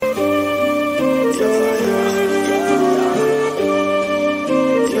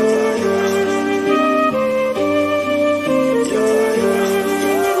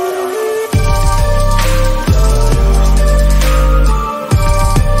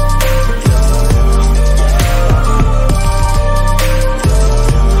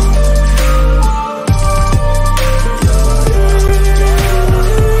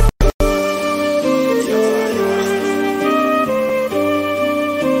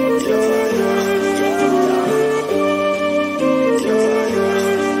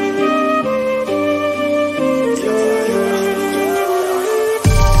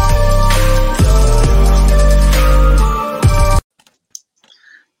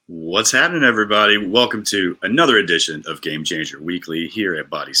What's happening, everybody? Welcome to another edition of Game Changer Weekly here at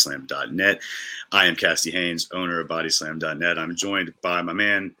bodyslam.net. I am Cassidy, Haynes, owner of bodyslam.net. I'm joined by my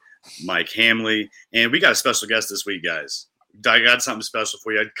man, Mike Hamley, and we got a special guest this week, guys. I got something special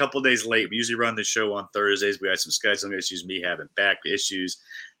for you. A couple of days late. We usually run the show on Thursdays. We had some scheduling issues, me having back issues.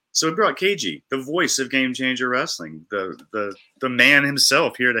 So we brought KG, the voice of Game Changer Wrestling, the man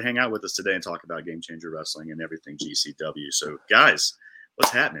himself, here to hang out with us today and talk about Game Changer Wrestling and everything GCW. So, guys,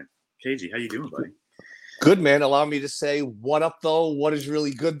 what's happening? KG, how you doing, buddy? Good, man. Allow me to say what up, though, what is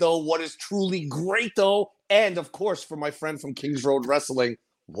really good, though, what is truly great, though, and, of course, for my friend from Kings Road Wrestling,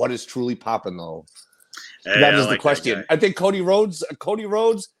 what is truly popping, though? Hey, that is like the question. I think Cody Rhodes,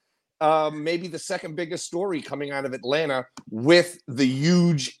 maybe the second biggest story coming out of Atlanta with the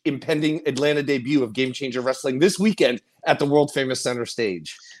huge impending Atlanta debut of Game Changer Wrestling this weekend at the world famous center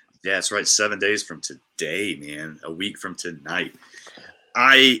stage. Yeah, that's right. 7 days from today, man. A week from tonight.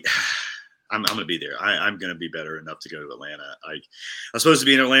 I'm going to be there. I'm going to be better enough to go to Atlanta. I was supposed to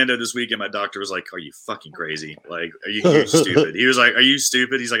be in Orlando this week, and my doctor was like, "Are you fucking crazy? Like, are you stupid?" He was like, "Are you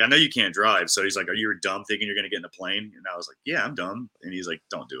stupid?" He's like, "I know you can't drive." So he's like, "Are you dumb thinking you're going to get in a plane?" And I was like, "Yeah, I'm dumb." And he's like,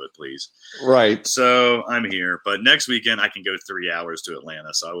 "Don't do it, please." Right. So I'm here. But next weekend, I can go 3 hours to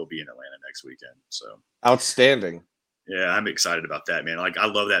Atlanta. So I will be in Atlanta next weekend. So outstanding. Yeah, I'm excited about that, man. Like, I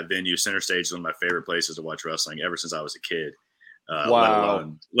love that venue. Center Stage is one of my favorite places to watch wrestling ever since I was a kid.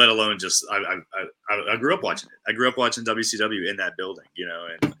 Wow. Let alone just I grew up watching it. I grew up watching WCW in that building, you know,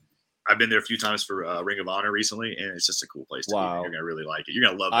 and I've been there a few times for Ring of Honor recently, and it's just a cool place to be. You're gonna really like it. You're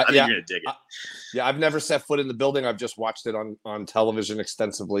gonna love it. I think you're gonna dig it. I've never set foot in the building. I've just watched it on television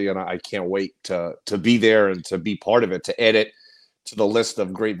extensively, and I can't wait to be there and to be part of it, to add it to the list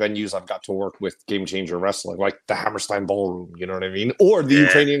of great venues I've got to work with Game Changer Wrestling, like the Hammerstein Ballroom, you know what I mean, or the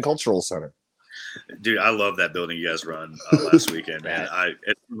Ukrainian Cultural Center. Dude, I love that building you guys run last weekend, man.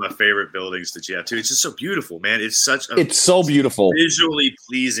 It's one of my favorite buildings that you have too. It's just so beautiful, man. It's so beautiful, visually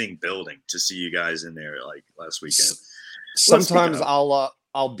pleasing building to see you guys in there like last weekend. Sometimes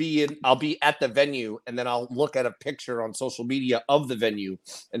I'll be at the venue, and then I'll look at a picture on social media of the venue.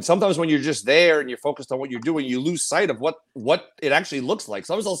 And sometimes when you're just there and you're focused on what you're doing, you lose sight of what it actually looks like.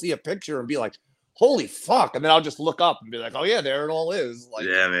 Sometimes I'll see a picture and be like, "Holy fuck!" And then I'll just look up and be like, "Oh yeah, there it all is." Like,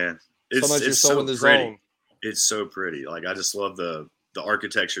 yeah, man. Sometimes you're so in the pretty. zone. It's so pretty. Like, I just love the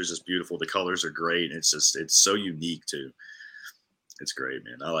architecture is just beautiful. The colors are great. It's so unique too. It's great,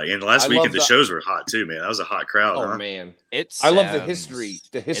 man. And last weekend the shows were hot too, man. That was a hot crowd. Oh man, I love the history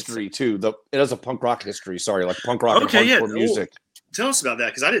too. It has a punk rock history. Sorry, like punk rock and hardcore music. Tell us about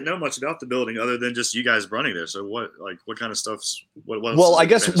that, because I didn't know much about the building other than just you guys running there. So what kind of stuff's what? Well, I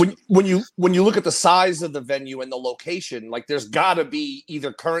guess when you look at the size of the venue and the location, like there's got to be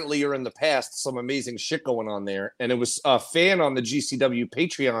either currently or in the past some amazing shit going on there. And it was a fan on the GCW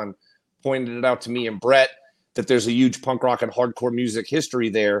Patreon pointed it out to me and Brett that there's a huge punk rock and hardcore music history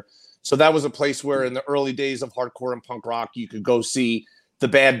there. So that was a place where in the early days of hardcore and punk rock, you could go see the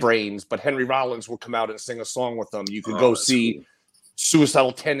Bad Brains, but Henry Rollins would come out and sing a song with them. You could go see. Cool.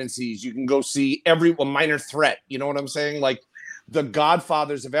 Suicidal Tendencies. You can go see a Minor Threat. You know what I'm saying? Like the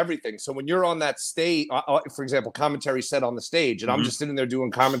godfathers of everything. So when you're on that stage, for example, commentary set on the stage, and I'm just sitting there doing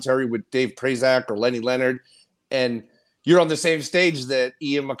commentary with Dave Prazak or Lenny Leonard, and you're on the same stage that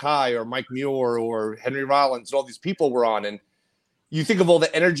Ian Mackay or Mike Muir or Henry Rollins and all these people were on, and you think of all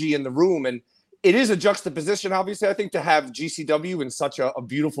the energy in the room, and it is a juxtaposition, obviously, I think, to have GCW in such a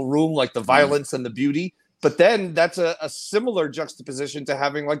beautiful room, like the violence and the beauty. But then that's a similar juxtaposition to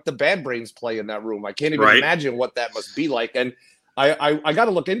having like the Bad Brains play in that room. I can't even imagine what that must be like. And I got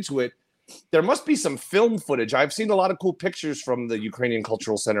to look into it. There must be some film footage. I've seen a lot of cool pictures from the Ukrainian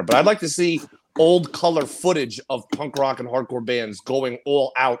Cultural Center, but I'd like to see old color footage of punk rock and hardcore bands going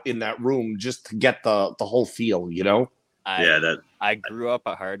all out in that room just to get the whole feel, you know? I grew up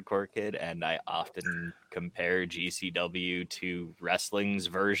a hardcore kid, and I often compare GCW to wrestling's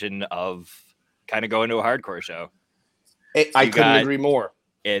version of kind of going to a hardcore show. I couldn't agree more.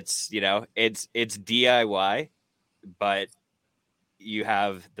 It's DIY, but you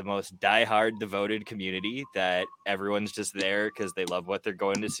have the most diehard devoted community that everyone's just there because they love what they're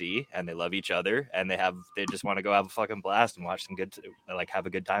going to see and they love each other and they just want to go have a fucking blast and watch have a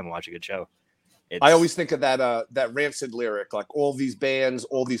good time and watch a good show. I always think of that Rancid lyric, like all these bands,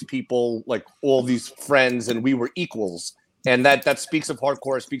 all these people, like all these friends, and we were equals. And that speaks of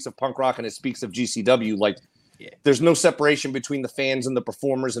hardcore, it speaks of punk rock, and it speaks of GCW. Like, there's no separation between the fans and the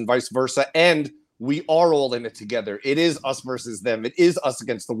performers and vice versa. And we are all in it together. It is us versus them. It is us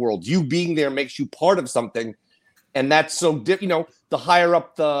against the world. You being there makes you part of something. And that's so, the higher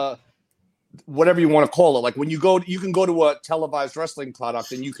up the whatever you want to call it. Like when you can go to a televised wrestling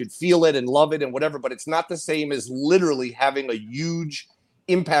product and you could feel it and love it and whatever, but it's not the same as literally having a huge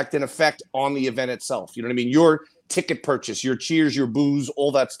impact and effect on the event itself. You know what I mean? Your ticket purchase, your cheers, your boos,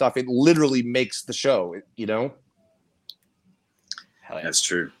 all that stuff, it literally makes the show, you know? Hell yeah. That's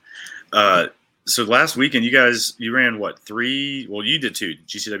true. So last weekend, you ran what, 3? Well, you did 2.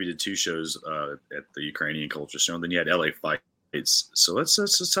 GCW did 2 shows at the Ukrainian Culture Show, and then you had LA Fights. So let's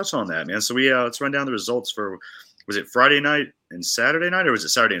touch on that, man. So let's run down the results for, was it Friday night and Saturday night, or was it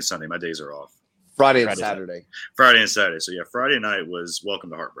Saturday and Sunday? My days are off. Friday and Saturday. Friday and Saturday. So yeah, Friday night was Welcome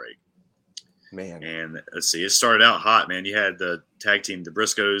to Heartbreak. Man. And let's see, it started out hot, man. You had the tag team, the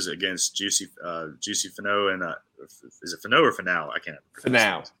Briscoes against Juicy Finau and is it Finau or Finau? I can't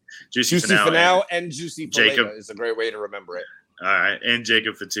remember. Finau. Juicy Finau and Juicy Jacob is a great way to remember it. All right, and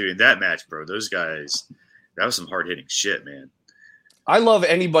Jacob Fatu in that match, bro. Those guys, that was some hard hitting shit, man. I love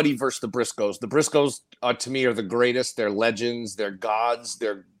anybody versus the Briscoes. The Briscoes, to me, are the greatest. They're legends. They're gods.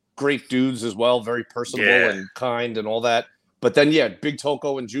 They're great dudes as well. Very personable and kind and all that. But then, Big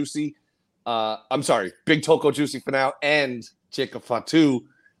Toco and Juicy. Big Toco, Juicy Finau, and Jacob Fatu.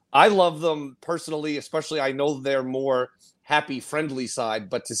 I love them personally, especially I know they're more happy, friendly side.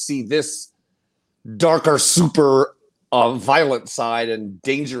 But to see this darker, super violent side and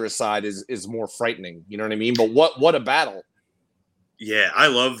dangerous side is more frightening. You know what I mean? But what a battle. Yeah, I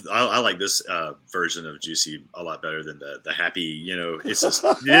like this version of Juicy a lot better than the happy, you know, it's just,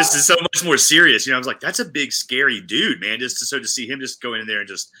 this is so much more serious. You know, I was like, that's a big, scary dude, man. To see him just go in there and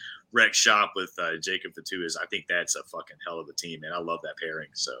just wreck shop with Jacob Fatu I think that's a fucking hell of a team, man. I love that pairing.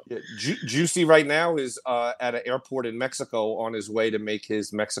 So Juicy right now is at an airport in Mexico on his way to make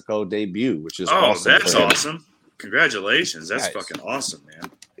his Mexico debut, which is awesome. That's awesome. Congratulations. That's fucking awesome,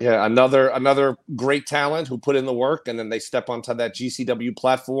 man. Yeah, another great talent who put in the work, and then they step onto that GCW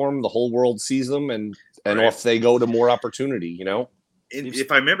platform. The whole world sees them, and off they go to more opportunity. You know. And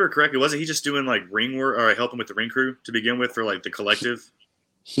if I remember correctly, wasn't he just doing like ring work or helping with the ring crew to begin with for like the collective?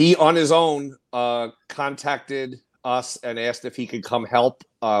 He on his own contacted us and asked if he could come help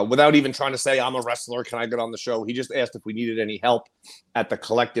without even trying to say, "I'm a wrestler. Can I get on the show?" He just asked if we needed any help at the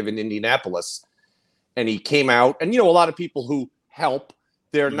collective in Indianapolis, and he came out. And a lot of people who help.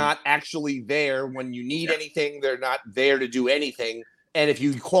 They're not actually there when you need anything. They're not there to do anything. And if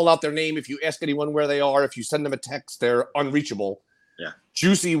you call out their name, if you ask anyone where they are, if you send them a text, they're unreachable. Yeah.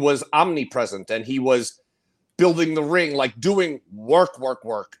 Juicy was omnipresent, and he was building the ring, like doing work.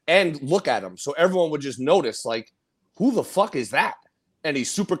 And look at him. So everyone would just notice, like, who the fuck is that? And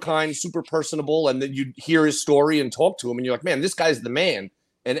he's super kind, super personable. And then you'd hear his story and talk to him. And you're like, man, this guy's the man.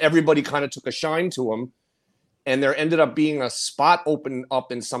 And everybody kind of took a shine to him. And there ended up being a spot open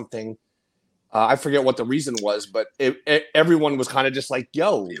up in something. I forget what the reason was, but everyone was kind of just like,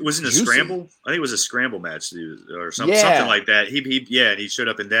 yo. It wasn't a scramble? I think it was a scramble match or something like that. He showed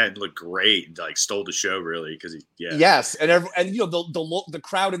up in that and looked great and like stole the show really because Yes, and the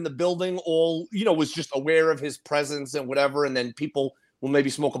crowd in the building all, was just aware of his presence and whatever, and then people will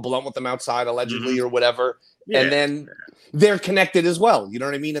maybe smoke a blunt with them outside allegedly or whatever. Yeah. And then they're connected as well. You know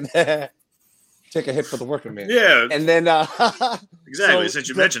what I mean? And take a hit for the working man. Yeah. And then exactly, since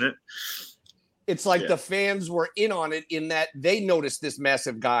you mentioned it. It's like the fans were in on it in that they noticed this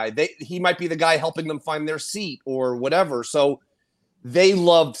massive guy. He might be the guy helping them find their seat or whatever. So they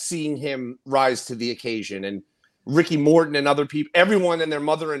loved seeing him rise to the occasion. And Ricky Morton and other people, everyone and their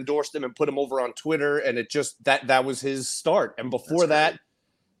mother endorsed him and put him over on Twitter. And it just that was his start. And before that,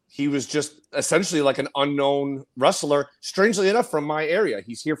 he was just essentially like an unknown wrestler, strangely enough, from my area.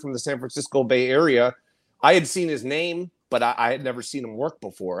 He's here from the San Francisco Bay Area. I had seen his name, but I had never seen him work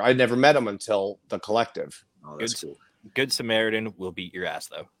before. I had never met him until the collective. Oh, that's cool. Good Samaritan will beat your ass,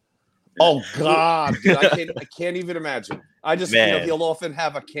 though. Oh, God. Dude, I can't even imagine. I just, he'll often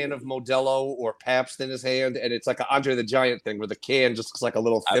have a can of Modelo or Pabst in his hand, and it's like an Andre the Giant thing where the can just looks like a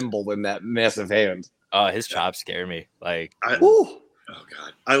little thimble in that massive hand. His chops scare me. Like, oh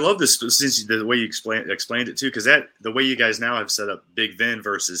God, I love this since the way you explained it too, because the way you guys now have set up Big Vin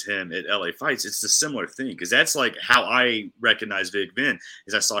versus him at LA Fights, it's a similar thing because that's like how I recognize Big Vin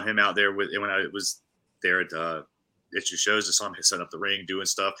is I saw him out there when I was there at your shows. I saw him set up the ring, doing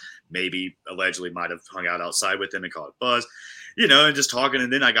stuff. Maybe allegedly might have hung out outside with him and caught a buzz, and just talking.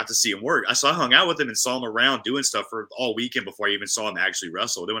 And then I got to see him work. I hung out with him and saw him around doing stuff for all weekend before I even saw him actually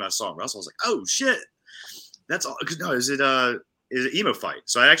wrestle. Then when I saw him wrestle, I was like, oh shit, that's all. No, is it Emo Fight?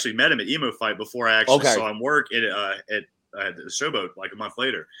 So I actually met him at Emo Fight before I actually saw him work at the Showboat like a month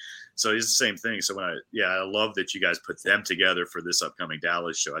later. So it's the same thing. So I love that you guys put them together for this upcoming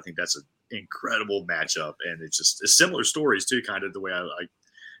Dallas show. I think that's an incredible matchup, and it's just similar stories too, kind of the way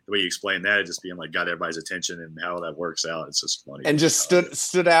way you explain that, it just being like got everybody's attention and how that works out. It's just funny. And just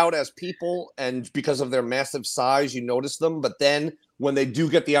stood out as people, and because of their massive size, you notice them. But then when they do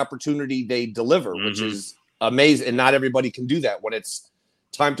get the opportunity, they deliver, which is amazing. And not everybody can do that. When it's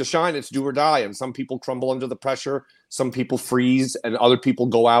time to shine, it's do or die. And some people crumble under the pressure. Some people freeze, and other people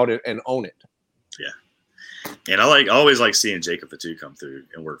go out and own it. Yeah. And I always like seeing Jacob Fatu come through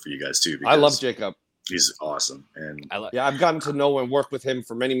and work for you guys too. I love Jacob. He's awesome. And I've gotten to know and work with him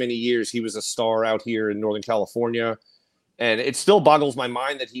for many, many years. He was a star out here in Northern California. And it still boggles my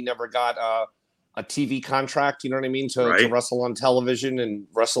mind that he never got a TV contract, you know what I mean, to wrestle on television and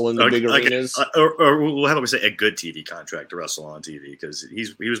wrestle in the big arenas. Or how about we say a good TV contract to wrestle on TV? Because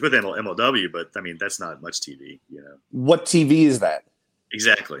he was with MLW, but I mean, that's not much TV, you know. What TV is that?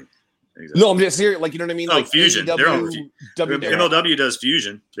 Exactly. No, I'm just serious. Like, you know what I mean? Oh, like Fusion. They're on MLW does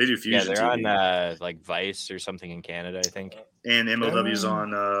Fusion. They do Fusion. Yeah, they're TV. on like Vice or something in Canada, I think. And MLW's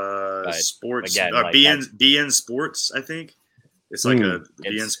on Sports. Again, BN Sports, I think. It's like a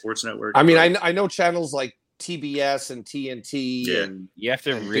BN Sports Network. I mean, I know channels like TBS and TNT. Yeah. And you have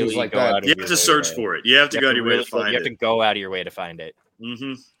to really like go that. out of you have to search for it. You have to go out of your way to find it. You have to go out of your way to find it.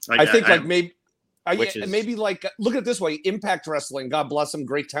 Mm-hmm. I think maybe like look at it this way: Impact Wrestling, God bless them,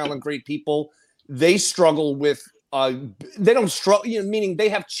 great talent, great people. They struggle with they don't struggle, you know, meaning they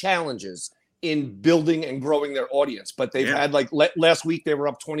have challenges in building and growing their audience. But they've had like last week they were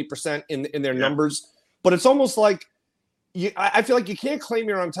up 20% in their numbers. But it's almost like I feel like you can't claim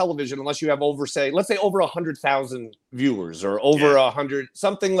you're on television unless you have over, let's say over 100,000 viewers or over 100,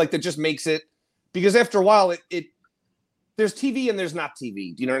 something like that just makes it, because after a while it there's TV and there's not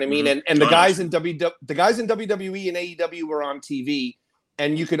TV. Do you know what I mean? And the guys in WWE and AEW were on TV,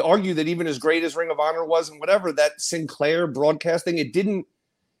 and you could argue that even as great as Ring of Honor was and whatever, that Sinclair broadcasting, it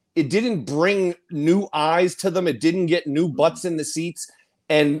didn't bring new eyes to them. It didn't get new butts in the seats.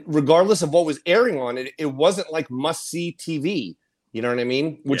 And regardless of what was airing on it, it wasn't like must-see TV. You know what I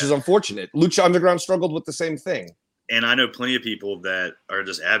mean? Which is unfortunate. Lucha Underground struggled with the same thing. And I know plenty of people that are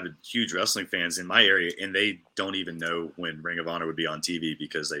just avid, huge wrestling fans in my area, and they don't even know when Ring of Honor would be on TV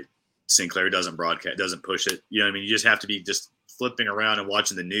because Sinclair doesn't broadcast, doesn't push it. You know what I mean? You just have to be just flipping around and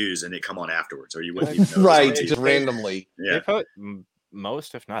watching the news, and it come on afterwards, or you wouldn't even know. Right, just randomly. Yeah. They put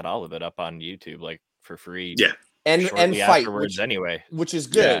most, if not all of it, up on YouTube, like for free. Yeah. And fight afterwards anyway, which is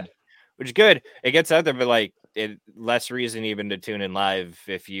good. Which is good. It gets out there, but like less reason even to tune in live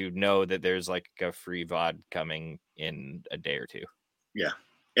if you know that there's like a free VOD coming in a day or two. Yeah,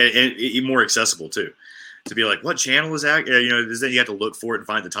 and more accessible too. To be like, what channel is that? You know, then you have to look for it and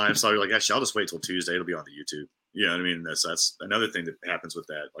find the time slot. You're like, actually, I'll just wait till Tuesday. It'll be on the YouTube. You know what I mean? That's another thing that happens with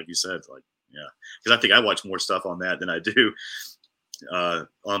that. Like you said, like because I think I watch more stuff on that than I do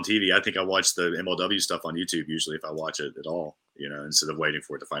on TV. I think I watch the MLW stuff on YouTube usually if I watch it at all, you know, instead of waiting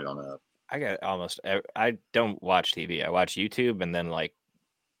for it to find it on a. I don't watch TV. I watch YouTube and then like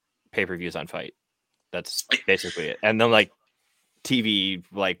pay-per-views on Fight. That's basically it. And then like TV,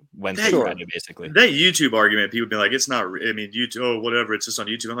 like Wednesday, Friday, basically. That YouTube argument, people be like, it's not, I mean, YouTube, whatever, it's just on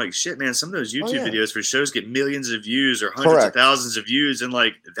YouTube. I'm like, shit, man, some of those YouTube videos for shows get millions of views or hundreds of thousands of views. And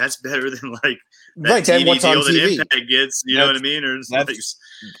like, that's better than like that TV deal that Impact gets, you know what I mean? Or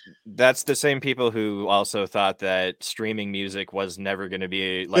that's the same people who also thought that streaming music was never going to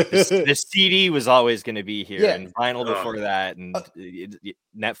be like this CD was always going to be here and vinyl before that. And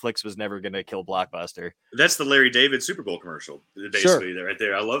Netflix was never going to kill Blockbuster. That's the Larry David Super Bowl commercial. Basically, right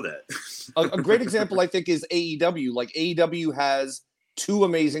there. I love that. a great example, I think, is AEW. Like AEW has two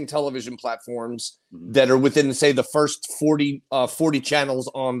amazing television platforms that are within, say, the first 40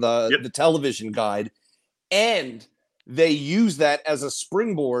 channels on the television guide, and they use that as a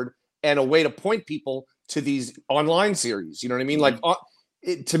springboard and a way to point people to these online series. You know what I mean? Like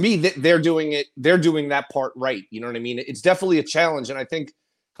to me, they're doing it. They're doing that part right. You know what I mean? It's definitely a challenge, and I think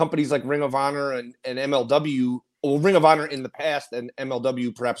companies like Ring of Honor and MLW. Well, Ring of Honor in the past and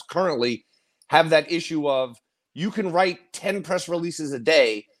MLW perhaps currently have that issue of you can write 10 press releases a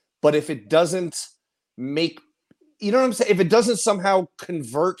day, but if it doesn't make, you know what I'm saying? If it doesn't somehow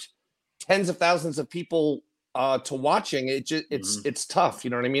convert tens of thousands of people to watching, it's tough.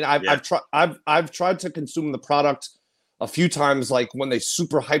 You know what I mean? I've tried to consume the product a few times, like when they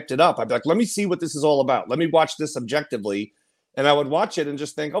super hyped it up. I'd be like, let me see what this is all about. Let me watch this objectively. And I would watch it and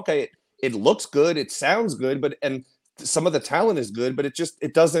just think, okay, it looks good, it sounds good, and some of the talent is good, but it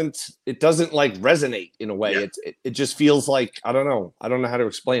doesn't like resonate in a way. Yeah. It just feels like I don't know how to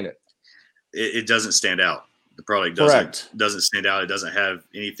explain it. It doesn't stand out. The product doesn't stand out. It doesn't have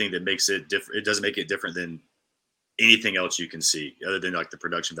anything that makes it different. It doesn't make it different than anything else you can see, other than like the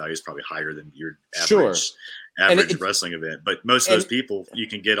production value is probably higher than your average, average wrestling event. But most of those people you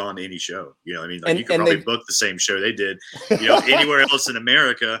can get on any show. You know what I mean? Like you could probably book the same show they did, you know, anywhere else in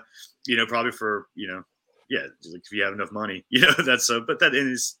America, you know, probably for, you know, yeah, like if you have enough money, you know, that's so, but that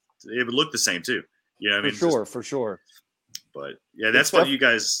is, it would look the same too. You know what I mean? For sure. But yeah, that's why you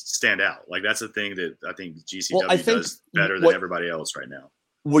guys stand out. Like that's the thing that I think GCW does better than everybody else right now.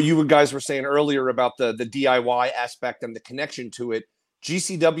 What you guys were saying earlier about the DIY aspect and the connection to it,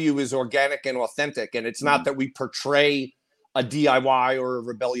 GCW is organic and authentic. And it's not that we portray a DIY or a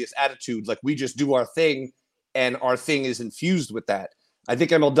rebellious attitude. Like we just do our thing and our thing is infused with that. I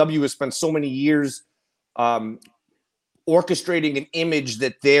think MLW has spent so many years orchestrating an image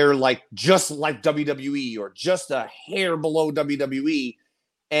that they're like just like WWE or just a hair below WWE.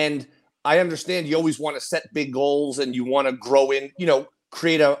 And I understand you always want to set big goals and you want to grow in, you know,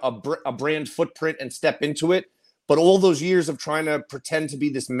 create a brand footprint and step into it. But all those years of trying to pretend to be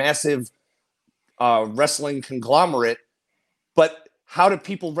this massive wrestling conglomerate, but how do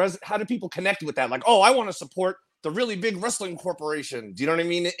people connect with that? Like, oh, I want to support the really big wrestling corporation. Do you know what I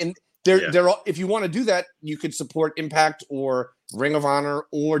mean? And if you want to do that, you could support Impact or Ring of Honor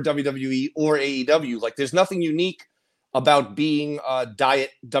or WWE or AEW. Like, there's nothing unique about being a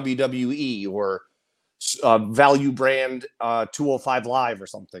diet WWE or value brand 205 Live or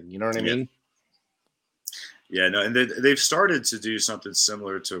something. You know what I mean? Yeah, no, and they've started to do something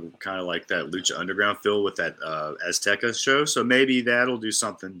similar to kind of like that Lucha Underground feel with that Azteca show. So maybe that'll do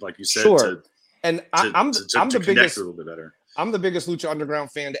something, like you said, to I'm the connect biggest, a little bit better. I'm the biggest Lucha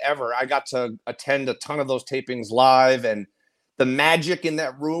Underground fan ever. I got to attend a ton of those tapings live, and the magic in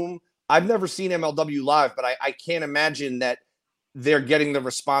that room. I've never seen MLW live, but I can't imagine that they're getting the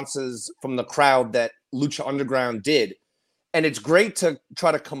responses from the crowd that Lucha Underground did. And it's great to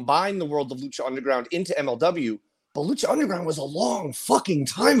try to combine the world of Lucha Underground into MLW, but Lucha Underground was a long fucking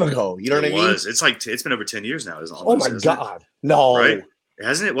time ago. You know what I mean? It's like it's been over 10 years now. Oh my God. No. Right?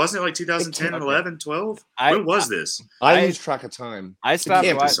 Hasn't it? Wasn't it like 2010, 11, 12? When was this? I lose track of time. I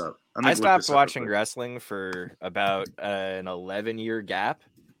stopped watching wrestling for about an 11-year gap.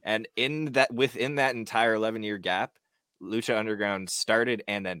 And within that entire 11-year gap, Lucha Underground started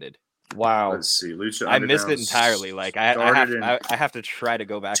and ended. Wow. Let's see. Lucha I missed it entirely. Like I have to try to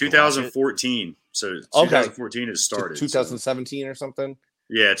go back. 2014. So 2014 it started. 2017 or something.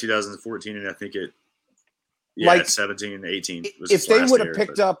 Yeah, 2014, and I think it. Yeah, like, 17, 18. If they would have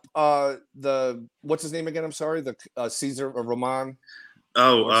picked up what's his name again? I'm sorry, the Caesar Roman.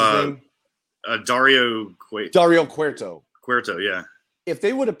 Oh, Dario Cueto. Cueto, yeah. If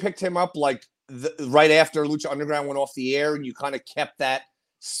they would have picked him up like right after Lucha Underground went off the air, and you kind of kept that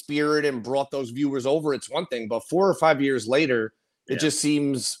spirit and brought those viewers over, it's one thing. But 4 or 5 years later, it just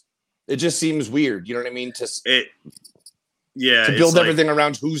seems weird. You know what I mean? To build everything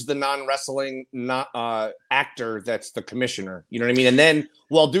around who's the non-wrestling actor that's the commissioner. You know what I mean? And then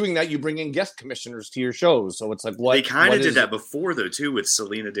while doing that, you bring in guest commissioners to your shows. So it's like, what? They kind of did that before, though, too, with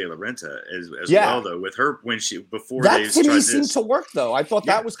Selena De La Renta as well, though, with her that to me seemed to work, though. I thought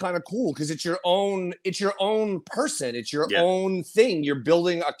that was kind of cool because it's your own person. It's your own thing. You're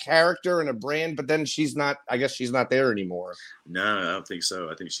building a character and a brand, but then she's not there anymore. No, I don't think so.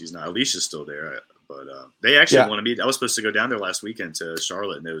 I think she's not. Alicia's still there. But they actually want to meet. I was supposed to go down there last weekend to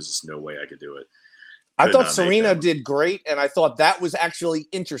Charlotte, and there was just no way I could do it. I thought Serena did great, and I thought that was actually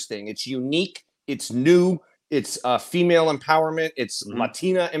interesting. It's unique. It's new. It's female empowerment. It's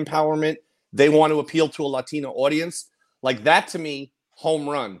Latina empowerment. They want to appeal to a Latina audience. Like that, to me, home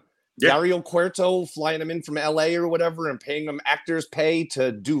run. Yeah. Dario Cueto flying him in from LA or whatever and paying them actors pay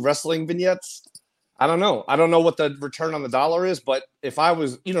to do wrestling vignettes. I don't know. I don't know what the return on the dollar is, but if I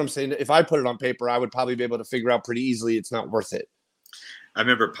was, you know what I'm saying, if I put it on paper, I would probably be able to figure out pretty easily it's not worth it. I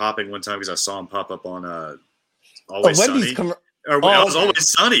remember popping one time because I saw him pop up on Always Sunny. Was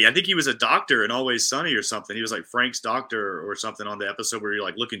Always Sunny. I think he was a doctor in Always Sunny or something. He was like Frank's doctor or something on the episode where you're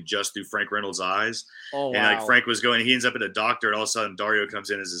like looking just through Frank Reynolds' eyes. Oh, wow. And like Frank was going, he ends up at a doctor, and all of a sudden Dario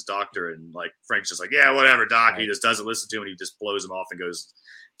comes in as his doctor, and like Frank's just like, yeah, whatever, doc. Right. He just doesn't listen to him, and he just blows him off and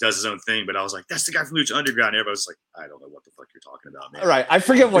does his own thing. But I was like, that's the guy from Lucha Underground. Everybody was like, I don't know what the fuck you're talking about, man. All right. I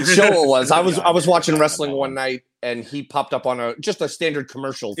forget what show it was. I was watching wrestling one night, and he popped up on just a standard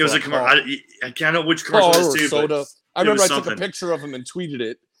commercial. It was a commercial. I can't know which commercial it was too, soda. I remember I took a picture of him and tweeted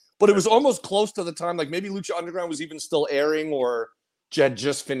it, but it was almost close to the time, like maybe Lucha Underground was even still airing or had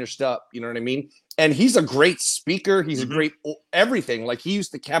just finished up. You know what I mean? And he's a great speaker. He's a great everything. Like he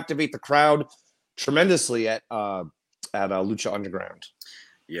used to captivate the crowd tremendously at Lucha Underground.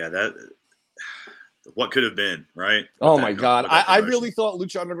 Yeah, that what could have been, right? Oh my God. I really thought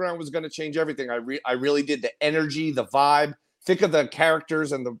Lucha Underground was going to change everything. I really did. The energy, the vibe, think of the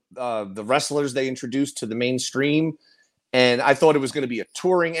characters and the wrestlers they introduced to the mainstream. And I thought it was going to be a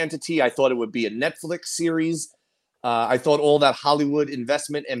touring entity. I thought it would be a Netflix series. I thought all that Hollywood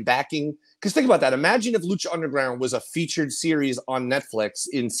investment and backing. Because think about that. Imagine if Lucha Underground was a featured series on Netflix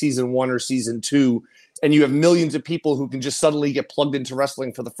in season 1 or season 2, and you have millions of people who can just suddenly get plugged into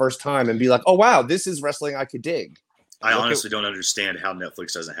wrestling for the first time and be like, oh, wow, this is wrestling I could dig. I honestly don't understand how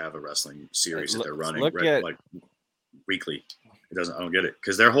Netflix doesn't have a wrestling series that they're running like weekly. It doesn't. I don't get it,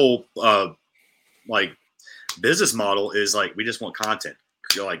 because their whole like business model is like, we just want content,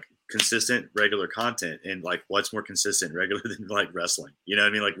 like consistent, regular content, and like what's more consistent, regular than like wrestling? You know what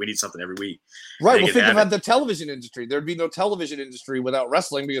I mean? Like, we need something every week. Right. Well, think about the television industry. There'd be no television industry without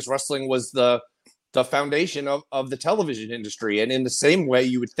wrestling, because wrestling was the foundation of the television industry. And in the same way,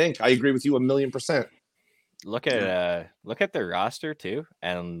 you would think, I agree with you 1,000,000%. Look at their roster too,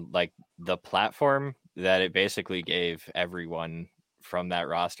 and like the platform that it basically gave everyone from that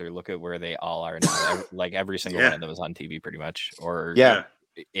roster. Look at where they all are now. Like every single one of them was on TV pretty much, or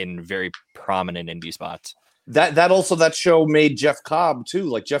in very prominent indie spots. That show made Jeff Cobb too.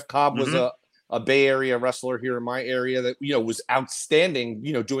 Like Jeff Cobb was a Bay Area wrestler here in my area that, you know, was outstanding,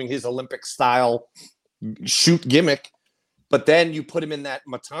 you know, doing his Olympic style shoot gimmick. But then you put him in that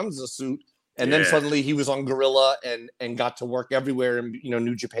Matanza suit, and then suddenly he was on Gorilla and got to work everywhere in, you know,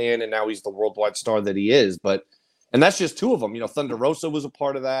 New Japan, and now he's the worldwide star that he is. And that's just two of them. You know, Thunder Rosa was a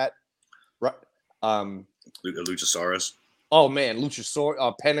part of that. Right. Luchasaurus. Oh man,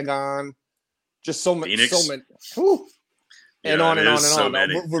 Luchasaurus, Pentagon, just so many, Phoenix. so many, whew. Yeah, and on and on and so on.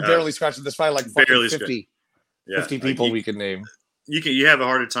 many. We're barely scratching this. Probably like fucking 50 people we could name. You have a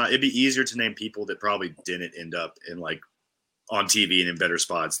harder time. It'd be easier to name people that probably didn't end up in like on TV and in better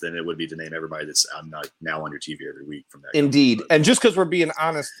spots than it would be to name everybody that's now on your TV every week from that. Indeed. Company. And just because we're being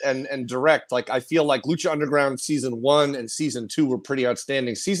honest and direct, like I feel like Lucha Underground season 1 and season 2 were pretty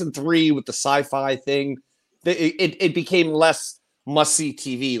outstanding. Season 3 with the sci-fi thing, it became less must-see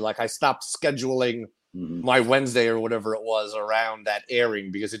TV. Like I stopped scheduling my Wednesday or whatever it was around that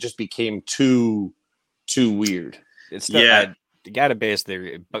airing because it just became too weird. It's still, you gotta base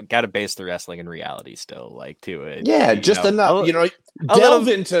the wrestling in reality still, like to it. Yeah, just enough. You know, delve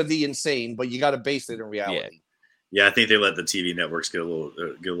into the insane, but you got to base it in reality. Yeah, I think they let the TV networks get a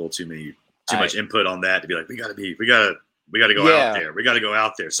little too much input on that to be like, we got to go out there. We got to go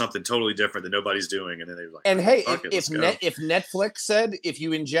out there. Something totally different that nobody's doing. And then they're like, and hey, if Netflix said, if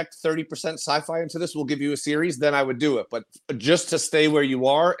you inject 30% sci-fi into this, we'll give you a series, then I would do it. But just to stay where you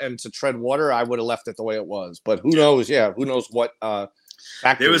are and to tread water, I would have left it the way it was. But who knows? Yeah. Who knows what,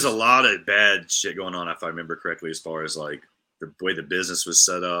 factors. There was a lot of bad shit going on, if I remember correctly, as far as like the way the business was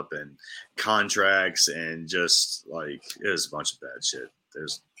set up and contracts, and just like, it was a bunch of bad shit.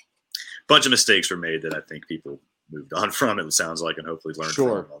 There's a bunch of mistakes were made that I think people moved on from, it sounds like, and hopefully learned from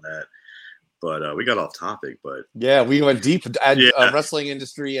on that. But we got off topic. But yeah, we went deep wrestling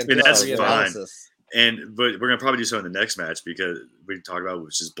industry and that's fine. Analysis. But we're gonna probably do so in the next match, because we talked about,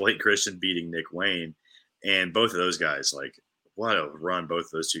 which is Blake Christian beating Nick Wayne, and both of those guys, like, what a run both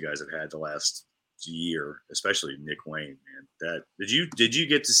of those two guys have had the last year, especially Nick Wayne. Man, did you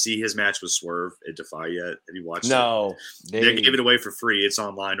get to see his match with Swerve at Defy yet? Have you watched it? No, they gave it away for free. It's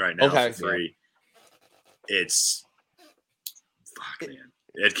online right now for free. Yeah. It's man.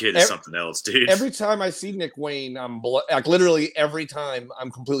 That kid is something else, dude. Every time I see Nick Wayne, I'm like literally every time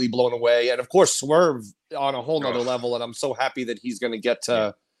I'm completely blown away. And of course, Swerve on a whole nother level. And I'm so happy that he's going to get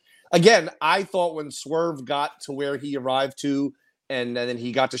to. Again, I thought when Swerve got to where he arrived to, and then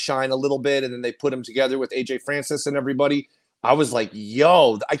he got to shine a little bit, and then they put him together with AJ Francis and everybody, I was like,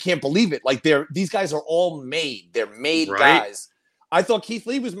 yo, I can't believe it. Like these guys are all made. They're made guys. I thought Keith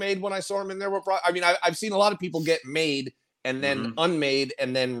Lee was made when I saw him in there. I mean, I've seen a lot of people get made and then unmade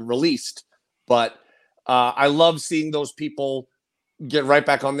and then released. But I love seeing those people get right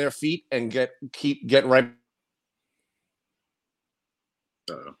back on their feet and keep getting right.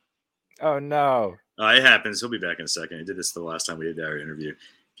 Oh, no. It happens. He'll be back in a second. He did this the last time we did our interview.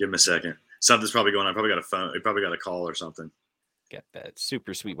 Give him a second. Something's probably going on. Probably got a phone. He probably got a call or something. Get that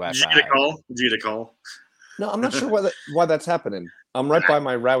super sweet Wi-Fi. Did you get a call? No, I'm not sure why that's happening. I'm right by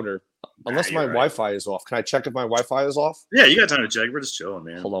my router. Unless my Wi-Fi is off. Can I check if my Wi-Fi is off? Yeah, you got time to check. We're just chilling,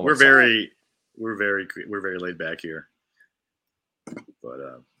 man. Hold on. We're very laid back here.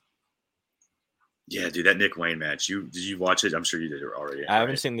 But yeah, dude, that Nick Wayne match. Did you watch it? I'm sure you did already. I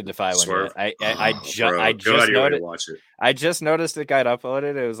haven't seen the Defy Swerve. one yet. I just noticed it got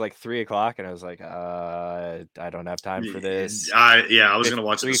uploaded. It was like 3:00, and I was like, I don't have time for this. I was gonna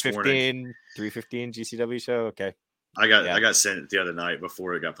watch it this morning. 3:15 GCW show. Okay. I got sent it the other night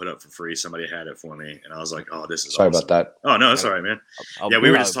before it got put up for free. Somebody had it for me, and I was like, "Oh, this is sorry awesome." about that. Oh no, it's all right, man. I'll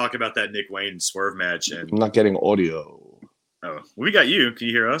we were just talking about that Nick Wayne swerve match, and I'm not getting audio. oh, we got you. Can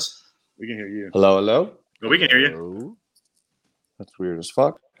you hear us? We can hear you. Hello, hello. Oh, we can hear you. That's weird as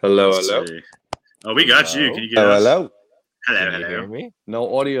fuck. Hello, Let's hello. see. Oh, we got you. Can you get Hello, us? hello. Can you hear me?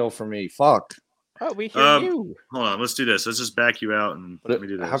 No audio for me. Fuck. Oh, we hear you. Hold on, let's do this. Let's just back you out and let me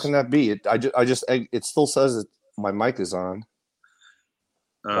do this. How can that be? It still says my mic is on.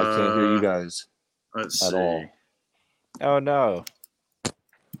 I can't hear you guys at all. Oh no.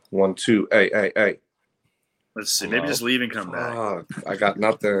 1, 2. Hey. Let's see. Maybe just leave and come back. I got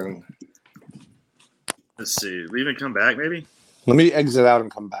nothing. Let's see. Leave and come back, maybe? Let me exit out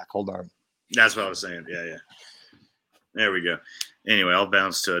and come back. Hold on. That's what I was saying. Yeah. There we go. Anyway, I'll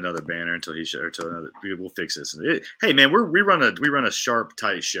bounce to another banner until another. We'll fix this. Hey, man, we run a sharp,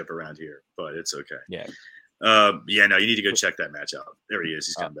 tight ship around here, but it's okay. Yeah. No, you need to go check that match out. There he is.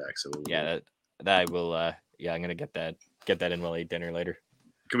 He's come back. So that I will. I'm gonna get that in while I eat dinner later.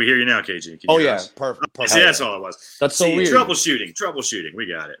 Can we hear you now, KG? Perfect. See, that's all it was. That's so weird. Troubleshooting. We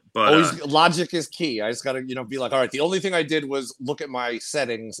got it. But logic is key. I just gotta, be like, all right. The only thing I did was look at my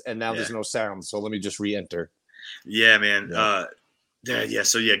settings, and now there's no sound. So let me just re-enter. Yeah, man. So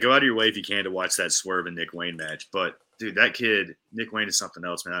go out of your way if you can to watch that Swerve and Nick Wayne match. But dude, that kid, Nick Wayne, is something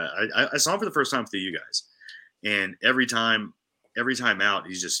else, man. I saw him for the first time with you guys, and every time out,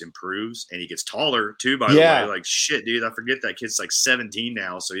 he just improves, and he gets taller too. By the way, like shit, dude, I forget that kid's like 17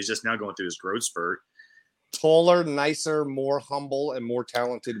 now, so he's just now going through his growth spurt. Taller, nicer, more humble, and more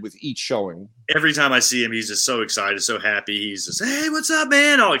talented with each showing. Every time I see him, he's just so excited, so happy. He's just, hey, what's up,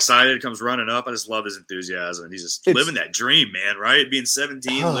 man? All excited, comes running up. I just love his enthusiasm. He's just living that dream, man, right? Being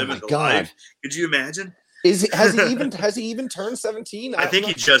 17, living the life. Could you imagine? Has he even turned 17? I think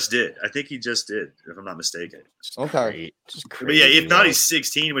he just did. If I'm not mistaken. Okay. But yeah, if not, he's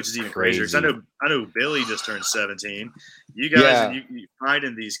 16, which is even crazier. Because I know Billy just turned 17. You guys, you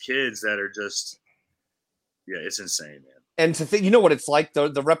finding these kids that are just, it's insane, man. And to think, you know what it's like,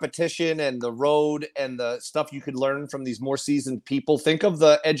 the repetition and the road and the stuff you could learn from these more seasoned people. Think of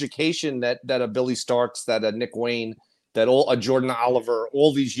the education that a Billy Starks, that a Nick Wayne, that a Jordan Oliver,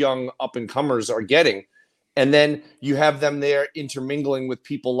 all these young up and comers are getting. And then you have them there intermingling with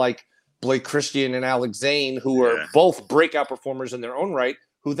people like Blake Christian and Alex Zane, who are both breakout performers in their own right,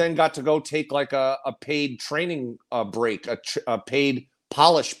 who then got to go take like a paid training break, a paid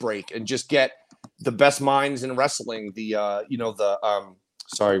polish break, and just get the best minds in wrestling.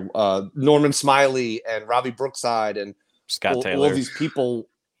 Norman Smiley and Robbie Brookside and Scott Taylor. All these people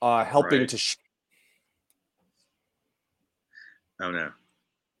helping to. Oh no.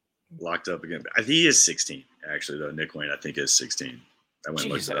 Locked up again. He is 16, actually, though. Nick Wayne, I think, is 16. I went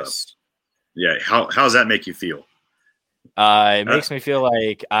and looked it up. Yeah. How does that make you feel? It makes me feel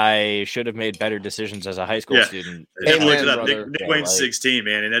like I should have made better decisions as a high school student. Nick Wayne's 16,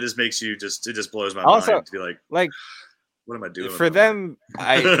 man, and that just makes you it just blows my mind to be like, what am I doing? For them,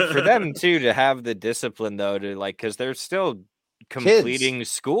 for them too, to have the discipline though, to because they're still completing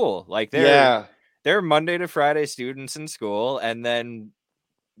school. Like they're Monday to Friday students in school, and then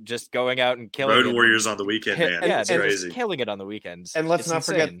just going out and killing Road Warriors on the weekend, man. It's crazy. Just killing it on the weekends. And let's not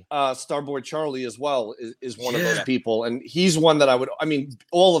forget Starboy Charlie as well is one of those people. And he's one that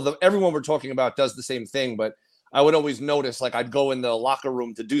everyone we're talking about does the same thing, but I would always notice, like, I'd go in the locker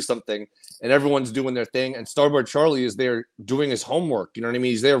room to do something and everyone's doing their thing, and Starboy Charlie is there doing his homework. You know what I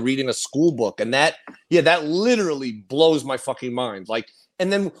mean? He's there reading a school book, and that literally blows my fucking mind. Like,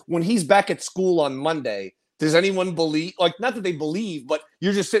 and then when he's back at school on Monday, does anyone believe, not that they believe, but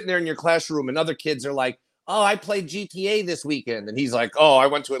you're just sitting there in your classroom and other kids are like, oh, I played GTA this weekend. And he's like, oh, I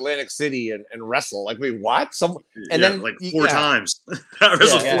went to Atlantic City and wrestled. Like, wait, what? Then like 4 times. I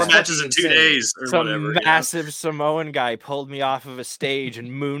wrestled 4 matches in 2 days or Some whatever. Massive Samoan guy pulled me off of a stage and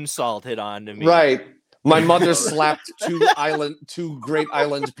moonsaulted onto me. Right. My mother slapped 2 great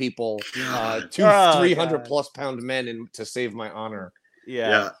island people, 300+ pound men to save my honor.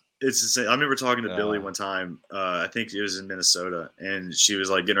 Yeah. It's insane. I remember talking to Billy one time. I think it was in Minnesota, and she was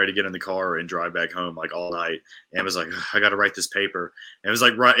like getting ready to get in the car and drive back home like all night, and was like, "I got to write this paper." And it was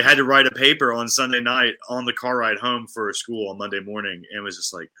like, I had to write a paper on Sunday night on the car ride home for school on Monday morning, and it was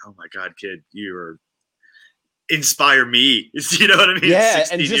just like, "Oh my God, kid, you inspire me." You know what I mean? Yeah,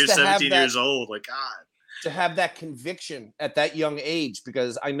 16 years, 17 years old, like God. To have that conviction at that young age,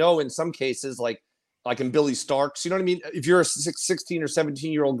 because I know in some cases, like in Billy Starks, you know what I mean? If you're a 16 or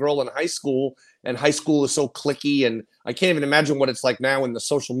 17-year-old girl in high school, and high school is so cliquey, and I can't even imagine what it's like now in the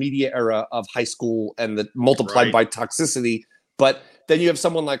social media era of high school and the multiplied by toxicity. But then you have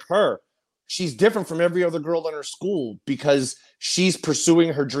someone like her. she's different from every other girl in her school because she's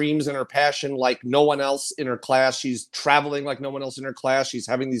pursuing her dreams and her passion like no one else in her class. She's traveling like no one else in her class. She's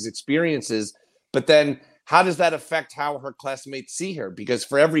having these experiences. But then how does that affect how her classmates see her? Because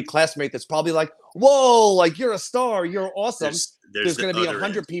for every classmate that's probably like, whoa, like you're a star, you're awesome. There's going to be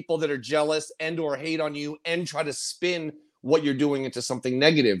 100 people that are jealous and or hate on you and try to spin what you're doing into something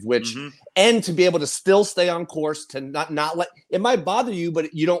negative, which, and to be able to still stay on course, to not let, it might bother you,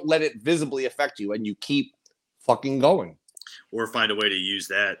 but you don't let it visibly affect you and you keep fucking going. Or find a way to use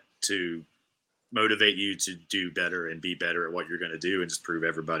that to motivate you to do better and be better at what you're going to do and just prove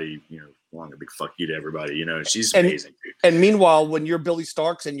everybody, want a big fuck you to everybody, she's amazing. Dude. And meanwhile, when you're Billy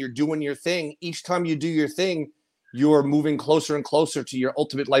Starks and you're doing your thing, each time you do your thing, you're moving closer and closer to your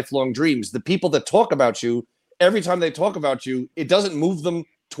ultimate lifelong dreams. The people that talk about you, every time they talk about you, it doesn't move them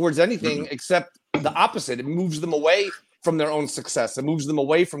towards anything except the opposite. It moves them away from their own success. It moves them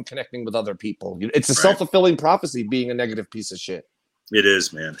away from connecting with other people. It's a self-fulfilling prophecy being a negative piece of shit. It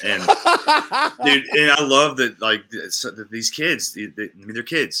is, man. And dude, and I love that, like, these kids, they're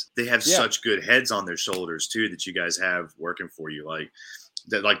kids. They have such good heads on their shoulders too, that you guys have working for you. Like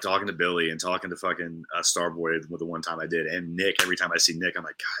that, like talking to Billy and talking to fucking Starboy with the one time I did, and Nick. Every time I see Nick, I'm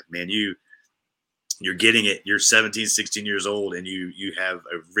like, God, man, you're getting it. You're 17, 16 years old, and you have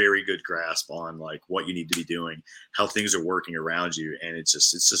a very good grasp on like what you need to be doing, how things are working around you, and it's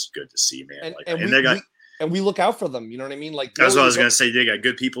just good to see, man. And we look out for them. You know what I mean? Like that's what I was going to say. They got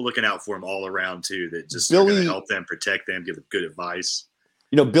good people looking out for them all around too. That just are going to help them, protect them, give them good advice.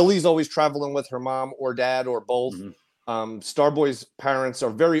 Billy's always traveling with her mom or dad or both. Starboy's parents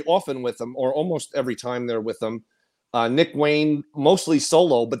are very often with them, or almost every time they're with them. Nick Wayne mostly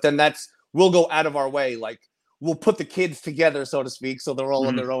solo, but then we'll go out of our way. Like we'll put the kids together, so to speak, so they're all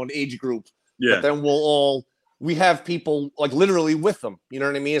in their own age group. Yeah. But then we have people like literally with them. You know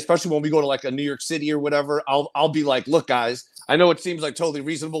what I mean? Especially when we go to like a New York City or whatever. I'll be like, look, guys, I know it seems like totally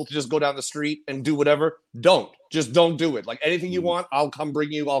reasonable to just go down the street and do whatever. Don't do it. Like anything you want, I'll come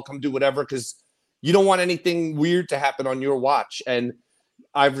bring you. I'll come do whatever, because you don't want anything weird to happen on your watch. And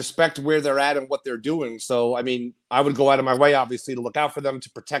I respect where they're at and what they're doing. So, I mean, I would go out of my way, obviously, to look out for them, to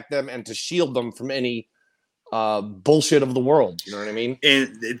protect them, and to shield them from any bullshit of the world. You know what I mean?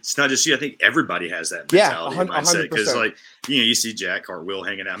 And it's not just you. I think everybody has that mentality mindset, because like, you see Jack Cartwheel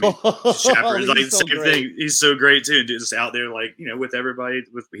hanging out. I mean, Shepard's like the same thing. He's so great too, and just out there like, with everybody.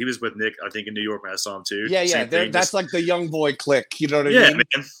 He was with Nick, I think, in New York when I saw him too. Yeah. That's like the young boy clique. You know what I mean?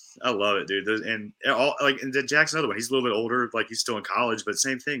 Man. I love it, dude. And Jack's another one. He's a little bit older, like he's still in college, but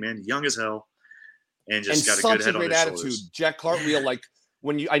same thing, man. Young as hell, and just got a good head on his shoulders. Jack Cartwheel, like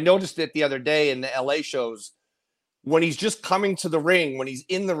I noticed it the other day in the LA shows. When he's just coming to the ring, when he's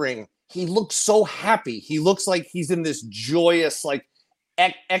in the ring, he looks so happy. He looks like he's in this joyous, like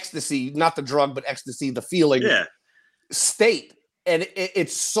ecstasy, not the drug, but ecstasy, the feeling state. And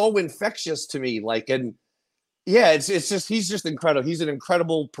it's so infectious to me. Like, and it's just, he's just incredible. He's an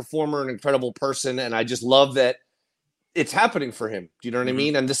incredible performer, an incredible person. And I just love that it's happening for him. Do you know what I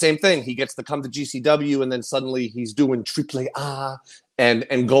mean? And the same thing, he gets to come to GCW, and then suddenly he's doing Triple A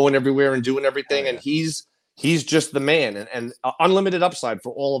and going everywhere and doing everything. And he's just the man, and unlimited upside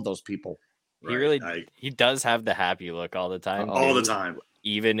for all of those people. He does have the happy look all the time. All the time.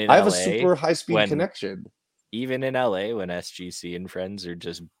 Even in LA, I have a super high speed connection. Even in LA, when SGC and friends are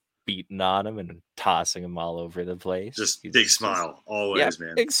just beating on him and tossing him all over the place. Just big smile always,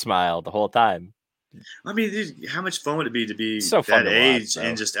 man. Big smile the whole time. I mean, dude, how much fun would it be to be so that age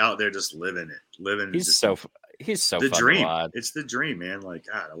and just out there just living it? He's so the fun dream. To watch. It's the dream, man. Like,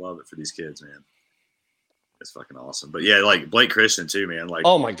 God, I love it for these kids, man. It's fucking awesome. But yeah, like Blake Christian too, man. Like,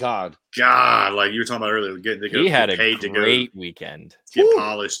 oh my God, like you were talking about earlier, he had a great weekend, get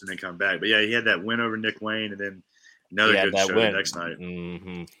polished, and then come back. But yeah, he had that win over Nick Wayne, and then another good show the next night.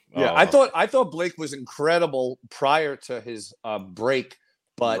 Yeah, I thought Blake was incredible prior to his break,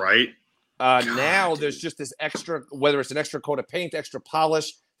 but now there's just this extra, whether it's an extra coat of paint, extra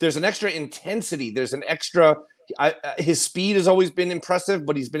polish, there's an extra intensity, there's an extra. His speed has always been impressive,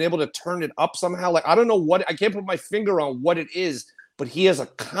 but he's been able to turn it up somehow. Like, I don't know what, I can't put my finger on what it is, but he has a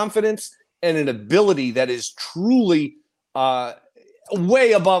confidence and an ability that is truly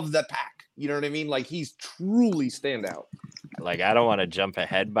way above the pack. You know what I mean? Like, he's truly standout. Like, I don't want to jump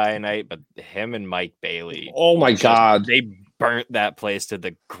ahead by a night, but him and Mike Bailey. Oh my God. They burnt that place to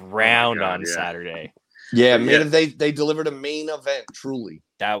the ground on Saturday. Yeah, they delivered a main event, truly.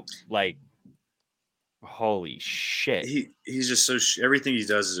 That, like, holy shit. He's just so everything he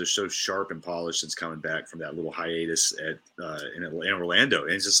does is just so sharp and polished since coming back from that little hiatus in Orlando.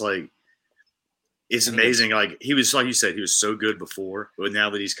 And it's just like It's amazing. Like he was, like you said, he was so good before, but now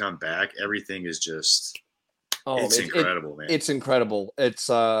that he's come back, everything is just. It's incredible, man. It's incredible. It's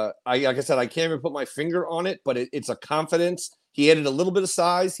like I said, I can't even put my finger on it, but it's a confidence. He added a little bit of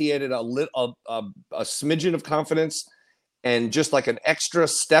size. He added a smidgen of confidence, and just like an extra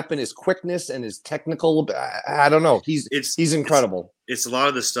step in his quickness and his technical. I don't know. He's incredible. It's a lot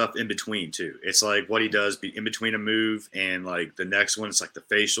of the stuff in between too. It's like what he does in between a move and like the next one. It's like the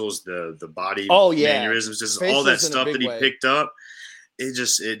facials, the body mannerisms, just facials, all that stuff that he picked up. It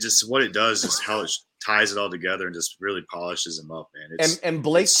just what it does is how it ties it all together and just really polishes him up, man. And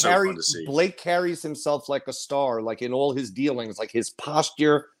Blake carries himself like a star, like in all his dealings, like his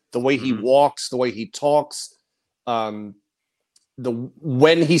posture, the way he walks, the way he talks,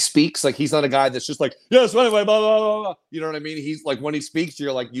 when he speaks, like he's not a guy that's just like, yes, anyway, blah, blah, blah, blah. You know what I mean? He's like, when he speaks,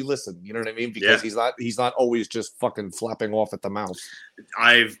 you're like, you listen, you know what I mean? Because he's not always just fucking flapping off at the mouth.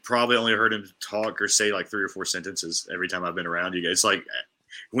 I've probably only heard him talk or say like 3 or 4 sentences every time I've been around you guys. It's like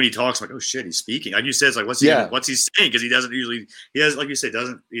when he talks, I'm like, oh shit, he's speaking. Like you said, it's like, what's he saying? Because he doesn't usually, like you said,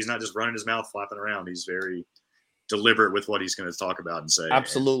 he's not just running his mouth, flapping around. He's very deliberate with what he's going to talk about and say.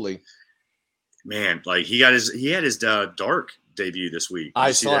 Absolutely. And, man, like he had his dark debut this week.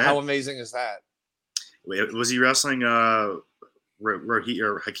 I saw that. How amazing is that? Was he wrestling Hakeem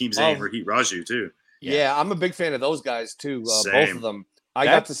Zayn, Rohit Raju too? Yeah, I'm a big fan of those guys too. Both of them.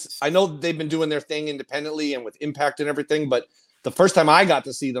 I know they've been doing their thing independently and with Impact and everything, but the first time I got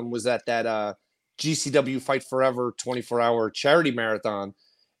to see them was at that GCW Fight Forever 24-hour charity marathon,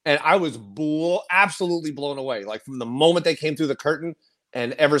 and I was absolutely blown away. Like from the moment they came through the curtain.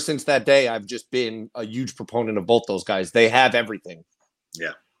 And ever since that day, I've just been a huge proponent of both those guys. They have everything.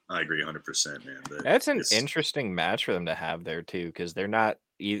 Yeah, I agree 100%, man. That's an interesting match for them to have there, too, because they're not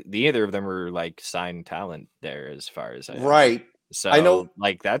either of them are like signed talent there as far as I know. Right. So I know,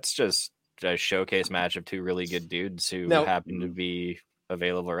 like, that's just a showcase match of 2 really good dudes who happen to be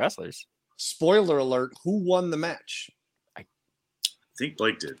available wrestlers. Spoiler alert, who won the match? I think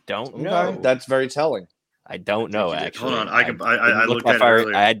Blake did. Don't know. That's very telling. I don't know, actually. Hold on, I looked at it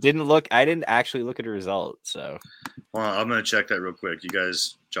earlier. I didn't actually look at the result, so. Well, I'm going to check that real quick. You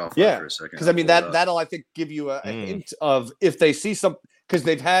guys jawful for a second. Because I mean that'll I think give you a hint of if they see some, because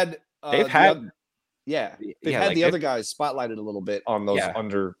they've had the other guys spotlighted a little bit on those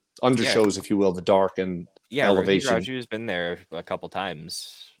under shows, if you will, the dark and elevation. Raju's been there a couple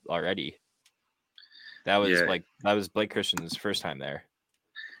times already. That was Blake Christian's first time there.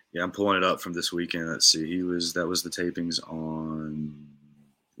 Yeah, I'm pulling it up from this weekend. Let's see. That was the tapings on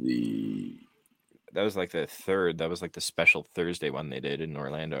the. That was like the third. That was like the special Thursday one they did in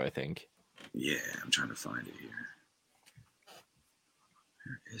Orlando, I think. Yeah, I'm trying to find it here.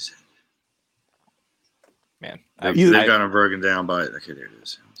 Where is it? Man, they've got them broken down by. Okay, there it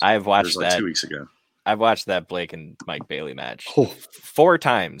is. I've watched that 2 weeks ago. I've watched that Blake and Mike Bailey match 4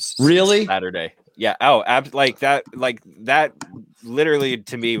 times. Really? Saturday. Yeah. Oh, like that. Literally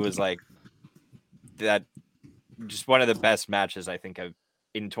to me was like that. Just one of the best matches I think I've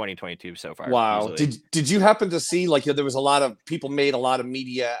in 2022 so far. Wow. Easily. Did you happen to see there was a lot of people made a lot of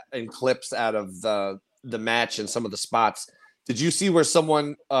media and clips out of the match and some of the spots. Did you see where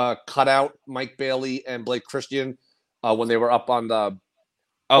someone cut out Mike Bailey and Blake Christian when they were up on the?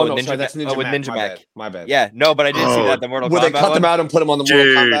 That's Ninja with Mac. Ninja Mac. My bad. Yeah, no, but I did see that the Mortal Kombat. Where they cut them out and put them on the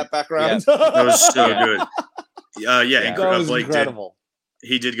Mortal Kombat background. Yeah. That was so good. That was Blake incredible.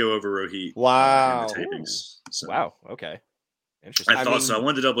 He did go over Rohit. Wow. In the tapings. So. Wow. Okay. Interesting. I thought so. I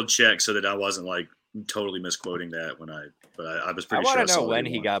wanted to double check so that I wasn't like totally misquoting that but I was pretty sure. I want to know when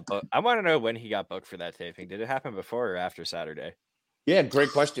he got booked. I want to know when he got booked for that taping. Did it happen before or after Saturday? Yeah,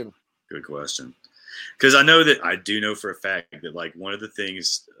 great question. Good question. Because I do know for a fact that like one of the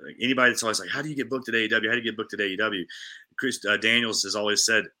things, like, anybody that's always like, how do you get booked at AEW? How do you get booked at AEW? Chris Daniels has always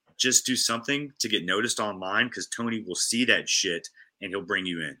said, just do something to get noticed online because Tony will see that shit and he'll bring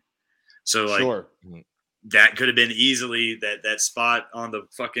you in. So like that could have been easily that spot on the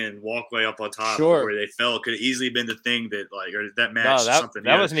fucking walkway up on top where they fell could have easily been the thing that like, or that match or something.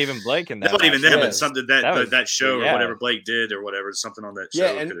 That wasn't even Blake in that. That wasn't even them, but something that show or whatever Blake did or whatever, something on that show.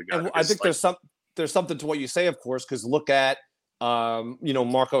 Yeah, and I think there's something to what you say, of course, because look at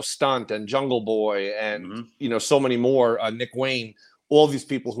Marco Stunt and Jungle Boy and so many more, Nick Wayne, all these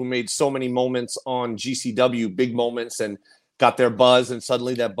people who made so many moments on GCW, big moments, and got their buzz, and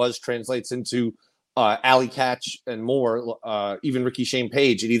suddenly that buzz translates into Alley Catch and more, even Ricky Shane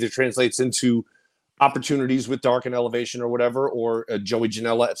Page. It either translates into opportunities with Dark and Elevation or whatever, or Joey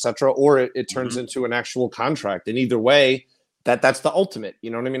Janela, etc., or it turns into an actual contract. And either way, that's the ultimate.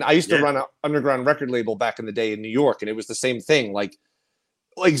 You know what I mean? I used to run an underground record label back in the day in New York, and it was the same thing. Like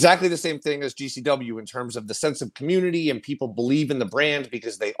exactly the same thing as GCW in terms of the sense of community, and people believe in the brand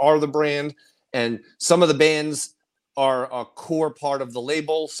because they are the brand. And some of the bands are a core part of the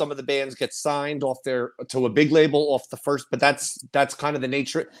label. Some of the bands get signed to a big label off the first, but that's kind of the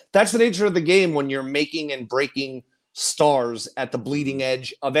nature. That's the nature of the game when you're making and breaking stars at the bleeding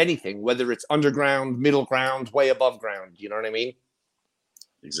edge of anything, whether it's underground, middle ground, way above ground. You know what I mean?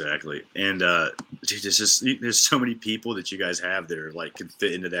 Exactly. And dude, there's so many people that you guys have that are like can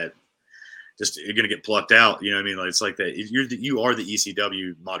fit into that. Just you're gonna get plucked out. You know what I mean? Like it's like that. You are the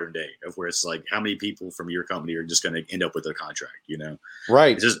ECW modern day of where it's like how many people from your company are just gonna end up with a contract. You know?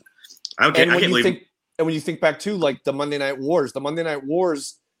 Right. It's just I can't believe. And when you think back to like the Monday Night Wars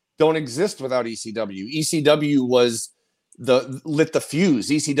don't exist without ECW. ECW was lit the fuse.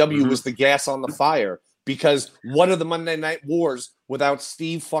 ECW was the gas on the fire. Because what are the Monday Night Wars without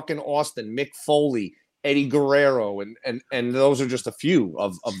Steve fucking Austin, Mick Foley, Eddie Guerrero, and those are just a few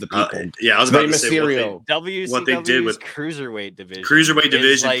of the people. Yeah, I was about to say what they did with cruiserweight division. Cruiserweight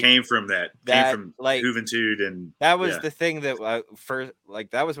division came from that. Came from like Juventud, and that was the thing that first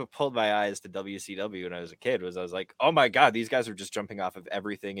that was what pulled my eyes to WCW when I was a kid. I was like, oh my god, these guys are just jumping off of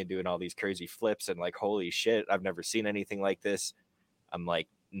everything and doing all these crazy flips and like holy shit, I've never seen anything like this. I'm like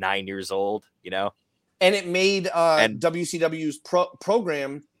 9 years old, you know. And it made WCW's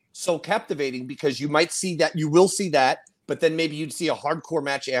program so captivating because you will see that, but then maybe you'd see a hardcore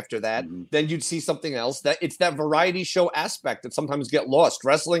match after that. Then you'd see something else. That it's that variety show aspect that sometimes get lost.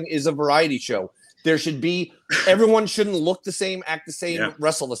 Wrestling is a variety show. There should be everyone shouldn't look the same, act the same,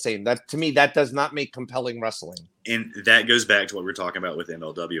 wrestle the same. That to me, that does not make compelling wrestling. And that goes back to what we're talking about with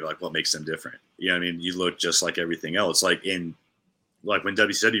MLW, like what makes them different. You know what I mean? You look just like everything else. Like when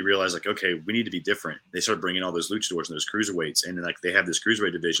WCW realized, like, okay, we need to be different. They started bringing all those luchadors and those cruiserweights, and then like they have this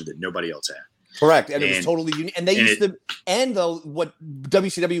cruiserweight division that nobody else had. Correct, and it was totally unique. And they used to. And though what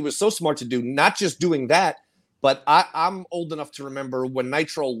WCW was so smart to do, not just doing that, but I'm old enough to remember when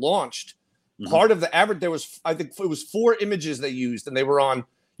Nitro launched. Part of the average there was, I think it was 4 images they used, and they were on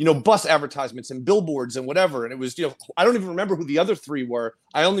bus advertisements and billboards and whatever. And it was I don't even remember who the other 3 were.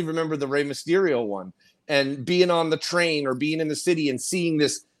 I only remember the Rey Mysterio one. And being on the train or being in the city and seeing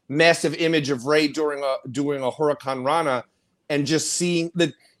this massive image of Ray doing a Hurricane Rana, and just seeing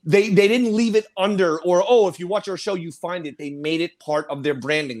that they didn't leave it under, or if you watch our show you find it. They made it part of their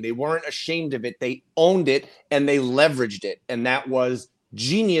branding. They weren't ashamed of it. They owned it and they leveraged it, and that was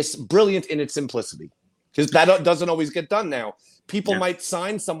genius, brilliant in its simplicity. Because that doesn't always get done now. People might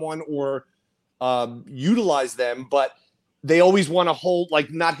sign someone or utilize them, but they always want to hold, like,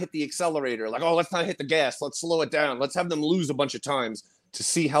 not hit the accelerator. Like, let's not hit the gas. Let's slow it down. Let's have them lose a bunch of times to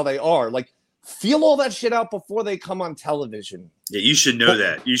see how they are. Like, feel all that shit out before they come on television. Yeah, you should know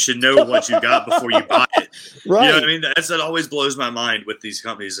that. You should know what you got before you buy it. Right. You know what I mean? That always blows my mind with these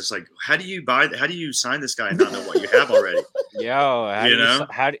companies. It's like, how do you sign this guy and not know what you have already?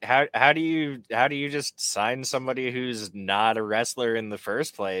 How do you just sign somebody who's not a wrestler in the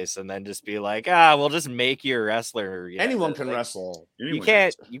first place and then just be like, we'll just make you a wrestler? Anyone can wrestle. You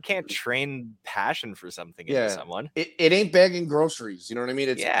can't train passion for something into someone. It ain't bagging groceries. You know what I mean?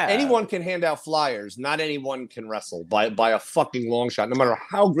 Anyone can hand out flyers. Not anyone can wrestle by a fucking long shot, no matter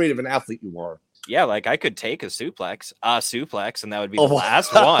how great of an athlete you are. Yeah, like I could take a suplex, and that would be the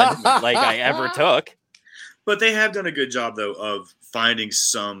last one like I ever took. But they have done a good job, though, of finding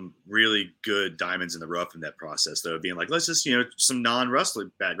some really good diamonds in the rough in that process, though, being like, let's just, some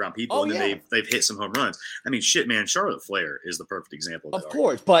non-wrestling background people, then they've hit some home runs. I mean, shit, man, Charlotte Flair is the perfect example. Of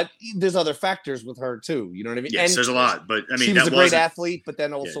course, but there's other factors with her, too. You know what I mean? Yes, there's a lot, but I mean, she was a great athlete, but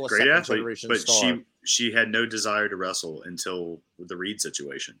then also a second-generation star. But she had no desire to wrestle until the Reed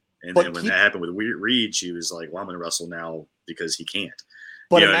situation. And then when that happened with Reed, she was like, well, I'm going to wrestle now because he can't.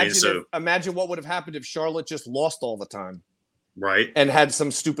 But imagine what would have happened if Charlotte just lost all the time. Right. And had some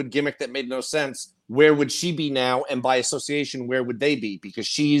stupid gimmick that made no sense. Where would she be now? And by association, where would they be? Because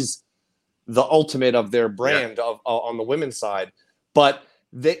she's the ultimate of their brand on the women's side. But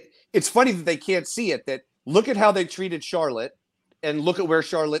it's funny that they can't see it. That look at how they treated Charlotte and look at where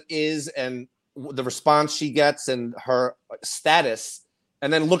Charlotte is and the response she gets and her status.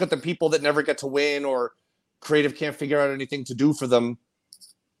 And then look at the people that never get to win or creative can't figure out anything to do for them.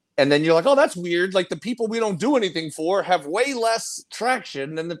 And then you're like, that's weird. Like the people we don't do anything for have way less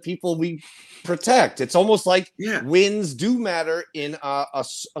traction than the people we protect. It's almost like wins do matter in a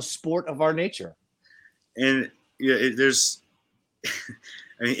sport of our nature. And there's,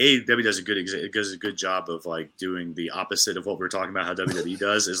 I mean, AEW does a good job of like doing the opposite of what we're talking about. How WWE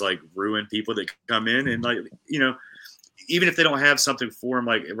does is like ruin people that come in and like, even if they don't have something for him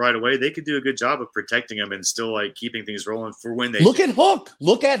like right away, they could do a good job of protecting him and still like keeping things rolling for when they look at Hook.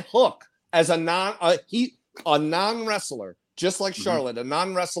 Look at Hook as a non-wrestler, just like Charlotte, a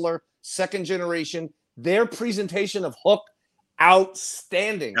non-wrestler, second generation. Their presentation of Hook,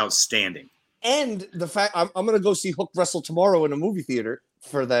 outstanding. And the fact I'm going to go see Hook wrestle tomorrow in a movie theater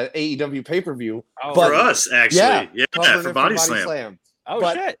for the AEW pay-per-view. For us, actually. Yeah, for Body Slam.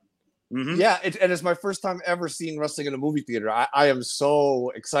 Oh, shit. Yeah, and it's my first time ever seeing wrestling in a movie theater. I am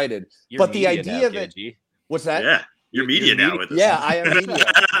so excited. You're but the media idea now, that KG. What's that? Yeah, you're media now with us. Yeah, I am media.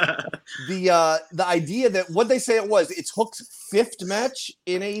 The idea that what they say it's Hook's 5th match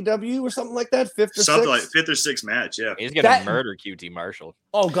in AEW or something like that, 5th or 6th? Like 5th or 6th match. Yeah, he's gonna murder QT Marshall.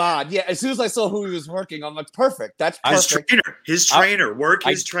 Oh God, yeah. As soon as I saw who he was working, I'm like, perfect. That's perfect. His trainer,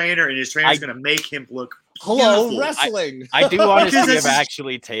 his trainer, and his trainer's gonna make him look. Hello, beautiful. wrestling. I do want to see him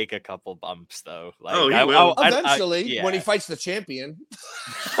actually take a couple bumps, though. Like, he will. Eventually, when he fights the champion.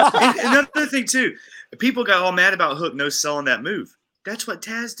 Another thing, too. People got all mad about Hook no selling that move. That's what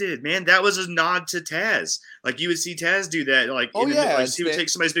Taz did, man. That was a nod to Taz. Like, you would see Taz do that. Like, he would take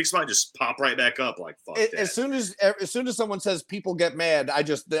somebody's big spot and just pop right back up. Like, fuck that. As soon as someone says people get mad, I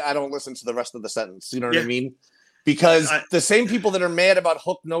don't listen to the rest of the sentence. You know what I mean? Because the same people that are mad about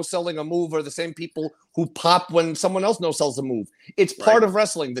Hook no selling a move are the same people who pop when someone else no sells a move. It's part of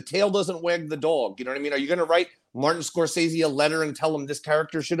wrestling. The tail doesn't wag the dog. You know what I mean? Are you going to write Martin Scorsese a letter and tell him this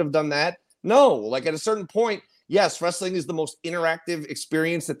character should have done that? No. Like at a certain point, yes, wrestling is the most interactive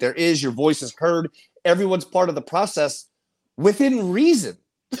experience that there is. Your voice is heard. Everyone's part of the process within reason.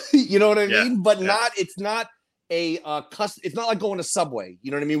 You know what I mean? But it's not it's not like going to Subway.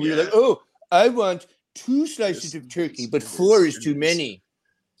 You know what I mean? Where you're like, oh, I want 2 slices of turkey, but 4 is too many.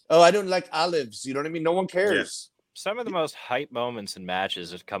 Oh, I don't like olives. You know what I mean? No one cares. Some of the most hype moments in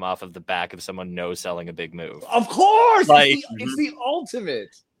matches have come off of the back of someone no-selling a big move. Of course! Like, it's the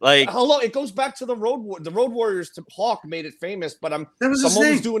ultimate. Like, hello, it goes back to the Road Warriors. To Hawk made it famous, but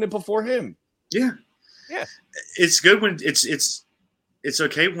someone was doing it before him. Yeah. Yeah. It's good when it's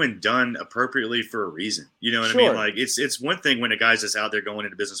okay when done appropriately for a reason. You know what I mean? Like it's one thing when a guy's just out there going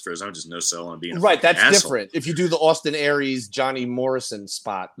into business for his own, just no selling and being a that's asshole. Different. If you do the Austin Aries, Johnny Morrison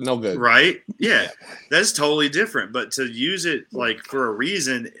spot, no good. Right? Yeah, that's totally different. But to use it like for a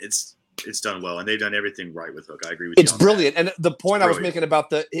reason, it's done well, and they've done everything right with Hook. I agree with you. It's brilliant. And the point I was making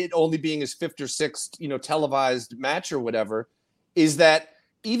about it only being his 5th or 6th, televised match or whatever, is that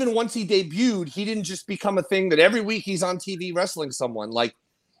even once he debuted, he didn't just become a thing that every week he's on TV wrestling someone. Like,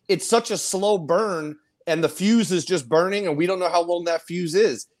 it's such a slow burn, and the fuse is just burning, and we don't know how long that fuse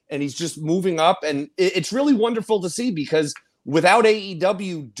is. And he's just moving up, and it's really wonderful to see because without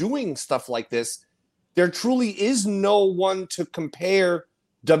AEW doing stuff like this, there truly is no one to compare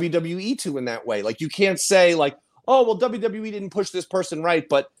WWE to in that way. Like, you can't say, like, oh, well, WWE didn't push this person right,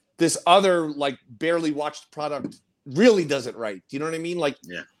 but this other, like, barely watched product really does it right. Do you know what I mean? Like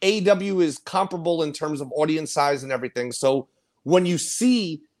AEW is comparable in terms of audience size and everything. So when you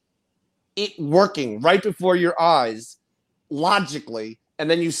see it working right before your eyes logically, and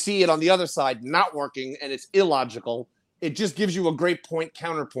then you see it on the other side not working and it's illogical, it just gives you a great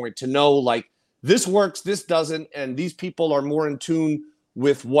counterpoint to know like this works, this doesn't, and these people are more in tune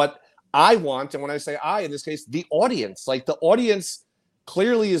with what I want. And when I say I, in this case, the audience, like the audience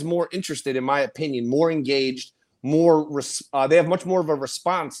clearly is more interested, in my opinion, more engaged, they have much more of a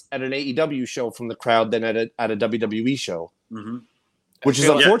response at an AEW show from the crowd than at a WWE show, which is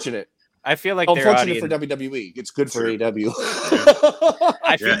unfortunate. I feel like unfortunate for WWE. It's good for AEW.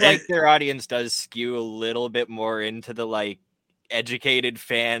 I feel like their audience does skew a little bit more into the like educated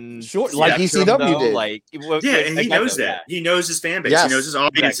fan, like ECW did. Like, and he knows that. He knows his fan base. He knows his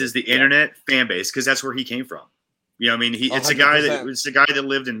audience is the internet fan base because that's where he came from. You know, what I mean, it's a guy that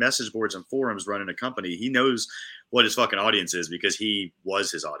lived in message boards and forums running a company. He knows what his fucking audience is because he was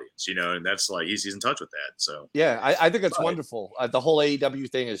his audience, and that's like he's in touch with that. So I think it's wonderful. The whole AEW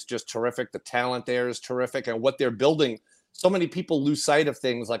thing is just terrific. The talent there is terrific, and what they're building. So many people lose sight of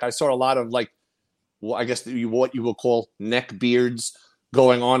things. Like I saw a lot of I guess what you will call neck beards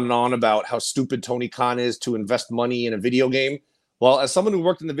going on and on about how stupid Tony Khan is to invest money in a video game. Well, as someone who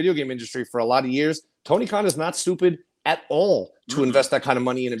worked in the video game industry for a lot of years, Tony Khan is not stupid at all to invest that kind of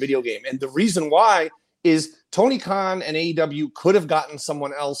money in a video game. And the reason why is Tony Khan and AEW could have gotten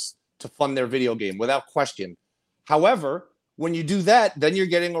someone else to fund their video game without question. However, when you do that, then you're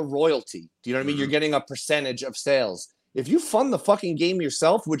getting a royalty. Do you know what I mean? You're getting a percentage of sales. If you fund the fucking game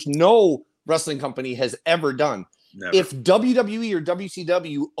yourself, which no wrestling company has ever done, if WWE or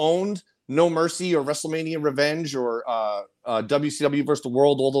WCW owned No Mercy or WrestleMania Revenge or WCW versus the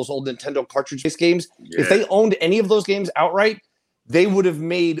World, all those old Nintendo cartridge-based games, if they owned any of those games outright, they would have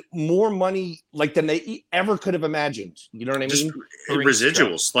made more money than they ever could have imagined. You know what I mean?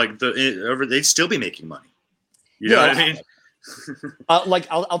 Residuals, they'd still be making money. You know what I mean?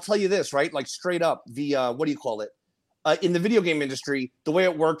 I'll tell you this, right? Like straight up, the what do you call it? In the video game industry, the way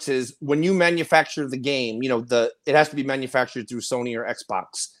it works is when you manufacture the game, it has to be manufactured through Sony or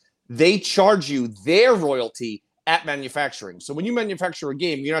Xbox. They charge you their royalty at manufacturing. So when you manufacture a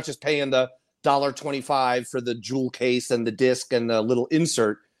game, you're not just paying the $1.25 for the jewel case and the disc and the little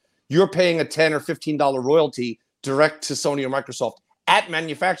insert. You're paying a $10 or $15 royalty direct to Sony or Microsoft at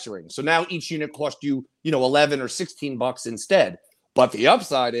manufacturing. So now each unit cost you, $11 or $16 instead. But the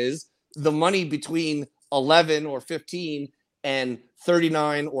upside is the money between 11 or 15 and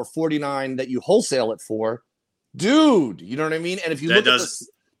 39 or 49 that you wholesale it for, dude, you know what I mean? And if you look at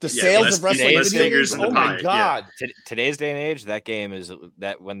the sales of wrestling video games, oh my God. Today's day and age,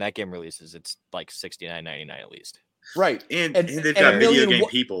 when that game releases, it's like $69.99 at least. Right. And they've got video game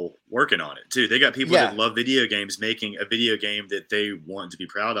people working on it too. They got people that love video games making a video game that they want to be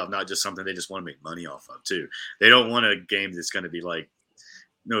proud of, not just something they just want to make money off of too. They don't want a game that's going to be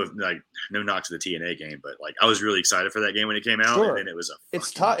no knock to the TNA game, but I was really excited for that game when it came out. Sure. And then it was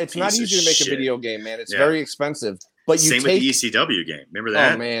it's not easy to make a video game, man. It's very expensive. But same with the ECW game. Remember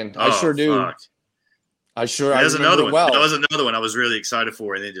that? Oh man, I sure do. Fuck. I sure. That was another one. Well. That was another one I was really excited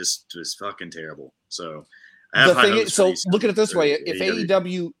for, and it just was fucking terrible. So the thing is, look at it this way: if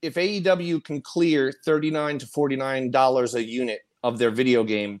AEW can clear $39 to $49 a unit of their video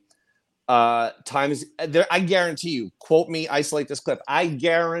game, times there, I guarantee you. Quote me. Isolate this clip. I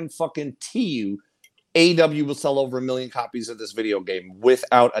guarantee you, AEW will sell over 1 million copies of this video game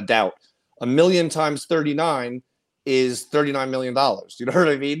without a doubt. 1 million times 39 is $39 million. You know what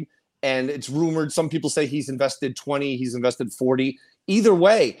I mean? And it's rumored. Some people say he's invested 20, he's invested 40. Either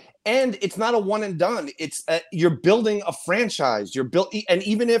way, and it's not a one and done. It's you're building a franchise. And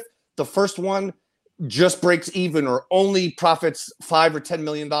even if the first one just breaks even or only profits $5 or $10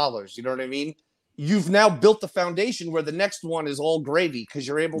 million, you know what I mean? You've now built the foundation where the next one is all gravy because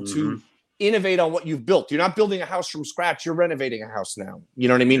you're able to innovate on what you've built. You're not building a house from scratch. You're renovating a house now. You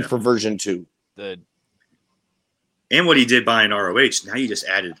know what I mean? For version 2. And what he did buying ROH, now you just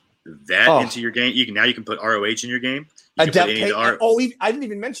added that into your game. You can put ROH in your game. I didn't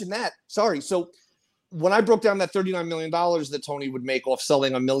even mention that. Sorry. So when I broke down that $39 million that Tony would make off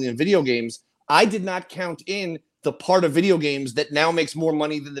selling 1 million video games, I did not count in the part of video games that now makes more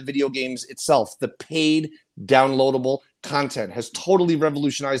money than the video games itself. The paid downloadable content has totally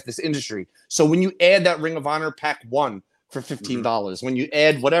revolutionized this industry. So when you add that Ring of Honor Pack 1 for $15, when you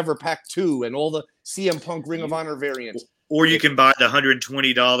add whatever Pack 2 and all the CM Punk Ring of Honor variants. Or you can buy the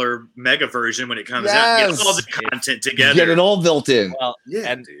 $120 mega version when it comes out. Get all the content together. Get it all built in. Well,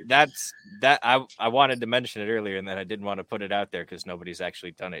 and that's that. I wanted to mention it earlier, and then I didn't want to put it out there because nobody's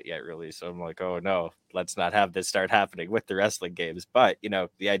actually done it yet, really. So I'm like, oh no, let's not have this start happening with the wrestling games. But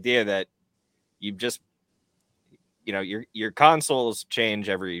the idea that you just, your consoles change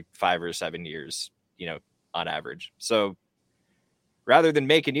every 5 or 7 years, on average. So rather than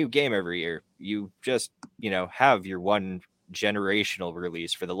make a new game every year, you just, have your one generational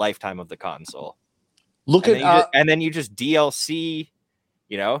release for the lifetime of the console. And then you just DLC,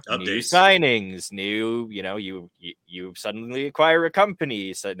 updates. New signings, new, you suddenly acquire a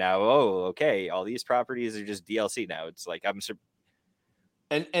company. So now, okay, all these properties are just DLC now. It's like, I'm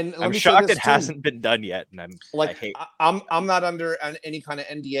shocked it hasn't been done yet. And I'm not under any kind of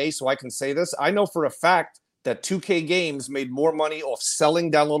NDA, so I can say this. I know for a fact that 2K Games made more money off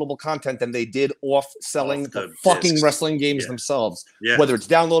selling downloadable content than they did off selling the fucking discs. Wrestling games themselves. Yeah. Whether it's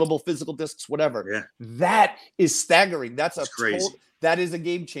downloadable, physical discs, whatever. Yeah. That is staggering. That's crazy. That is a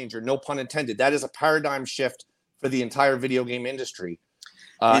game changer. No pun intended. That is a paradigm shift for the entire video game industry.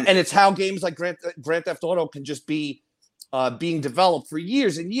 And it's how games like Grand Theft Auto can just be being developed for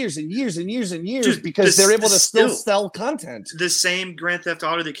years and years and years and years and years because they're able to still sell content. The same Grand Theft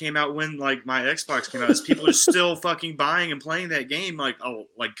Auto that came out when my Xbox came out is people are still fucking buying and playing that game a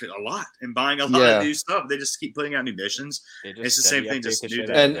lot and buying a lot of new stuff. They just keep putting out new missions. It's the same thing, just new.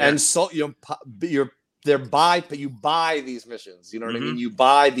 And so you buy these missions. You know what I mean? You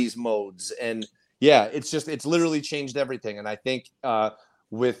buy these modes, and it's literally changed everything. And I think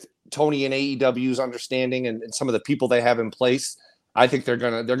with Tony and AEW's understanding and some of the people they have in place, I think they're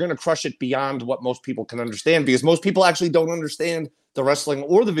gonna crush it beyond what most people can understand, because most people actually don't understand the wrestling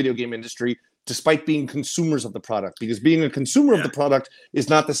or the video game industry, despite being consumers of the product. Because being a consumer of the product is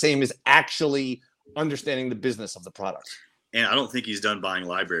not the same as actually understanding the business of the product. And I don't think he's done buying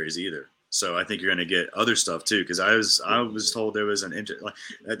libraries either. So I think you're going to get other stuff too, because I was told there was an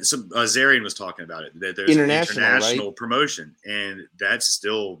Zarian was talking about it, that there's an international promotion, and that's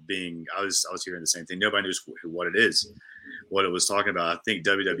still being. I was hearing the same thing. Nobody knows what it is, what it was talking about. I think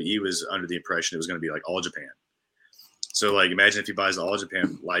WWE was under the impression it was going to be like All Japan. So, like, imagine if he buys the All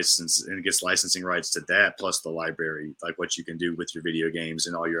Japan license and gets licensing rights to that, plus the library, like what you can do with your video games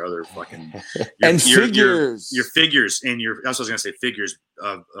and all your other fucking figures, your figures, and your. That's what I was gonna say, figures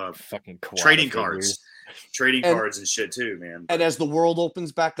of fucking trading cards, cards and shit too, man. And as the world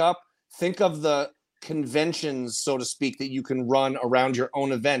opens back up, think of the conventions, so to speak, that you can run around your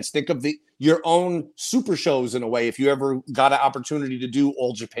own events. Think of your own super shows in a way. If you ever got an opportunity to do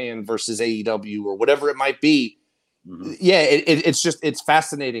All Japan versus AEW or whatever it might be. Mm-hmm. Yeah, it's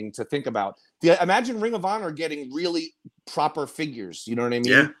fascinating to think about. Imagine Ring of Honor getting really proper figures. You know what I mean?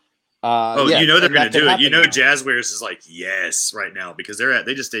 Yeah. You know they're going to do it. You know, Jazzwares is like yes right now because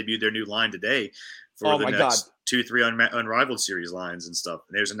they just debuted their new line today for the next 2-3 Unrivaled series lines and stuff.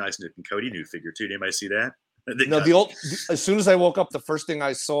 And there's a nice Nick and Cody new figure too. Did anybody see that? No, as soon as I woke up, the first thing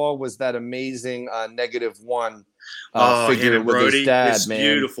I saw was that amazing -1 figure with Brody, his dad. it's man,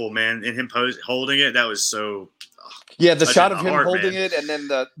 beautiful, man, and him holding it. That was so. Yeah, the shot of him holding it, and then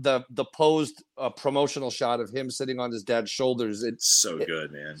the posed promotional shot of him sitting on his dad's shoulders. It's so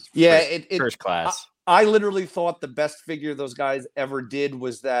good, man. Yeah, first class. I literally thought the best figure those guys ever did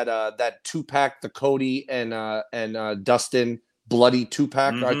was that 2-pack, the Cody and Dustin bloody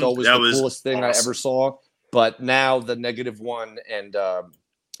 2-pack. Mm-hmm. I thought was the coolest thing awesome. I ever saw. But now the -1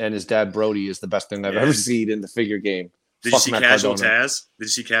 and his dad Brody is the best thing I've ever seen in the figure game. Did you see Casual Taz? Did you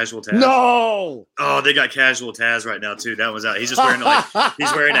see Casual Taz? No. Oh, they got Casual Taz right now too. That was out. He's just wearing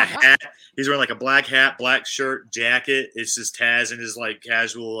he's wearing a hat. He's wearing like a black hat, black shirt, jacket. It's just Taz in his like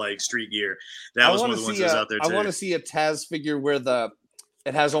casual like street gear. That was one of the ones that was out there too. I want to see a Taz figure where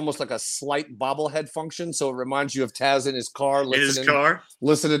it has almost like a slight bobblehead function, so it reminds you of Taz in his car.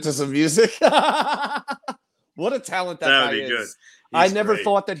 Listening to some music. What a talent that guy is. Good. I never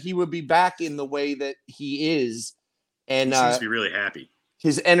thought that he would be back in the way that he is. And he seems to be really happy.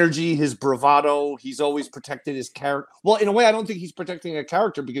 His energy, his bravado, he's always protected his character. Well, in a way, I don't think he's protecting a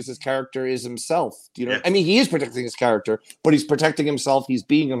character because his character is himself. Do you know? Yeah. I mean, he is protecting his character, but he's protecting himself. He's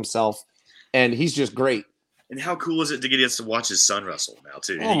being himself, and he's just great. And how cool is it to get to watch his son wrestle now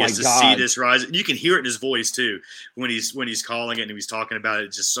too? And he gets to see this rise. You can hear it in his voice too when he's calling it and he's talking about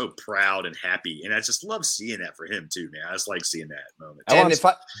it. Just so proud and happy, and I just love seeing that for him too, man. I just like seeing that moment. And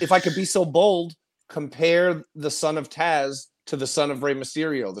if I could be so bold, compare the son of Taz to the son of Rey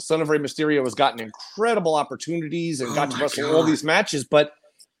Mysterio. The son of Rey Mysterio has gotten incredible opportunities and got to wrestle all these matches, but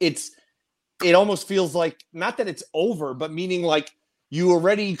it almost feels like not that it's over, but meaning like you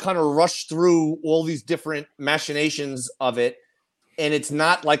already kind of rushed through all these different machinations of it, and it's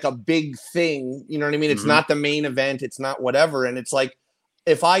not like a big thing. You know what I mean? It's not the main event. It's not whatever. And it's like,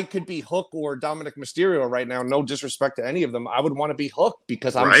 if I could be Hook or Dominic Mysterio right now, no disrespect to any of them, I would want to be Hook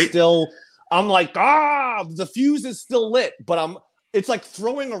because I'm like, the fuse is still lit, but it's like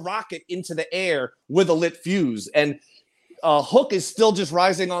throwing a rocket into the air with a lit fuse. And Hook is still just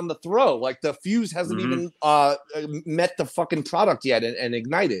rising on the throw. Like the fuse hasn't even met the fucking product yet and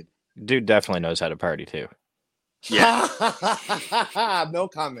ignited. Dude definitely knows how to party too. Yeah. No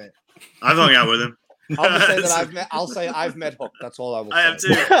comment. I've hung out with him. I'll say I've met Hook. That's all I will say. I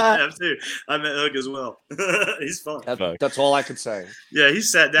have too. I met Hook as well. He's fun. That's all I could say. Yeah, he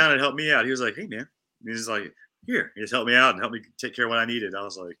sat down and helped me out. He was like, "Hey, man." He's like, "Here." He just helped me out and helped me take care of what I needed. I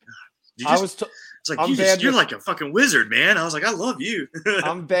was like, "You're like a fucking wizard, man." I was like, "I love you."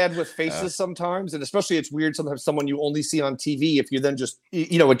 I'm bad with faces sometimes, and especially it's weird sometimes someone you only see on TV. If you then just,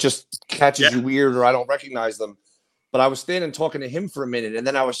 it just catches you weird or I don't recognize them. But I was standing talking to him for a minute, and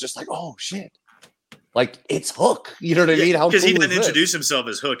then I was just like, "Oh shit." Like, it's Hook. You know what I mean? Because he didn't introduce himself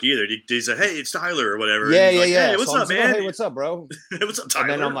as Hook either. He said, "Hey, it's Tyler," or whatever. Yeah. Hey, what's up, man? Hey, what's up, bro? What's up, Tyler?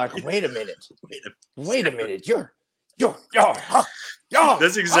 And then I'm like, wait a minute. You're Hook.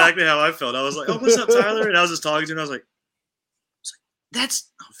 That's exactly how I felt. I was like, "Oh, what's up, Tyler?" And I was just talking to him. I was like,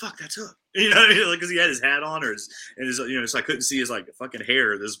 that's Hook. You know, because he had his hat on, so I couldn't see his like fucking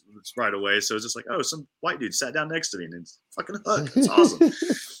hair this right away. So it's just like, oh, some white dude sat down next to me, and it's fucking Hook. It's awesome.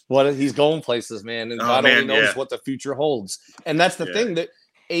 He's going places, man, and God only knows what the future holds. And that's the thing that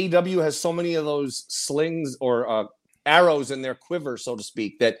AEW has so many of those slings or arrows in their quiver, so to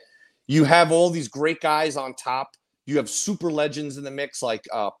speak, that you have all these great guys on top. You have super legends in the mix like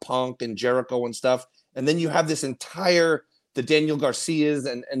Punk and Jericho and stuff, and then you have this entire the Daniel Garcias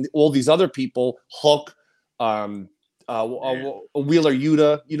and all these other people, Hook, Wheeler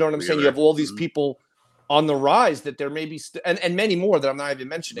Yuta, you know what I'm saying? You have all these people on the rise that there may be, and many more that I'm not even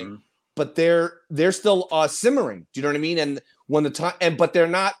mentioning, but they're still simmering. Do you know what I mean? And when the time, but they're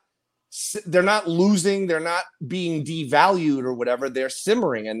not losing, they're not being devalued or whatever. They're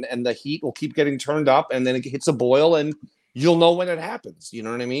simmering, and the heat will keep getting turned up, and then it hits a boil, and you'll know when it happens. You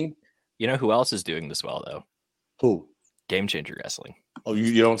know what I mean? You know who else is doing this well though? Who? Game Changer Wrestling. Oh,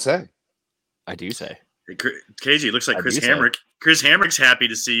 you don't say. I do say. KG, looks like Chris Hamrick. Chris Hamrick's happy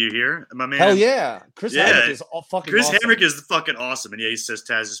to see you here, my man. Hell yeah, Chris Hamrick is all fucking. Chris awesome. Hamrick is fucking awesome, and yeah, he says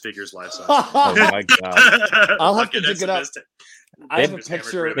Taz's figure is life size. Oh my god! I'll have to dig it up. I have a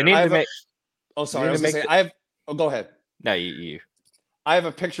picture. They need to make. Oh, sorry. I was gonna say, I have. Oh, go ahead. No, you. I have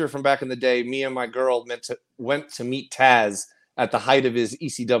a picture from back in the day. Me and my girl went to meet Taz at the height of his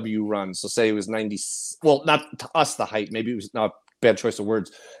ECW run. So say it was 90. Well, not to us the height. Maybe it was not bad choice of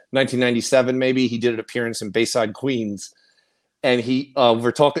words. 1997, maybe he did an appearance in Bayside, Queens, and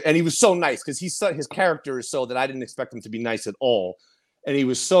we're talking, and he was so nice because his character is so that I didn't expect him to be nice at all. And he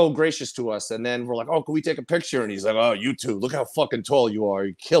was so gracious to us. And then we're like, oh, can we take a picture? And he's like, oh, you two, look how fucking tall you are.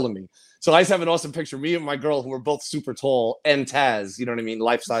 You're killing me. So I just have an awesome picture. Me and my girl, who are both super tall, and Taz, you know what I mean?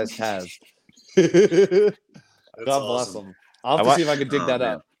 Life-size Taz. God bless him. I'll have to see if I can dig that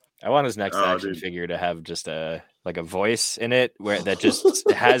up. I want his next action figure to have just a voice in it that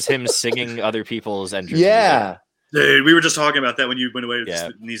just has him singing other people's entrance. Yeah. Dude, we were just talking about that when you went away. Yeah.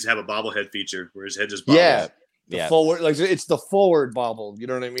 It needs to have a bobblehead feature where his head just bobbles. Yeah. Forward, like it's the forward bobble. You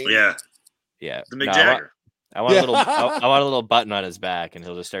know what I mean? Yeah. Yeah. The Mick Jagger. I want a little. I want a little button on his back, and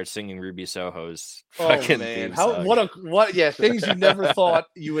he'll just start singing Ruby Soho's. Oh man! What? Yeah, things you never thought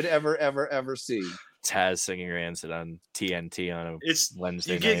you would ever see. Taz singing Rancid on TNT on a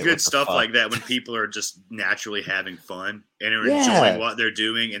Wednesday night. You get good stuff like that when people are just naturally having fun and are enjoying what they're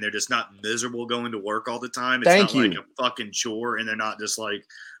doing, and they're just not miserable going to work all the time. It's not like a fucking chore, and they're not just like,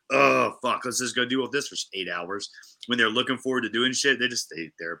 oh fuck, let's just go do all this for 8 hours. When they're looking forward to doing shit,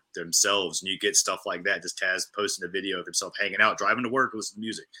 they're themselves, and you get stuff like that. Just Taz posting a video of himself hanging out, driving to work, listening to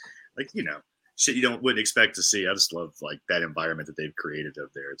music, like shit you wouldn't expect to see. I just love like that environment that they've created up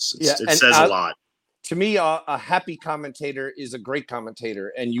there. It says a lot. To me, a happy commentator is a great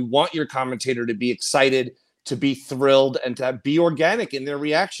commentator, and you want your commentator to be excited, to be thrilled, and to be organic in their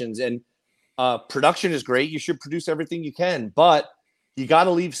reactions. And production is great. You should produce everything you can, but you got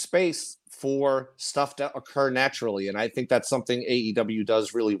to leave space for stuff to occur naturally. And I think that's something AEW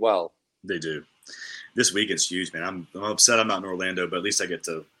does really well. They do. This weekend's huge, man. I'm upset I'm not in Orlando, but at least I get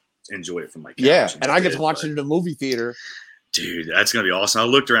to enjoy it from my couch. Yeah, and I get to watch it in a movie theater. Dude, that's going to be awesome. I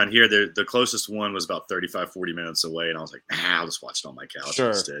looked around here. The closest one was about 35, 40 minutes away, and I was like, I'll just watch it on my couch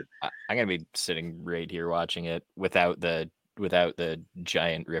instead. I'm going to be sitting right here watching it without the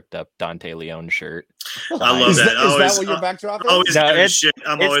giant ripped up Dante Leone shirt. I love that. Is that what your backdrop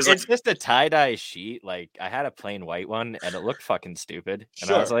is? It's just a tie-dye sheet. Like I had a plain white one and it looked fucking stupid.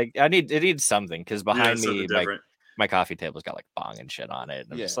 And I was like, it needs something because behind me, my coffee table's got like bong and shit on it.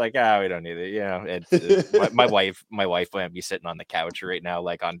 And I'm just like, we don't need it. My wife might be sitting on the couch right now,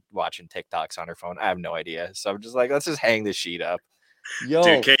 like watching TikToks on her phone. I have no idea. So I'm just like, let's just hang the sheet up. Yo,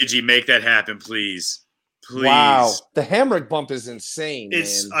 dude, KG, make that happen, please. Please. Wow, the Hamrick bump is insane.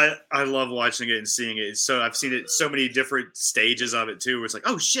 I love watching it and seeing it. So I've seen it so many different stages of it too. Where it's like,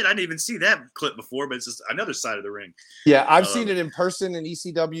 oh shit, I didn't even see that clip before, but it's just another side of the ring. Yeah, I've seen it in person in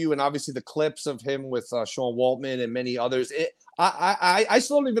ECW, and obviously the clips of him with Sean Waltman and many others. I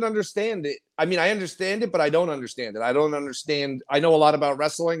still don't even understand it. I mean, I understand it, but I don't understand it. I don't understand. I know a lot about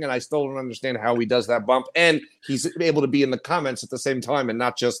wrestling, and I still don't understand how he does that bump. And he's able to be in the comments at the same time, and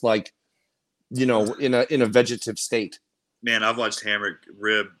not just like, in a vegetative state. Man, I've watched Hamrick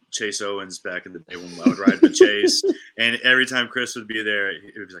rib Chase Owens back in the day when I would ride with Chase. And every time Chris would be there,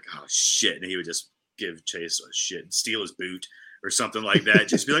 it would be like, oh, shit. And he would just give Chase a shit and steal his boot or something like that.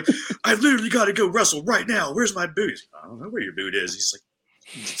 Just be like, I literally got to go wrestle right now. Where's my boot? I don't know where your boot is. He's like,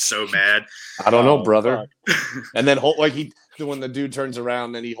 so mad. I don't know, brother. And then when the dude turns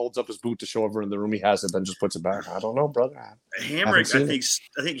around and he holds up his boot to show everyone in the room he has it, then just puts it back. I don't know, brother. Hamrick,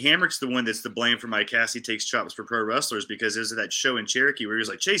 I think Hamrick's the one that's the blame for my Cassidy takes chops for pro wrestlers, because there's that show in Cherokee where he was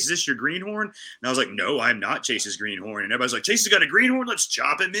like, Chase, is this your greenhorn? And I was like, no, I'm not Chase's greenhorn. And everybody's like, Chase has got a greenhorn? Let's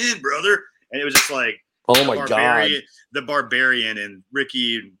chop him in, brother. And it was just like, oh my God. The Barbarian and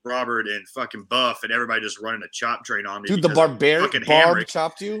Ricky and Robert and fucking Buff and everybody just running a chop train on me. Dude, the Barbarian Barb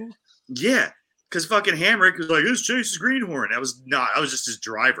chopped you? Yeah. Because fucking Hamrick was like, it's Chase's greenhorn. I was just his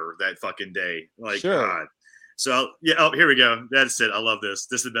driver that fucking day. Like, sure. God. So, yeah. Oh, here we go. That's it. I love this.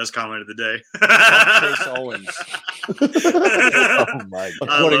 This is the best comment of the day. Chase Owens. Oh, my God.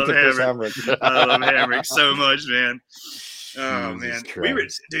 According to Chris Hamrick. I love Hamrick so much, man. Oh, man.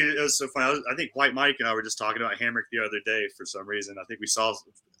 Dude, it was so fun. I think White Mike and I were just talking about Hamrick the other day for some reason. I think we saw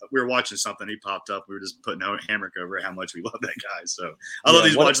we were watching something. He popped up. We were just putting Hamrick over how much we love that guy. So I love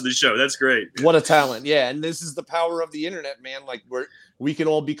he's watching the show. That's great. What a talent. Yeah. And this is the power of the internet, man. Like we can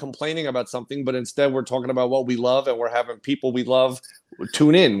all be complaining about something, but instead we're talking about what we love, and we're having people we love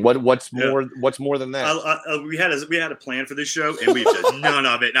tune in. What's more than that? We had a plan for this show, and we've done none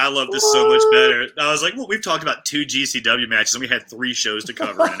of it. And I love this so much better. I was like, well, we've talked about 2 GCW matches, and we had 3 shows to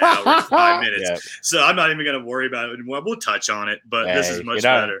cover in an hour and 5 minutes. Yeah. So I'm not even going to worry about it. We'll touch on it, but this is much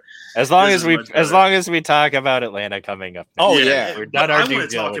better. As long as we talk about Atlanta coming up. Oh yeah, we're done. I want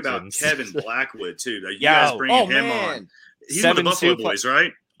to talk about Kevin Blackwood too. You guys bringing him on. He's one of the Buffalo Boys,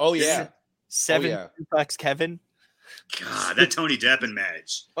 right? Oh yeah, 7 bucks, Kevin. God, that Tony Deppen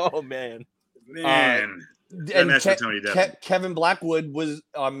match. Oh man. That match with Tony Deppen. Kevin Blackwood was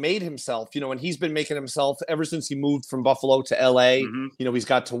made himself, and he's been making himself ever since he moved from Buffalo to LA. Mm-hmm. He's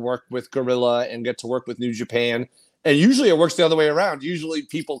got to work with Gorilla and get to work with New Japan. And usually it works the other way around. Usually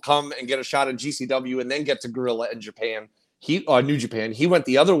people come and get a shot at GCW and then get to Gorilla and Japan. New Japan. He went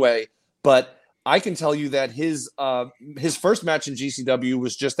the other way, but I can tell you that his first match in GCW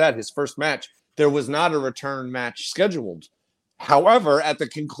was just that, his first match. There was not a return match scheduled. However, at the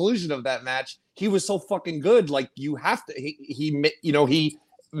conclusion of that match, he was so fucking good. Like you have to, he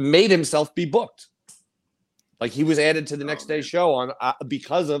made himself be booked. Like he was added to the next day's show on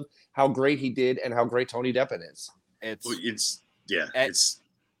because of how great he did and how great Tony Deppen is. It's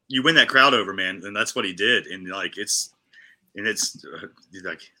you win that crowd over, man, and that's what he did. And it's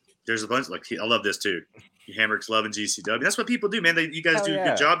like there's a bunch I love this too. Hamrick's loving GCW. That's what people do, man. You guys do a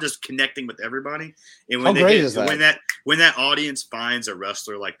good job just connecting with everybody. And when when that audience finds a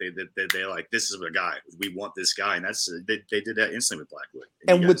wrestler like they like, this is a guy, we want this guy, and they did that instantly with Blackwood.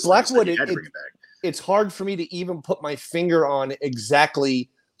 And with Blackwood, it's hard for me to even put my finger on exactly.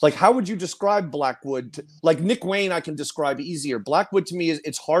 Like, how would you describe Blackwood? Like Nick Wayne, I can describe easier. Blackwood to me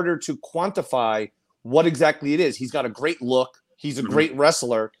it's harder to quantify what exactly it is. He's got a great look. He's a great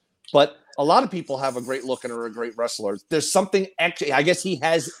wrestler, but a lot of people have a great look and are a great wrestler. There's something actually, I guess he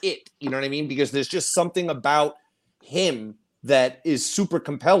has it, you know what I mean? Because there's just something about him that is super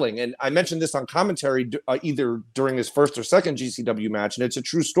compelling. And I mentioned this on commentary either during his first or second GCW match, and it's a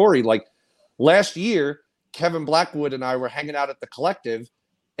true story. Like last year, Kevin Blackwood and I were hanging out at the Collective,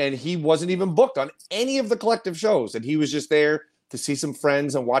 and he wasn't even booked on any of the Collective shows. And he was just there to see some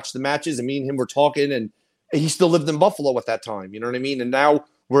friends and watch the matches. And me and him were talking, and he still lived in Buffalo at that time. You know what I mean? And now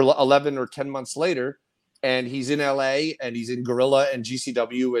we're 11 or 10 months later, and he's in LA, and he's in Gorilla and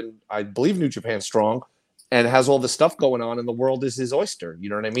GCW, and I believe New Japan Strong, and has all this stuff going on, and the world is his oyster. You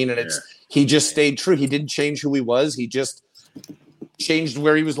know what I mean? And he just stayed true. He didn't change who he was. He just changed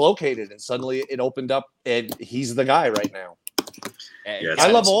where he was located, and suddenly it opened up, and he's the guy right now. Yeah,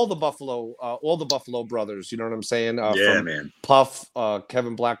 I love all the Buffalo brothers. You know what I'm saying? Man. Puff,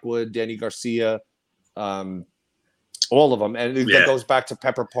 Kevin Blackwood, Danny Garcia, all of them, and that goes back to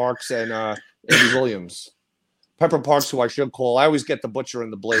Pepper Parks and Andy Williams. Pepper Parks, who I should call. I always get the Butcher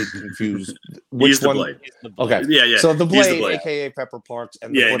and the Blade confused. Which one? Blade. Okay. Yeah. So the Blade, aka Pepper Parks,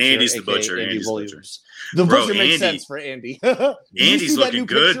 and the Butcher, and Andy's the Butcher. Andy Andy's Williams. The Butcher makes sense for Andy. Andy's looking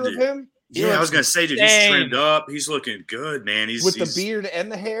good, dude. Of him? Yeah, I was gonna say, dude, he's trimmed up. He's looking good, man. He's the beard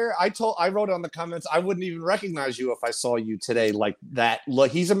and the hair. I wrote on the comments, I wouldn't even recognize you if I saw you today like that. Look,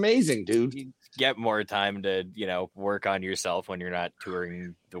 he's amazing, dude. You get more time to work on yourself when you're not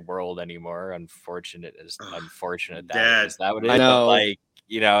touring the world anymore. Unfortunate that is what it is. I know.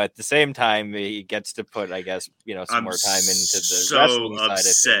 But at the same time, he gets to put, I guess, some more time into the wrestling side of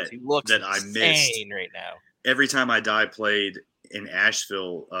things. He looks that I missed right now. Every Time I Die played in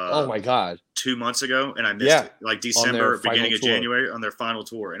Asheville. Oh my God! 2 months ago, and I missed it, like December, beginning of January, on their final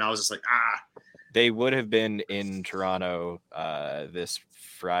tour, and I was just like, They would have been in Toronto this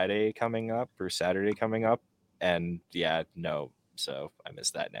Friday coming up or Saturday coming up, and so I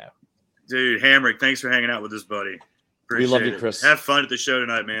missed that now. Dude, Hamrick, thanks for hanging out with us, buddy. We love you, Chris. Have fun at the show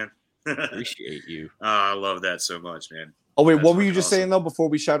tonight, man. Appreciate you. I love that so much, man. Oh wait, what were you just saying though before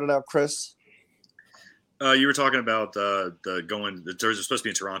we shouted out Chris? You were talking about the Thursday supposed to be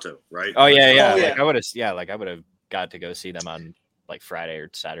in Toronto, right? Oh yeah. Like I would have got to go see them on like Friday or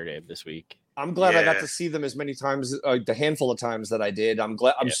Saturday of this week. I'm glad I got to see them as many times, the handful of times that I did. I'm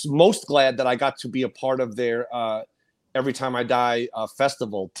most glad that I got to be a part of their Every Time I Die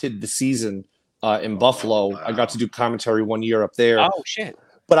festival, Tid the Season in Buffalo. Wow. I got to do commentary 1 year up there. Oh shit!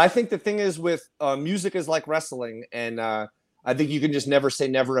 But I think the thing is with music is like wrestling, and I think you can just never say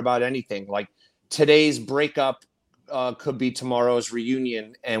never about anything. Like today's breakup could be tomorrow's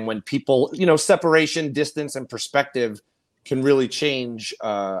reunion, and when people, separation, distance, and perspective can really change,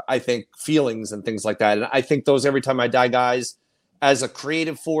 I think, feelings and things like that. And I think those Every Time I Die guys as a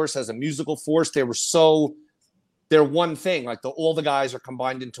creative force, as a musical force. They're one thing. Like all the guys are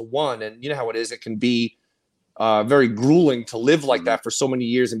combined into one, and you know how it is. It can be very grueling to live like that for so many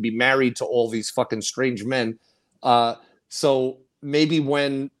years and be married to all these fucking strange men. So maybe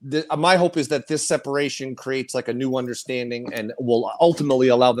my hope is that this separation creates like a new understanding and will ultimately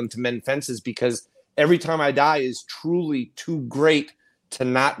allow them to mend fences, because Every Time I Die is truly too great to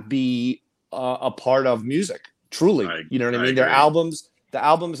not be a part of music. Truly, you know what I mean? Their albums, the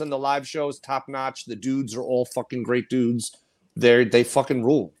albums and the live shows, top notch. The dudes are all fucking great dudes. They fucking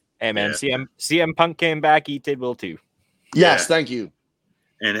rule. Hey man, CM Punk came back. E-Tid will too. Yes, thank you.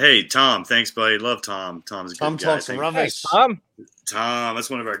 And hey, Tom, thanks, buddy. Love Tom. Tom's a good guy. Talks rubbish. Tom, that's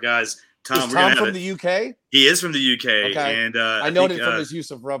one of our guys. Tom, is Tom from the UK? He is from the UK, okay. And I noted from his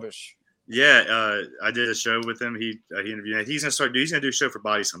use of rubbish. Yeah, I did a show with him. He interviewed me. He's gonna do a show for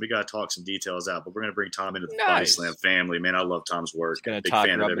Body Slam. We gotta talk some details out, but we're gonna bring Tom into the Body Slam family. Man, I love Tom's work. Big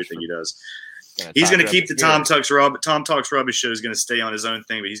fan of everything he does. He's gonna keep the Tom Talks Rubbish show. Is gonna stay on his own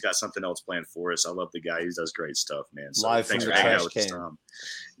thing, but he's got something else planned for us. I love the guy. He does great stuff, man. So live thanks from for the hanging trash out with can. Tom.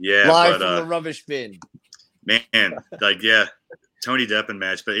 Yeah, live from the rubbish bin. Man, Tony Deppen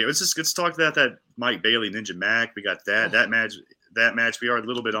match. But let's talk about that Mike Bailey Ninja Mac. We got that match. That match, we are a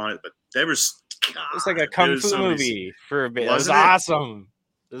little bit on it, but there was. God, it's like a kung fu movie for a bit. It was awesome.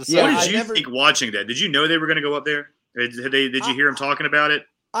 What did you think watching that? Did you know they were going to go up there? Did you hear him talking about it?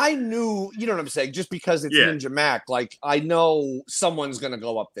 I knew, you know what I'm saying, just because it's Ninja Mac, like I know someone's going to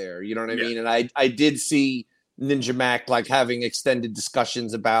go up there, you know what I mean? And I did see Ninja Mac like having extended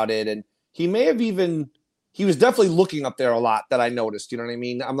discussions about it, and he was definitely looking up there a lot, that I noticed, you know what I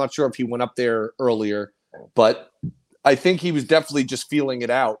mean? I'm not sure if he went up there earlier, but I think he was definitely just feeling it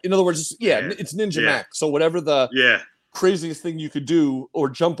out. In other words, it's Ninja Mac. So whatever the craziest thing you could do or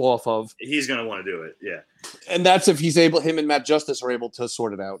jump off of, he's going to want to do it. Yeah. And that's if him and Matt Justice are able to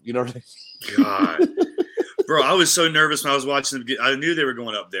sort it out. You know what I mean? God. Bro, I was so nervous when I was watching them. I knew they were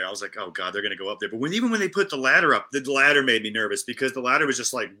going up there. I was like, oh, God, they're going to go up there. But even when they put the ladder up, the ladder made me nervous because the ladder was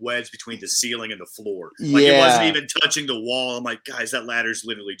just like wedged between the ceiling and the floor. Like it wasn't even touching the wall. I'm like, guys, that ladder's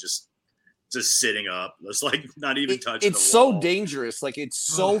literally just sitting up. It's like not even touching it's the wall. So dangerous. Like it's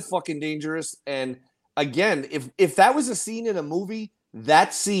so fucking dangerous. And again, if that was a scene in a movie,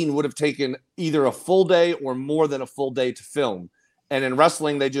 that scene would have taken either a full day or more than a full day to film. And in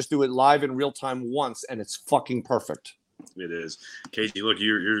wrestling, they just do it live in real time once, and it's fucking perfect. It is. Casey, look,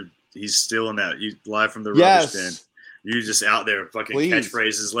 he's still in that. You live from the rubbish bin. You're just out there fucking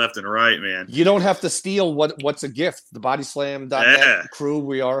catchphrases left and right, man. You don't have to steal what's a gift. The bodyslam.net crew,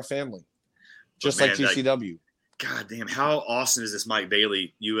 we are a family. Just like GCW. God damn, how awesome is this Mike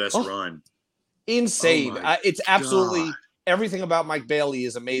Bailey U.S. run? Insane. It's absolutely everything about Mike Bailey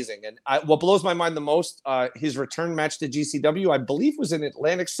is amazing. And what blows my mind the most, his return match to GCW, I believe was in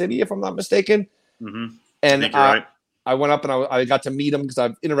Atlantic City, if I'm not mistaken. Mm-hmm. And right. I went up and I got to meet him because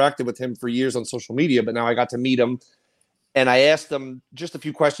I've interacted with him for years on social media, but now I got to meet him. And I asked him just a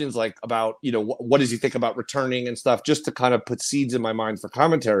few questions like about, what does he think about returning and stuff, just to kind of put seeds in my mind for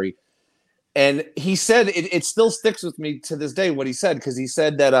commentary. And he said, it still sticks with me to this day what he said, because he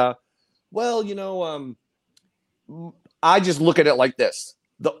said that, I just look at it like this.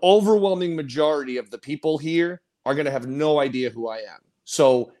 The overwhelming majority of the people here are going to have no idea who I am.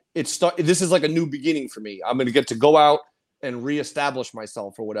 So this is like a new beginning for me. I'm going to get to go out and reestablish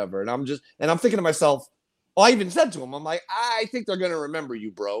myself or whatever. And I'm thinking to myself, I even said to him, I'm like, I think they're going to remember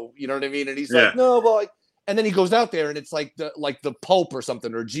you, bro. You know what I mean? And he's like, no, boy. And then he goes out there and it's like the Pope or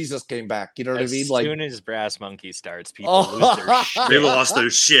something, or Jesus came back. You know what I mean? Like, as soon as Brass Monkey starts, people lose their shit. They lost their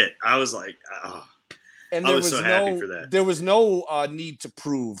shit. I was like, oh. And I was so happy for that. There was no need to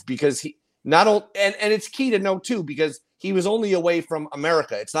prove, because he and it's key to know too, because he was only away from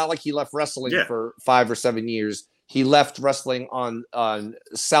America. It's not like he left wrestling for 5 or 7 years. He left wrestling on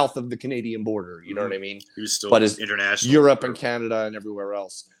south of the Canadian border. You know what I mean? He was still international. Europe and Canada and everywhere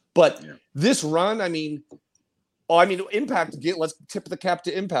else. But this run, Impact. Let's tip the cap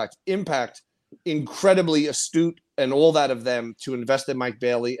to Impact. Impact, incredibly astute and all that of them to invest in Mike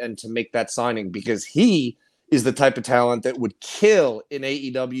Bailey and to make that signing, because he is the type of talent that would kill in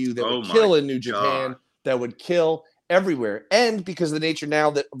AEW, that would kill in New Japan, that would kill everywhere. And because of the nature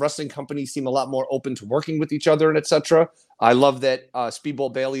now that wrestling companies seem a lot more open to working with each other and etc. I love that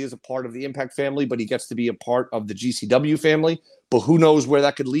Speedball Bailey is a part of the Impact family, but he gets to be a part of the GCW family. But who knows where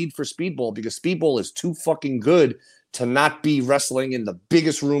that could lead for Speedball, because Speedball is too fucking good to not be wrestling in the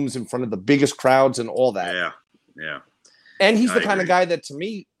biggest rooms in front of the biggest crowds and all that. Yeah. And he's the kind of guy that, to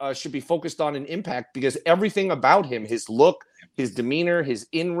me, should be focused on an Impact, because everything about him, his look, his demeanor, his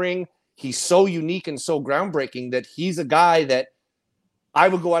in-ring, he's so unique and so groundbreaking that he's a guy that I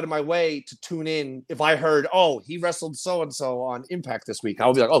would go out of my way to tune in if I heard, oh, he wrestled so and so on Impact this week. I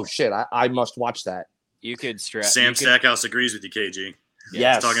would be like, oh shit, I must watch that. You could Sam Stackhouse agrees with you, KG.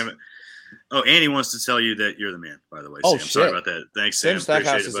 Yes. Talking about, Andy wants to tell you that you're the man, by the way. Oh, Sam. shit. Sorry about that. Thanks, Sam.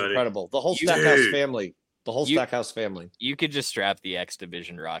 Stackhouse is incredible. The whole Stackhouse family. The whole Stackhouse family. You could just strap the X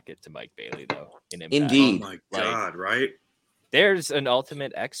Division rocket to Mike Bailey, though. In Impact. Indeed. Oh, my God, right? There's an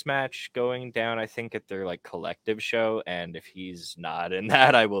Ultimate X match going down, I think, at their collective show. And if he's not in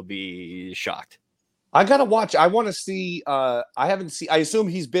that, I will be shocked. I got to watch. I want to see. I assume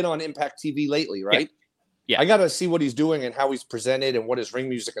he's been on Impact TV lately, right? Yeah. I got to see what he's doing and how he's presented and what his ring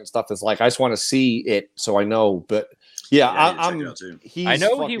music and stuff is like. I just want to see it so I know. But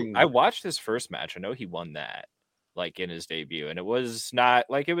I watched his first match. I know he won that in his debut, and it was not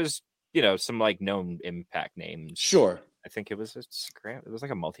it was some known Impact names. Sure. I think it was a scramble. It was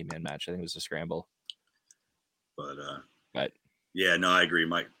a multi-man match. I think it was a scramble. But yeah, no, I agree.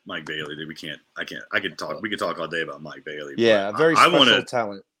 Mike Bailey. We could talk. We could talk all day about Mike Bailey. Yeah, very special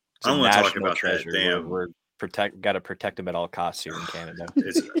talent. I want to talk about treasure. That. Damn, we're got to protect him at all costs here in Canada.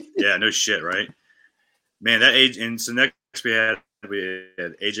 Yeah, no shit, right? Man, that age. And so next we had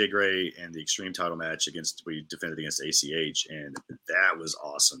AJ Gray and the Extreme title match we defended against ACH, and that was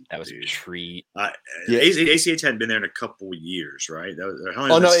awesome. That was a treat. ACH hadn't been there in a couple years, right?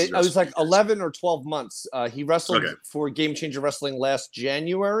 It was 11 or 12 months. He wrestled for Game Changer Wrestling last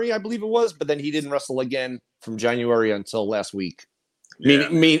January, I believe it was, but then he didn't wrestle again from January until last week. Yeah.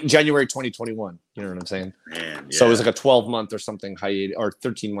 January 2021. You know what I'm saying? Man, yeah. So it was a 12-month or something hiatus, or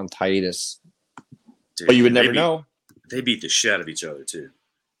 13-month hiatus. Dude, but you would never know. They beat the shit out of each other too.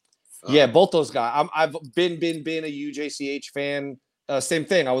 Yeah, both those guys. I've been a huge ACH fan. Same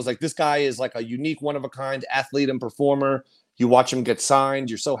thing. I was like, this guy is a unique, one of a kind athlete and performer. You watch him get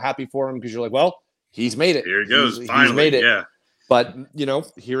signed. You're so happy for him because you're like, well, he's made it. Here he goes. Finally, he's made it. Yeah. But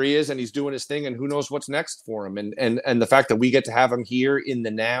here he is, and he's doing his thing, and who knows what's next for him. And the fact that we get to have him here in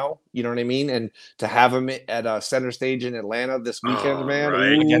the now, you know what I mean, and to have him at Center Stage in Atlanta this weekend, man,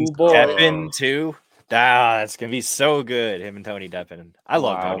 right. Against Deppen too. That's gonna be so good. Him and Tony Deppen. I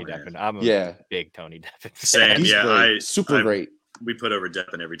love Tony Deppen. I'm a big Tony Deppen fan. He's great. Super great. We put over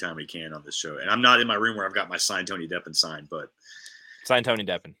Deppen every time we can on this show, and I'm not in my room where I've got my signed Tony Deppen signed, but. Sign Tony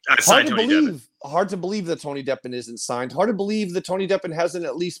Deppen. Hard to believe that Tony Deppen isn't signed. Hard to believe that Tony Deppen hasn't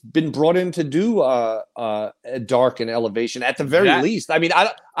at least been brought in to do a Dark and Elevation at the very least. I mean,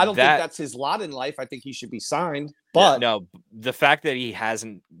 I don't think that's his lot in life. I think he should be signed. But no, the fact that he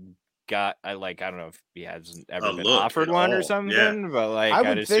hasn't got, I don't know if he hasn't ever been offered one or something, but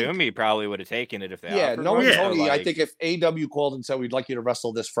I'd assume he probably would have taken it if they offered one. Tony, I think if AW called and said we'd like you to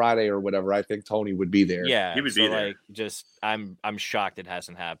wrestle this Friday or whatever, I think Tony would be there. Yeah, he would be there. I'm shocked it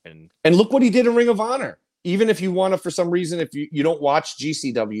hasn't happened. And look what he did in Ring of Honor. Even if you want to, for some reason, if you don't watch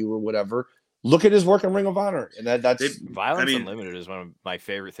GCW or whatever, look at his work in Ring of Honor. And that's Violence Unlimited is one of my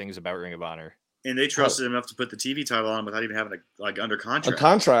favorite things about Ring of Honor. And they trusted him enough to put the TV title on him without even having under contract. A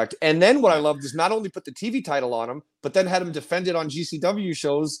contract. And then what I loved is not only put the TV title on him, but then had him defend it on GCW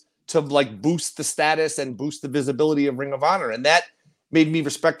shows to boost the status and boost the visibility of Ring of Honor. And that made me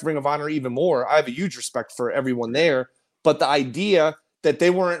respect Ring of Honor even more. I have a huge respect for everyone there. But the idea that they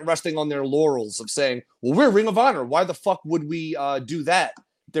weren't resting on their laurels of saying, well, we're Ring of Honor. Why the fuck would we do that?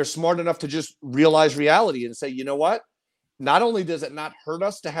 They're smart enough to just realize reality and say, you know what? Not only does it not hurt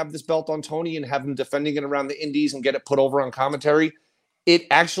us to have this belt on Tony and have him defending it around the indies and get it put over on commentary, it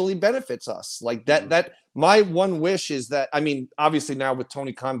actually benefits us. That my one wish is that, I mean, obviously now with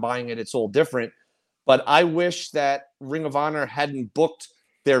Tony Khan buying it, it's all different, but I wish that Ring of Honor hadn't booked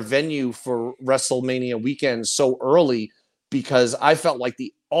their venue for WrestleMania weekend so early, because I felt like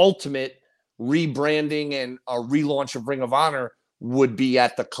the ultimate rebranding and a relaunch of Ring of Honor would be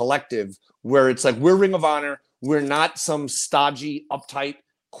at the Collective, where it's we're Ring of Honor. We're not some stodgy, uptight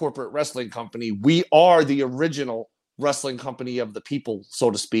corporate wrestling company. We are the original wrestling company of the people, so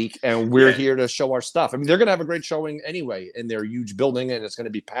to speak, and we're here to show our stuff. I mean, they're going to have a great showing anyway in their huge building, and it's going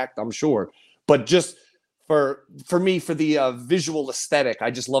to be packed, I'm sure. But just for me, for the visual aesthetic, I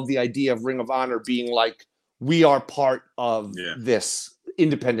just love the idea of Ring of Honor being we are part of this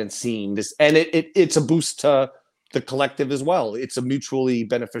independent scene. And it's a boost to the Collective as well. It's a mutually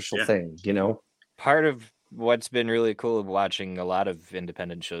beneficial thing, Part of what's been really cool of watching a lot of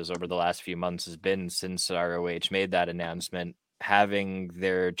independent shows over the last few months has been, since ROH made that announcement, having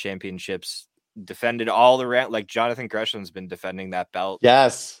their championships defended all around. Jonathan Gresham's been defending that belt.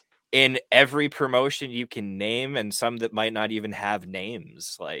 Yes. In every promotion you can name, and some that might not even have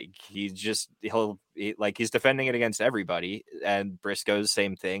names. He's defending it against everybody. And Briscoe's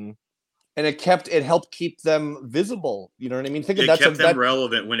same thing. And it helped keep them visible. You know what I mean? It kept them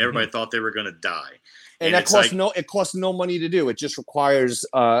relevant when everybody thought they were going to die. And that costs it costs no money to do. It just requires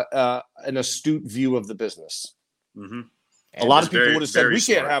an astute view of the business. Mm-hmm. A lot of people would have said, we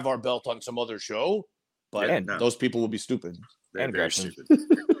can't have our belt on some other show. But those people will be stupid. And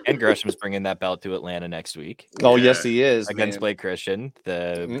Gresham's bringing that belt to Atlanta next week. Oh, yes, he is. Against Blake Christian,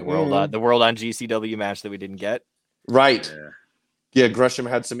 the world on GCW match that we didn't get. Right. Yeah, Gresham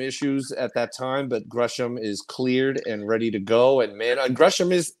had some issues at that time, but Gresham is cleared and ready to go. And man,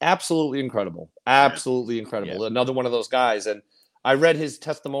 Gresham is absolutely incredible. Absolutely incredible. Another one of those guys. And I read his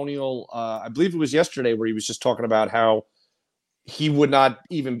testimonial, I believe it was yesterday, where he was just talking about how he would not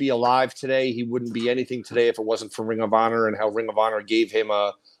even be alive today. He wouldn't be anything today if it wasn't for Ring of Honor, and how Ring of Honor gave him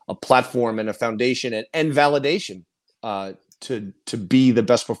a platform and a foundation and validation to be the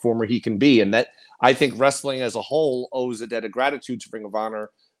best performer he can be. And that, I think wrestling as a whole owes a debt of gratitude to Ring of Honor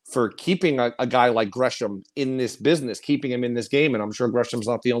for keeping a guy like Gresham in this business, keeping him in this game. And I'm sure Gresham's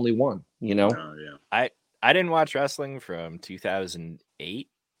not the only one, you know? I didn't watch wrestling from 2008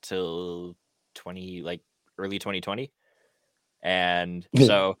 till early 2020. And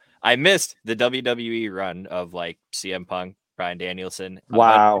so I missed the WWE run of like CM Punk, Bryan Danielson.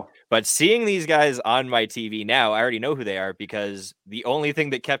 Wow. But seeing these guys on my TV now, I already know who they are, because the only thing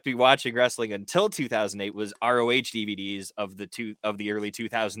that kept me watching wrestling until 2008 was ROH DVDs of the early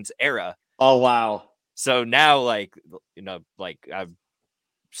 2000s era. Oh, wow. So now,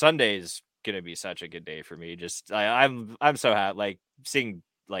 Sunday's going to be such a good day for me. Just I'm so happy, like seeing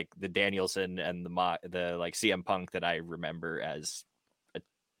like the Danielson and the CM Punk that I remember as a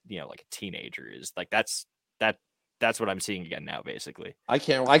teenager is like that's what I'm seeing again now, basically. I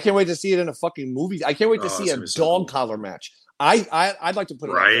can't wait to see it in a fucking movie. I can't wait to see a dog collar match. I'd like to put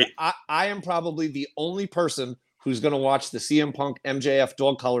it right. I am probably the only person who's going to watch the CM Punk MJF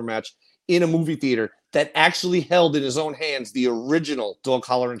dog collar match in a movie theater that actually held in his own hands the original dog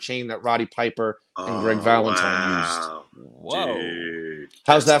collar and chain that Roddy Piper and Greg Valentine used. Whoa. Dude,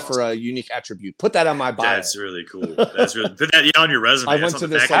 how's that for a unique attribute? Put that on my bio. That's really cool. That's really put that on your resume. I went to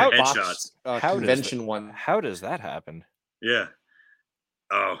this convention one. How does that happen? Yeah.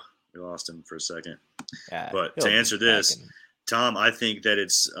 Oh, we lost him for a second. Yeah, but to answer this, Tom, I think that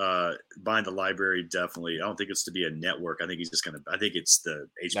it's buying the library. Definitely. I don't think it's to be a network. I think he's just I think it's the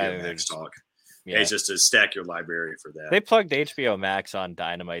HBO Max talk. Yeah, it's just to stack your library for that. They plugged HBO Max on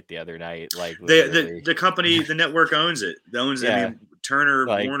Dynamite the other night. Like the company, the network owns it. I mean, Turner,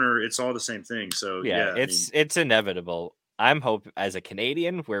 Warner, it's all the same thing. So it's inevitable. I'm hoping, as a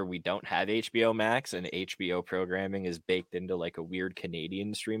Canadian, where we don't have HBO Max and HBO programming is baked into like a weird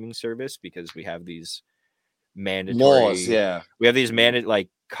Canadian streaming service, because we have these mandatory laws. Yeah, we have these like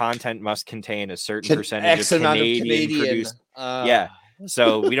content must contain a certain percentage of Canadian produced.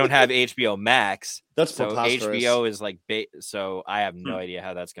 So we don't have HBO Max. That's so preposterous. HBO is like so I have no idea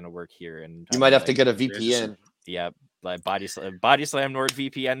how that's going to work here. And you might have to get a VPN. Yeah, like Body Slam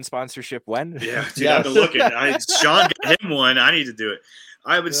NordVPN sponsorship. When? Yeah, dude, I've been looking. Sean got him one. I need to do it.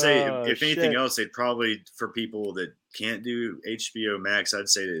 I would say if anything else, they'd probably, for people that can't do HBO Max, I'd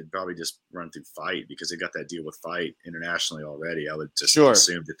say they'd probably just run through Fight, because they got that deal with Fight internationally already. I would just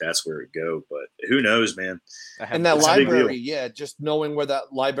assume that that's where it go, but who knows, man? And that library, just knowing where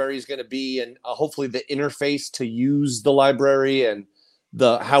that library is going to be, and hopefully the interface to use the library and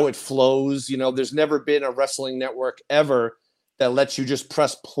how it flows. You know, there's never been a wrestling network ever that lets you just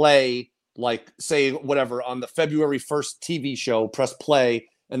press play. Like, say, whatever, on the February 1st TV show, press play,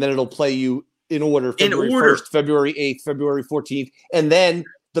 and then it'll play you in order. February 1st, February 8th, February 14th, and then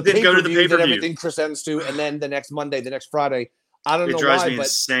the pay-per-view that everything crescends to, and then the next Monday, the next Friday. I don't know why, but it drives me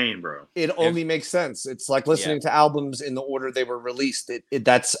insane, bro. It only makes sense. It's like listening to albums in the order they were released.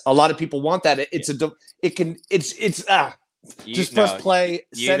 That's a lot of people want that. Just press play,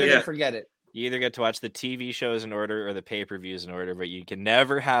 set it, and forget it. You either get to watch the TV shows in order or the pay-per-views in order, but you can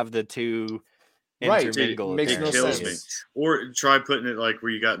never have the two intermingle. It makes no sense. Me. Or try putting it like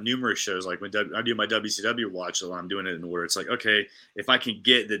where you got numerous shows. Like when I do my WCW watch, I'm doing it in order. It's like, okay, if I can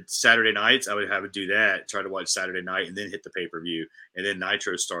get the Saturday nights, I would have to do that. Try to watch Saturday night and then hit the pay-per-view. And then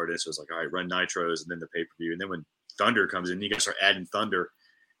Nitro started, so it's like, all right, run Nitros and then the pay-per-view. And then when Thunder comes in, you can start adding Thunder.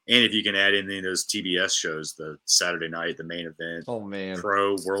 And if you can add in any of those TBS shows, the Saturday night, the main event,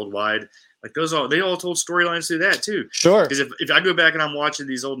 Pro, Worldwide, like they all told storylines through that too. Sure. Because if I go back and I'm watching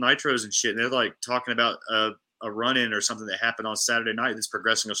these old Nitros and shit, and they're like talking about a run-in or something that happened on Saturday night that's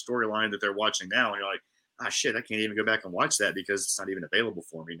progressing a storyline that they're watching now, and you're like, shit, I can't even go back and watch that because it's not even available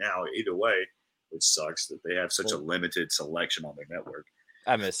for me now. Either way, which sucks that they have such a limited selection on their network.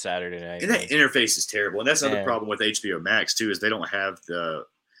 I miss Saturday night. And that interface is terrible. And that's another problem with HBO Max too, is they don't have the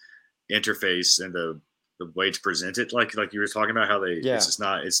interface and the way to present it, like you were talking about, how they it's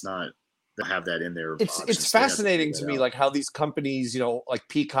not they have that in there. It's fascinating to me, like how these companies, like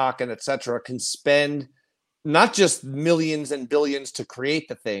Peacock and etc., can spend not just millions and billions to create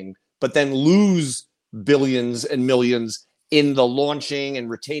the thing, but then lose billions and millions in the launching and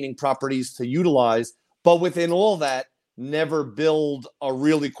retaining properties to utilize. But within all that, never build a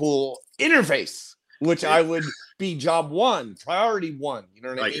really cool interface, which I would be job one, priority one. You know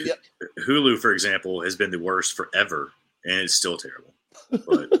what I mean? Hulu, for example, has been the worst forever, and it's still terrible.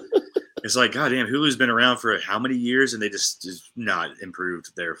 But it's like, goddamn, Hulu's been around for how many years, and they just not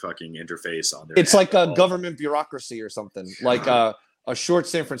improved their fucking interface on their. It's like a government bureaucracy or something. Like a short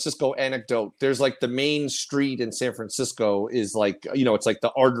San Francisco anecdote. There's like the main street in San Francisco is like, it's like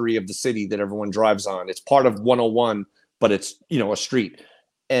the artery of the city that everyone drives on. It's part of 101, but it's, a street.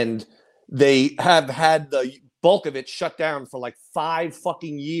 And they have had the bulk of it shut down for like 5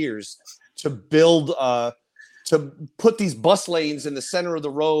 fucking years to build, to put these bus lanes in the center of the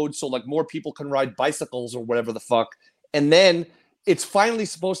road so like more people can ride bicycles or whatever the fuck. And then it's finally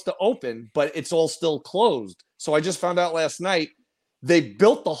supposed to open, but it's all still closed. So I just found out last night they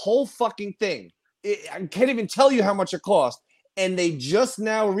built the whole fucking thing. I can't even tell you how much it cost. And they just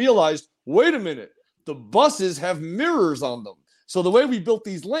now realized, wait a minute, the buses have mirrors on them. So the way we built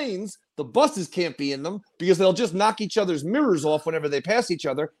these lanes, the buses can't be in them because they'll just knock each other's mirrors off whenever they pass each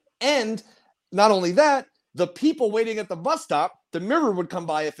other. And not only that, the people waiting at the bus stop, the mirror would come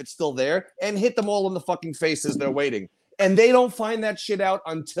by if it's still there and hit them all in the fucking face as they're waiting. And they don't find that shit out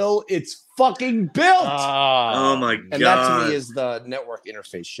until it's fucking built. Oh my God. And that to me is the network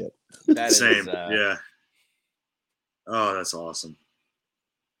interface shit. That Same. Yeah. Oh, that's awesome.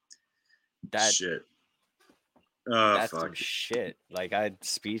 That shit. That's some shit. Like, I'm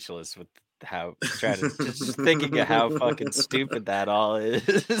speechless with how just thinking of how fucking stupid that all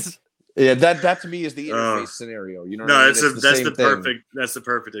is. Yeah, that to me is the interface scenario. You know, what I mean? That's the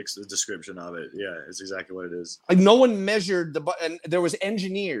perfect description of it. Yeah, it's exactly what it is. Like, no one measured and there was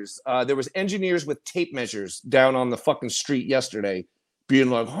engineers. There was engineers with tape measures down on the fucking street yesterday, being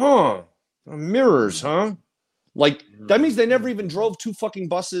like, mirrors, huh? Like, that means they never even drove 2 fucking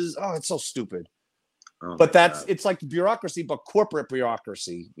buses. Oh, it's so stupid. Oh, but it's like bureaucracy, but corporate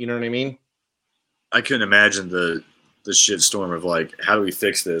bureaucracy. You know what I mean? I couldn't imagine the shitstorm of like, how do we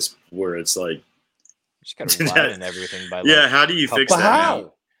fix this? Where it's like, you just gotta widen everything by how do you fix that?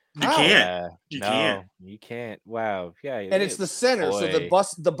 How? You can't. You can't. Wow. Yeah. And it's the center. Boy.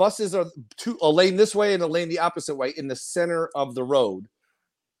 So the buses are a lane this way and a lane the opposite way in the center of the road,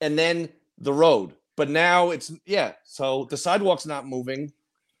 and then the road. But now so the sidewalk's not moving.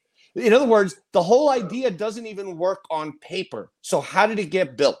 In other words, the whole idea doesn't even work on paper. So how did it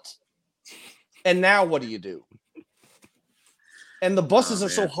get built? And now what do you do? And the buses are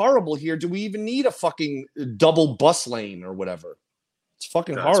so horrible here. Do we even need a fucking double bus lane or whatever? It's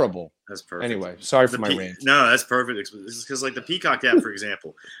fucking horrible. That's perfect. Anyway, sorry for my rant. No, that's perfect. This is because, like, the Peacock app, for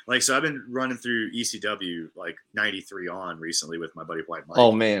example. Like, so I've been running through ECW, like, 93 on recently with my buddy White Mike.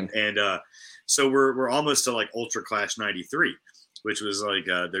 Oh, man. And so we're almost to, like, Ultra Clash 93, which was, like,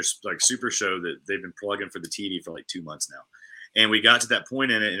 there's, like, super show that they've been plugging for the TV for, like, 2 months now. And we got to that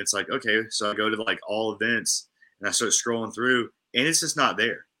point in it, and it's like, okay, so I go to, like, all events, and I start scrolling through, and it's just not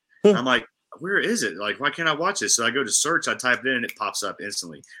there. I'm like, where is it? Like, why can't I watch this? So I go to search, I type it in, and it pops up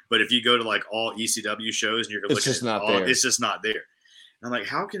instantly. But if you go to like all ECW shows and you're looking at it, it's just not there. And I'm like,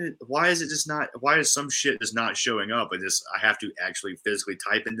 why is it just not, why is some shit just not showing up? And I have to actually physically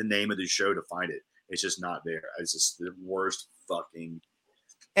type in the name of the show to find it. It's just not there. It's just the worst fucking.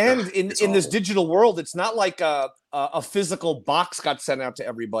 And in this digital world, it's not like a physical box got sent out to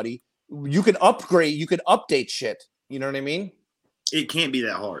everybody. You can upgrade, you can update shit. You know what I mean? It can't be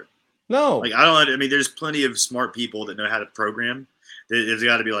that hard. No. Like, I mean, there's plenty of smart people that know how to program. There's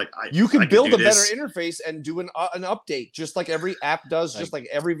got to be like, you can build a better interface and do an update, just like every app does, just like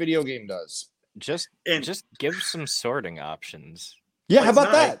every video game does. Just give some sorting options. Yeah, like, how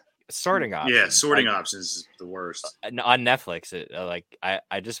about that? Sorting options. Yeah, sorting options is the worst. On Netflix,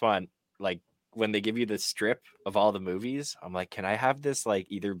 I just want, like, when they give you the strip of all the movies, I'm like, can I have this like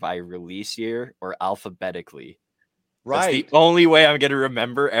either by release year or alphabetically? Right. That's the only way I'm going to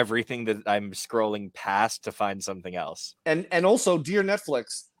remember everything that I'm scrolling past to find something else. And also, dear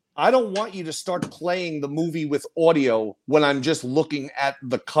Netflix, I don't want you to start playing the movie with audio when I'm just looking at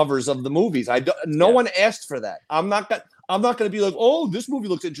the covers of the movies. No one asked for that. I'm not going to be like, oh, this movie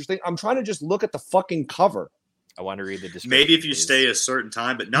looks interesting. I'm trying to just look at the fucking cover. I want to read the description. Maybe if you stay a certain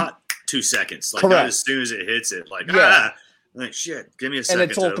time, but not 2 seconds. Like, correct. Not as soon as it hits it. Like, Like, shit, give me a And second.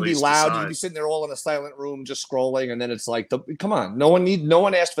 it's all to be loud. You can be sitting there all in a silent room just scrolling, and then it's like, come on, no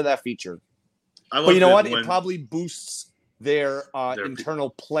one asked for that feature. But you know what? It probably boosts their internal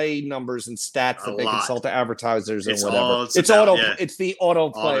play numbers and stats that they can sell to advertisers and whatever. It's the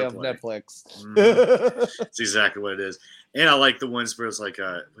autoplay of Netflix. Mm-hmm. It's exactly what it is. And I like the ones where it's like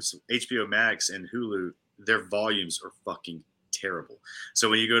HBO Max and Hulu, their volumes are fucking terrible. So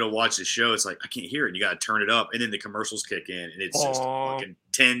when you go to watch the show, it's like, I can't hear it. You got to turn it up. And then the commercials kick in, and it's just fucking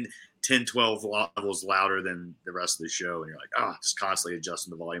 10, 12 levels louder than the rest of the show. And you're like, just constantly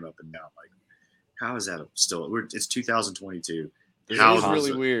adjusting the volume up and down. Like, how is that still? It's 2022. How is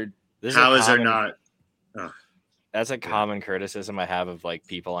really weird. How is there not? That's a common criticism I have of like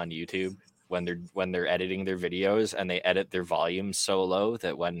people on YouTube when they're editing their videos, and they edit their volume so low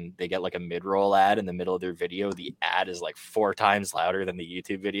that when they get like a mid-roll ad in the middle of their video, the ad is like 4 times louder than the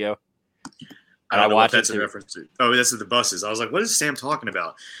YouTube video. And I watch that's a reference to. Oh, that's the buses. I was like, what is Sam talking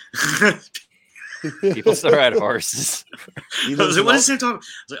about? People still ride horses. I was like, what is Sam talking about?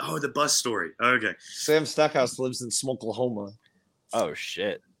 I was like, oh, the bus story. Okay. Sam Stackhouse lives in Smokelhoma. Oh,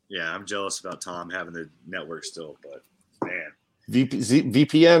 shit. Yeah, I'm jealous about Tom having the network still, but man.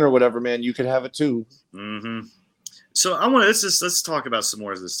 VPN or whatever, man, you could have it too. Mm-hmm. So I want to let's talk about some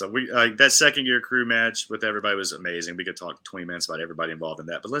more of this stuff. We that second year crew match with everybody was amazing. We could talk 20 minutes about everybody involved in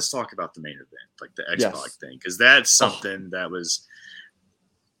that, but let's talk about the main event, like the X-Pac thing, because that's something that was.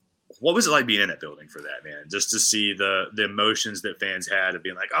 What was it like being in that building for that, man? Just to see the emotions that fans had of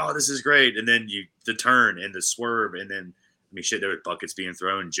being like, oh, this is great, and then the turn and the swerve, and then. I mean, shit, there were buckets being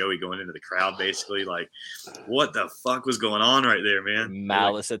thrown, Joey going into the crowd, basically. Like, what the fuck was going on right there, man?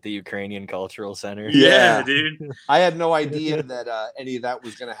 Malice at the Ukrainian Cultural Center. Yeah, dude. I had no idea that any of that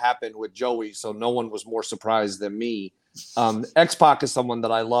was going to happen with Joey, so no one was more surprised than me. X-Pac is someone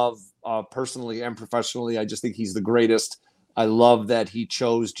that I love personally and professionally. I just think he's the greatest. I love that he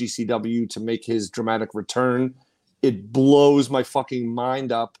chose GCW to make his dramatic return. It blows my fucking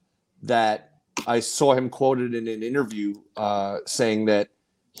mind up that I saw him quoted in an interview saying that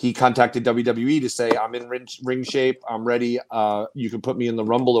he contacted WWE to say, I'm in ring shape. I'm ready. You can put me in the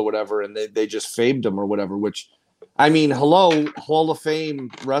Rumble or whatever. And they just fabed him or whatever, which, I mean, hello, Hall of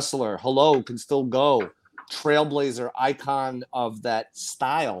Fame wrestler. Hello, can still go. Trailblazer, icon of that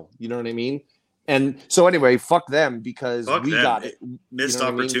style. You know what I mean? And so anyway, fuck them because got it. Missed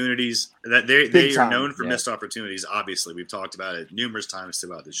opportunities. I mean? That they are known for missed opportunities. Obviously, we've talked about it numerous times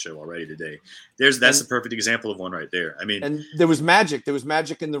throughout this show already today. That's a perfect example of one right there. I mean, and there was magic. There was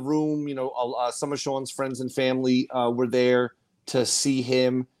magic in the room. You know, some of Sean's friends and family were there to see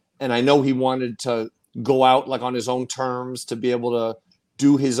him, and I know he wanted to go out like on his own terms to be able to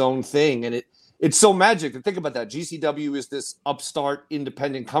do his own thing. And it's so magic to think about that. GCW is this upstart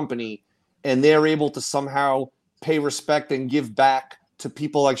independent company. And they're able to somehow pay respect and give back to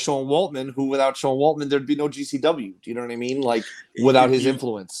people like Sean Waltman, who without Sean Waltman, there'd be no GCW. Do you know what I mean? Like without his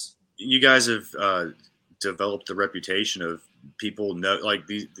influence. You guys have developed a reputation of people know, like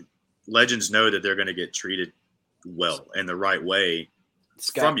the legends know that they're going to get treated well and the right way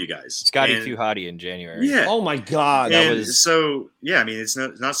from you guys. Scotty Too Hottie in January. Yeah. Oh my God. I mean, it's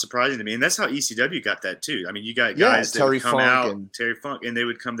not surprising to me. And that's how ECW got that too. I mean, you got guys that would come out, Terry Funk, and they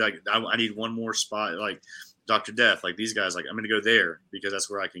would come to like, I need one more spot, like Dr. Death, like these guys, like I'm going to go there because that's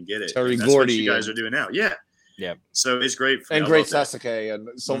where I can get it. Terry That's Gordy, what you guys are doing now. Yeah. Yeah. So it's great. And great Sasuke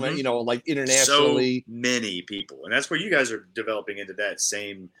and so many, you know, like internationally. So many people. And that's where you guys are developing into that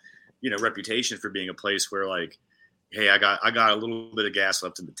same, you know, reputation for being a place where like, hey, I got a little bit of gas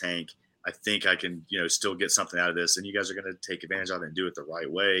left in the tank. I think I can, you know, still get something out of this. And you guys are going to take advantage of it and do it the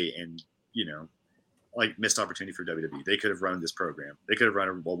right way. And, you know, like missed opportunity for WWE. They could have run this program. They could have run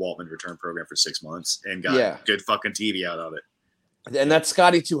a Waltman return program for 6 months and got good fucking TV out of it. And that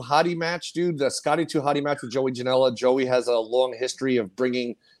Scotty Too Hottie match, dude, the Scotty Too Hottie match with Joey Janela. Joey has a long history of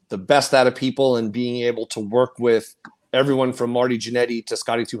bringing the best out of people and being able to work with everyone from Marty Jannetty to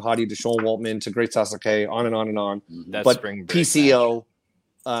Scotty Too Hottie to Sean Waltman to Great Sasuke, on and on and on. That's but spring PCO,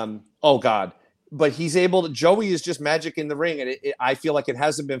 oh God. But he's able to, Joey is just magic in the ring. And I feel like it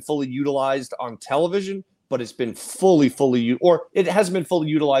hasn't been fully utilized on television, but it's been it hasn't been fully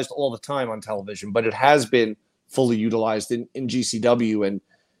utilized all the time on television, but it has been fully utilized in GCW. And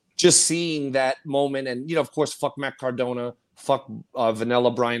just seeing that moment and, you know, of course, fuck Matt Cardona, fuck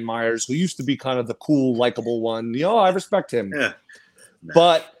Vanilla Brian Myers, who used to be kind of the cool, likable one. You know, I respect him. Yeah.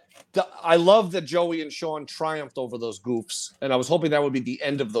 But I love that Joey and Sean triumphed over those goofs. And I was hoping that would be the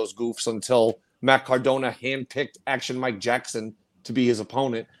end of those goofs until Matt Cardona handpicked Action Mike Jackson to be his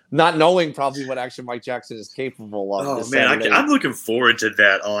opponent, not knowing probably what Action Mike Jackson is capable of. Oh man, I'm looking forward to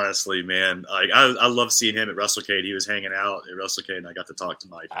that. Honestly, man, like I love seeing him at WrestleCade. He was hanging out at WrestleCade, and I got to talk to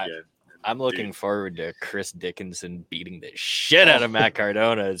Mike again. I'm looking forward to Chris Dickinson beating the shit out of Matt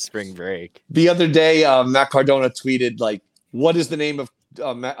Cardona at spring break. The other day, Matt Cardona tweeted, like, what is the name of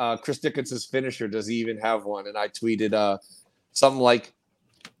Chris Dickinson's finisher? Does he even have one? And I tweeted something like,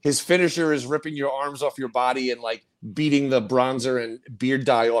 his finisher is ripping your arms off your body and, like, beating the bronzer and beard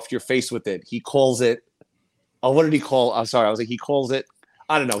dye off your face with it. He calls it, what did he call? I'm sorry. I was like, he calls it,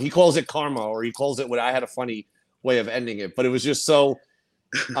 I don't know. He calls it karma, or he calls it what I had a funny way of ending it. But it was just so...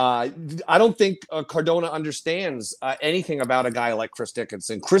 I don't think Cardona understands anything about a guy like Chris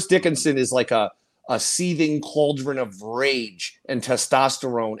Dickinson. Chris Dickinson is like a seething cauldron of rage and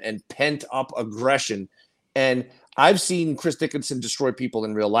testosterone and pent-up aggression. And I've seen Chris Dickinson destroy people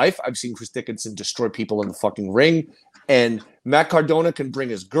in real life. I've seen Chris Dickinson destroy people in the fucking ring. And Matt Cardona can bring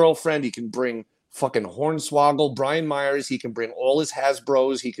his girlfriend. He can bring fucking Hornswoggle, Brian Myers. He can bring all his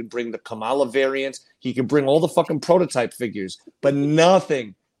Hasbros. He can bring the Kamala variants. He can bring all the fucking prototype figures. But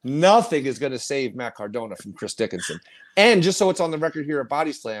nothing is going to save Matt Cardona from Chris Dickinson. And just so it's on the record here at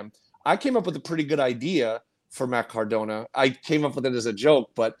Body Slam, I came up with a pretty good idea for Matt Cardona. I came up with it as a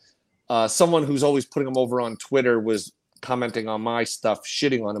joke, but someone who's always putting him over on Twitter was commenting on my stuff,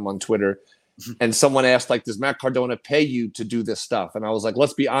 shitting on him on Twitter. And someone asked, like, does Matt Cardona pay you to do this stuff? And I was like,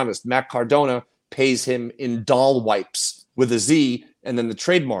 let's be honest. Matt Cardona pays him in doll wipes with a Z and then the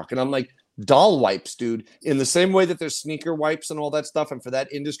trademark. And I'm like, doll wipes, dude, in the same way that there's sneaker wipes and all that stuff. And for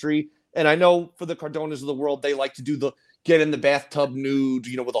that industry, and I know for the Cardonas of the world, they like to do the get in the bathtub nude,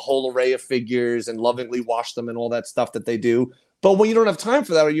 with a whole array of figures and lovingly wash them and all that stuff that they do. But when you don't have time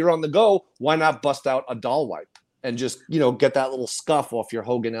for that, or you're on the go, why not bust out a doll wipe and just, get that little scuff off your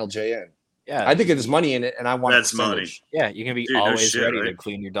Hogan LJN? Yeah, I think there's money in it, and I want that's money. Yeah, you can be always ready to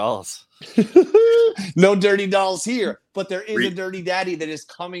clean your dolls. No dirty dolls here, but there is a dirty daddy that is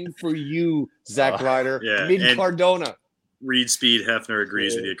coming for you, Zack Ryder. Mid Cardona. Reed Speed Hefner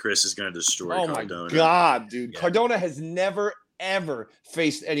agrees with you. Chris is going to destroy Cardona. Oh my God, dude! Yeah. Cardona has never ever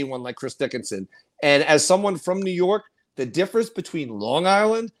faced anyone like Chris Dickinson, and as someone from New York, the difference between Long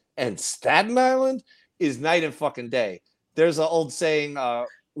Island and Staten Island is night and fucking day. There's an old saying.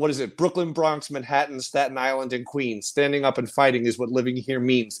 What is it? Brooklyn, Bronx, Manhattan, Staten Island, and Queens. Standing up and fighting is what living here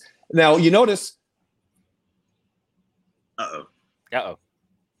means. Now, you notice. Uh-oh.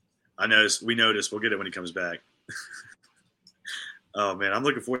 I noticed. We noticed. We'll get it when he comes back. Oh, man. I'm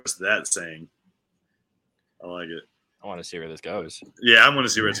looking forward to that saying. I like it. I want to see where this goes. Yeah, I want to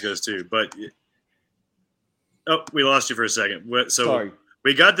see where it goes, too. But, we lost you for a second. So, sorry.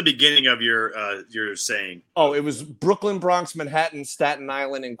 We got the beginning of your saying. Oh, it was Brooklyn, Bronx, Manhattan, Staten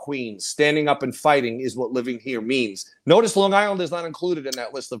Island, and Queens. Standing up and fighting is what living here means. Notice Long Island is not included in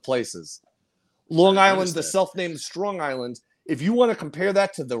that list of places. Long Island, the self-named Strong Island, if you want to compare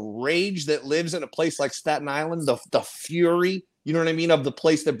that to the rage that lives in a place like Staten Island, the fury, you know what I mean, of the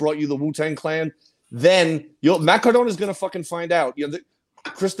place that brought you the Wu-Tang Clan, then Matt Cardona is going to fucking find out.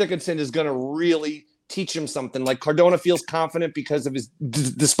 Chris Dickinson is going to really teach him something. Like Cardona feels confident because of his,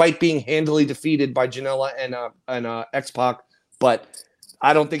 despite being handily defeated by Janela and X-Pac, but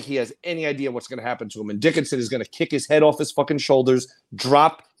I don't think he has any idea what's going to happen to him. And Dickinson is going to kick his head off his fucking shoulders,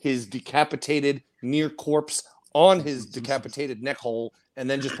 drop his decapitated near corpse on his decapitated neck hole, and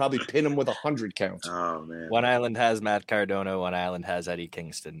then just probably pin him with 100 count. Oh man! One island has Matt Cardona, one island has Eddie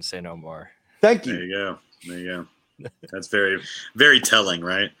Kingston. Say no more. Thank you. There you go. That's very, very telling,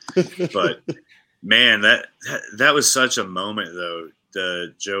 right? But. Man, that was such a moment, though.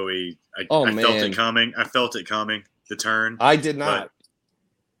 The Joey, I felt it coming. The turn. I did not.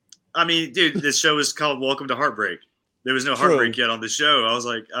 But, I mean, dude, this show is called "Welcome to Heartbreak." There was no heartbreak yet on the show. I was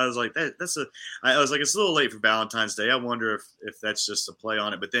like, I was like, it's a little late for Valentine's Day. I wonder if that's just a play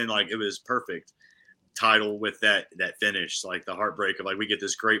on it. But then, like, it was perfect title with that finish, like the heartbreak of like we get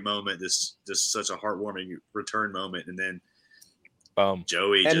this great moment, this such a heartwarming return moment, and then.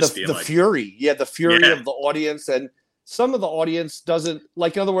 Joey and just the like, fury. Yeah, the fury of the audience. And some of the audience doesn't,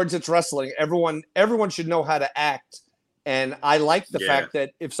 like, in other words, it's wrestling. Everyone should know how to act. And I like the fact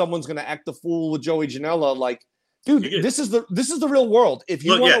that if someone's going to act the fool with Joey Janela, like, dude, this is the real world. If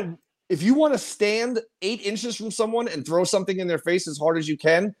you want to stand 8 inches from someone and throw something in their face as hard as you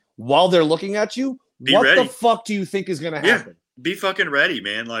can while they're looking at you, what the fuck do you think is going to happen? be fucking ready,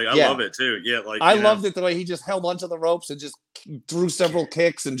 man. Like I love it too. Yeah, like I loved it the way he just held onto the ropes and just threw several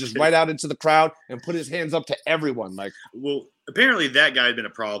kicks and just right out into the crowd and put his hands up to everyone. Like, well, apparently that guy had been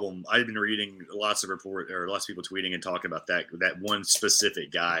a problem. I've been reading lots of people tweeting and talking about that one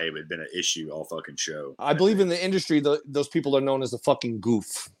specific guy had been an issue all fucking show. I believe in the industry, those people are known as a fucking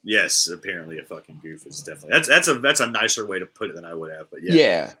goof. Yes, apparently a fucking goof is definitely that's a nicer way to put it than I would have. But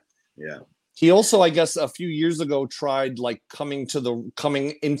yeah. He also, I guess, a few years ago tried like coming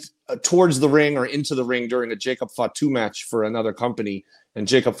in towards the ring or into the ring during a Jacob Fatu match for another company, and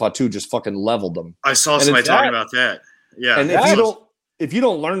Jacob Fatu just fucking leveled him. I saw somebody talking about that. Yeah, and if you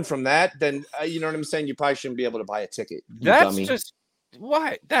don't learn from that, then you know what I'm saying. You probably shouldn't be able to buy a ticket. That's dummy. Just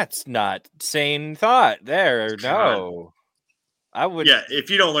why? That's not sane thought. There, no. I would. Yeah, if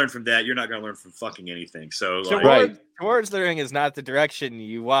you don't learn from that, you're not going to learn from fucking anything. So, towards the ring is not the direction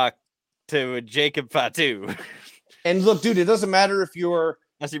you walk to a Jacob Fatu. And look, dude, it doesn't matter if you're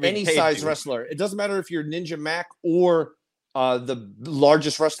any size wrestler. It doesn't matter if you're Ninja Mac or the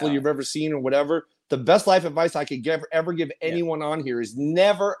largest wrestler you've ever seen or whatever. The best life advice I could ever give anyone on here is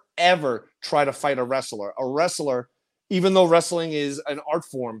never, ever try to fight a wrestler. A wrestler, even though wrestling is an art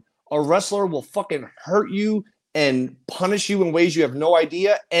form, a wrestler will fucking hurt you and punish you in ways you have no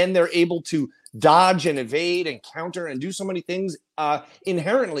idea, and they're able to dodge and evade and counter and do so many things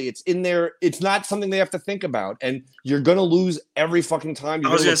inherently. It's in there. It's not something they have to think about, and you're gonna lose every fucking time.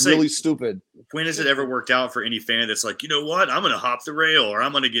 You're gonna look really stupid. When has it ever worked out for any fan that's like, you know what, I'm gonna hop the rail or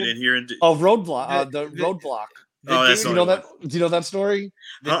I'm gonna get in here and do roadblock? The roadblock. That's do you know that? Do you know that story?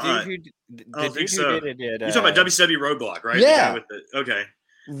 I don't think so. You're talking about WCW Roadblock, right? Yeah. Okay.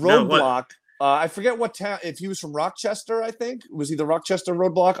 Roadblock. I forget what town. If he was from Rochester, I think it was either Rochester,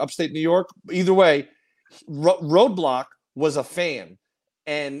 Roadblock, upstate New York. Either way, Roadblock was a fan,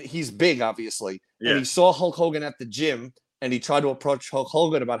 and he's big, obviously. Yeah. And he saw Hulk Hogan at the gym, and he tried to approach Hulk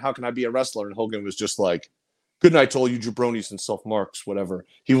Hogan about how can I be a wrestler, and Hogan was just like, "Good night to all you jabronis and self marks, whatever."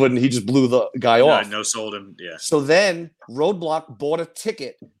 He wouldn't. He just blew the guy off. No, sold him. Yeah. So then Roadblock bought a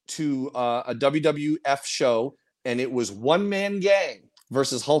ticket to a WWF show, and it was One Man Gang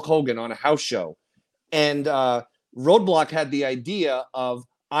versus Hulk Hogan on a house show. And Roadblock had the idea of,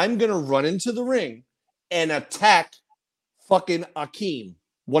 I'm going to run into the ring and attack fucking Akeem,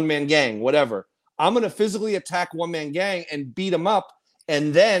 One Man Gang, whatever. I'm going to physically attack One Man Gang and beat him up,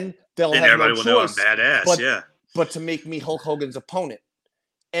 and then they'll have no choice. Know I'm badass, but to make me Hulk Hogan's opponent.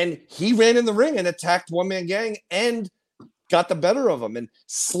 And he ran in the ring and attacked One Man Gang and got the better of him. And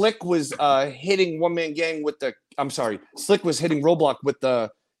Slick was hitting One Man Gang with the Slick was hitting Roadblock with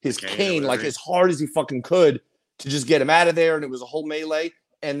his cane like as hard as he fucking could to just get him out of there, and it was a whole melee,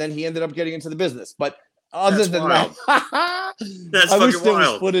 and then he ended up getting into the business. But other than that, that's I wish there was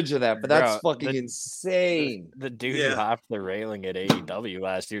wild. footage of that, but that's fucking insane. The dude who hopped the railing at AEW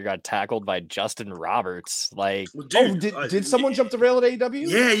last year got tackled by Justin Roberts. Like, did someone jump the rail at AEW?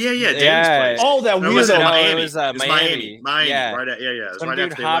 Yeah. Oh, that weirdo. It was Miami. Yeah. Right. It was some right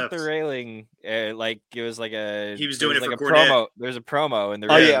dude after hopped the railing. Like it was like he was doing it for Cornette. Promo. There's a promo in the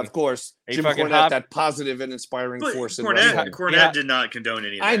ring. Oh yeah, of course. He Jim Cornette, that positive and inspiring force in wrestling. Cornette did not condone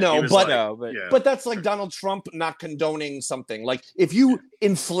any of that. I know, but that's like Donald Trump not condoning something. Like if you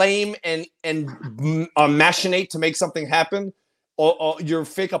inflame and machinate to make something happen, or your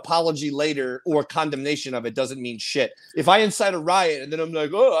fake apology later or condemnation of it doesn't mean shit. If I incite a riot and then I'm like,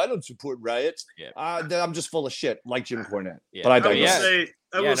 oh, I don't support riots, then I'm just full of shit, like Jim Cornette. Yeah. But I don't.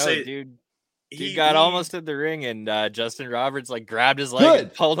 I will say, dude. He got almost in the ring, and Justin Roberts like grabbed his leg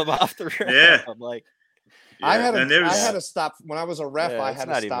and pulled him off the ring. Yeah, I'm like, I had to stop when I was a ref. I had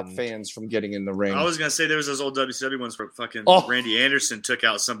to stop fans from getting in the ring. I was gonna say there was those old WCW ones where fucking Randy Anderson took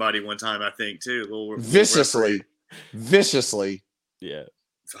out somebody one time. I think too, viciously. Yeah.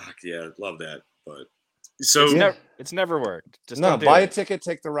 Fuck yeah, love that. But it's never worked. Just buy a ticket,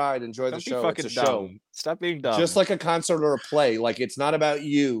 take the ride, enjoy the show. It's a show. Stop being dumb. Just like a concert or a play. Like it's not about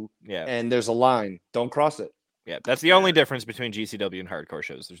you. Yeah. And there's a line. Don't cross it. Yeah, that's the only difference between GCW and hardcore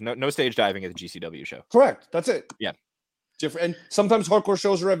shows. There's no stage diving at the GCW show. Correct. That's it. Yeah. Different. And sometimes hardcore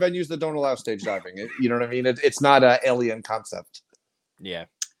shows are at venues that don't allow stage diving. You know what I mean? It's not an alien concept. Yeah,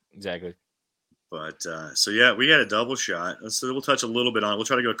 exactly. But we got a double shot. We'll touch a little bit on it. We'll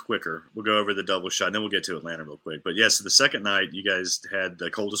try to go quicker. We'll go over the double shot, and then we'll get to Atlanta real quick. But so the second night, you guys had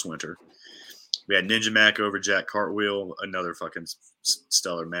the Coldest Winter. We had Ninja Mac over Jack Cartwheel, another fucking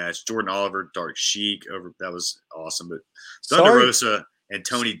stellar match. Jordan Oliver, Dark Sheik over. That was awesome. But Thunder Rosa and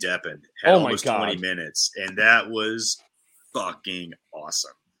Tony Deppen had almost 20 minutes, and that was fucking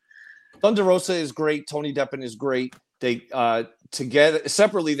awesome. Thunder Rosa is great. Tony Deppen is great. They together,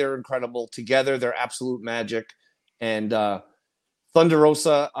 separately, they're incredible. Together, they're absolute magic. And Thunder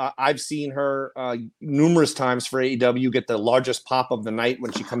Rosa, I've seen her numerous times for AEW get the largest pop of the night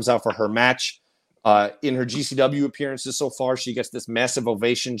when she comes out for her match. In her GCW appearances so far, she gets this massive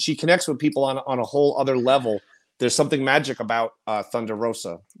ovation. She connects with people on a whole other level. There's something magic about Thunder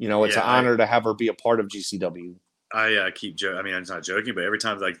Rosa. It's an honor to have her be a part of GCW. I keep joking. I mean, I'm not joking, but every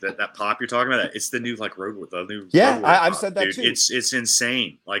time like that pop you're talking about, it's the new like road. The new I've pop, said that dude. too. It's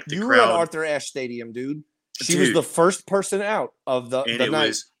insane. Like the you crowd. were at Arthur Ashe Stadium, dude. She was the first person out of the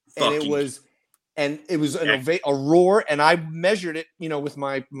night, and it was a roar. And I measured it, with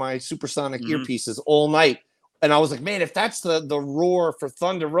my supersonic earpieces all night, and I was like, man, if that's the roar for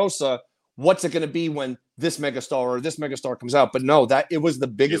Thunder Rosa, what's it going to be when this megastar comes out? But no, it was the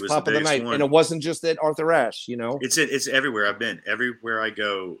biggest pop of the night, and it wasn't just at Arthur Ashe. It's everywhere. I've been everywhere I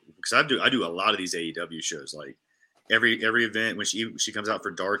go because I do a lot of these AEW shows. Like every event when she comes out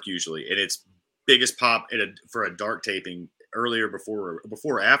for dark usually, and it's biggest pop for a dark taping earlier before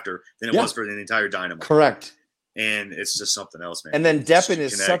or after than it was for the entire Dynamite. Correct. And it's just something else, man. And then Deppen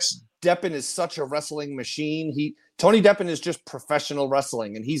is such a wrestling machine. Tony Deppen is just professional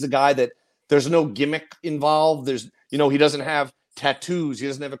wrestling, and he's a guy that there's no gimmick involved. He doesn't have tattoos. He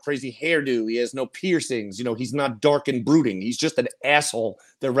doesn't have a crazy hairdo. He has no piercings. He's not dark and brooding. He's just an asshole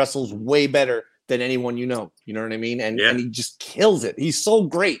that wrestles way better than anyone you know. You know what I mean? And he just kills it. He's so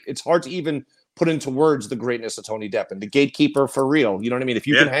great. It's hard to even put into words the greatness of Tony Deppen, the gatekeeper for real. You know what I mean? If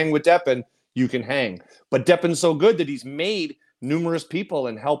you can hang with Deppen, you can hang. But Deppen's so good that he's made numerous people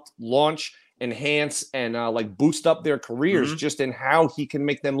and helped launch, enhance, and boost up their careers just in how he can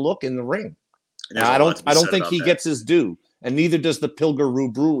make them look in the ring. I don't think he gets his due, and neither does the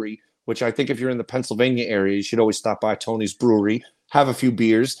Pilgaroo Brewery, which I think if you're in the Pennsylvania area, you should always stop by Tony's Brewery, have a few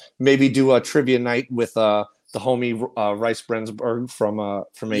beers, maybe do a trivia night with the homie Rice Brensberg from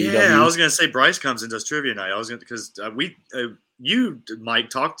AEW. Yeah, I was gonna say Bryce comes and does trivia night. I was gonna because you Mike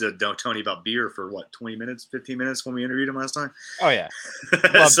talked to Tony about beer for what 20 minutes, 15 minutes when we interviewed him last time. Oh yeah,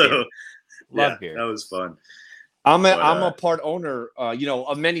 love beer. That was fun. I'm a part owner.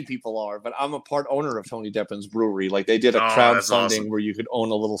 Many people are, but I'm a part owner of Tony Deppen's Brewery. Like they did a crowdfunding where you could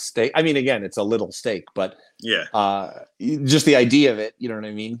own a little stake. I mean, again, it's a little stake, but just the idea of it, you know what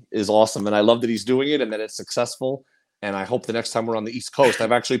I mean, is awesome. And I love that he's doing it and that it's successful. And I hope the next time we're on the East Coast,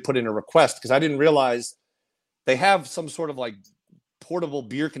 I've actually put in a request because I didn't realize they have some sort of like portable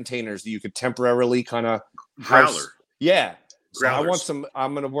beer containers that you could temporarily kind of growler. Yeah. So I want some.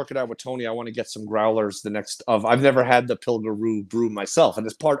 I'm going to work it out with Tony. I want to get some growlers. I've never had the Pilgaroo brew myself, and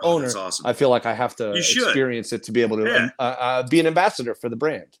as part owner, awesome. I feel like I have to experience it to be able to be an ambassador for the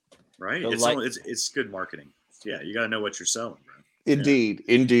brand. Right? It's good marketing. Yeah, you got to know what you're selling, bro.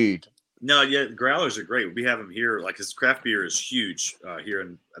 Indeed. No, growlers are great. We have them here, like, because craft beer is huge here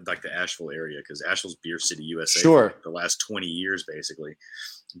in like the Asheville area, because Asheville's Beer City, USA. For the last 20 years, basically.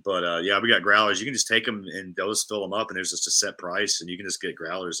 But we got growlers. You can just take them and they'll just fill them up, and there's just a set price, and you can just get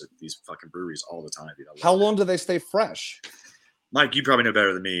growlers at these fucking breweries all the time. How long do they stay fresh? Mike, you probably know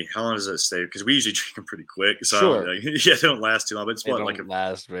better than me. How long does it stay? Because we usually drink them pretty quick. So they don't last too long. But don't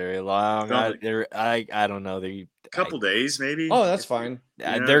last very long. I don't know. A couple days, maybe. Oh, that's fine.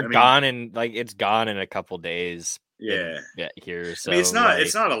 They're gone in it's gone in a couple days. Yeah. Here. So I mean, it's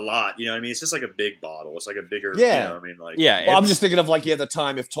not a lot. You know what I mean? It's just like a big bottle. It's like a bigger. Yeah. You know what I mean? Like. Yeah. Well, I'm just thinking of the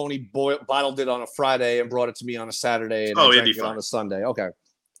time if Tony bottled it on a Friday and brought it to me on a Saturday and I drank it on a Sunday. Okay.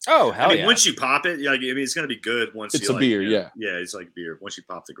 Oh, hell yeah. Once you pop it, it's going to be good once it's a beer, Yeah, it's like beer. Once you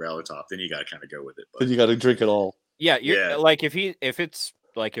pop the growler top, then you got to kind of go with it. Then you got to drink it all. Yeah, like if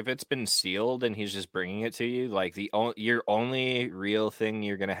it's been sealed and he's just bringing it to you, like your only real thing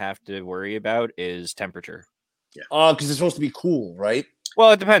you're going to have to worry about is temperature. Yeah. Because it's supposed to be cool, right?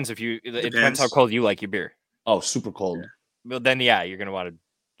 Well, it depends it depends how cold you like your beer. Oh, super cold. Yeah. Well, then you're going to want to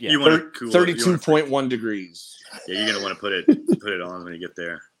you want to 32.1 degrees. Yeah, you're going to want to put it on when you get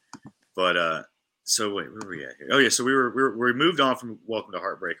there. But so wait, where were we at here? Oh yeah, so we moved on from Welcome to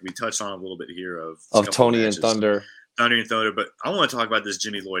Heartbreak. We touched on a little bit here of Tony and Thunder, but I want to talk about this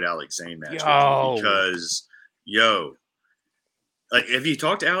Jimmy Lloyd Alex Zane match because like, have you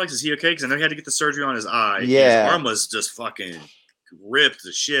talked to Alex? Is he okay? Because I know he had to get the surgery on his eye. Yeah, his arm was just fucking ripped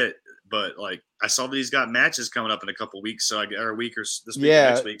to shit. But like, I saw that he's got matches coming up in a couple weeks, or a week or this week or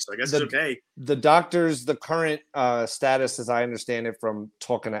next week. So I guess it's okay. The doctors, the current status, as I understand it, from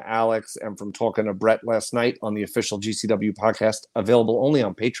talking to Alex and from talking to Brett last night on the official GCW podcast, available only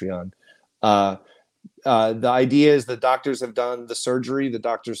on Patreon. The idea is the doctors have done the surgery. The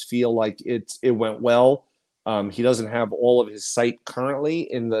doctors feel like it went well. He doesn't have all of his sight currently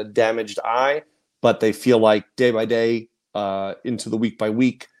in the damaged eye, but they feel like day by day, into the week by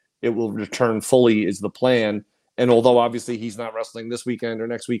week, it will return fully is the plan. And although obviously he's not wrestling this weekend or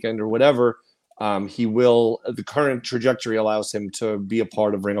next weekend or whatever, he will. The current trajectory allows him to be a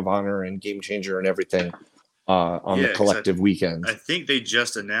part of Ring of Honor and Game Changer and everything on the collective weekends. I think they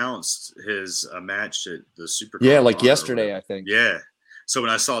just announced his match at the Super. Yeah, like yesterday, I think. Yeah. So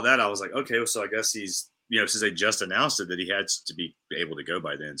when I saw that, I was like, okay, so I guess he's, since they just announced it, that he had to be able to go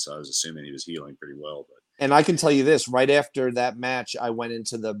by then. So I was assuming he was healing pretty well. But and I can tell you this: right after that match, I went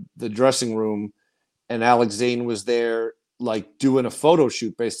into the dressing room, and Alex Zane was there, like doing a photo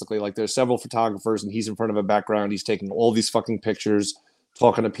shoot, basically. Like there's several photographers, and he's in front of a background. He's taking all these fucking pictures,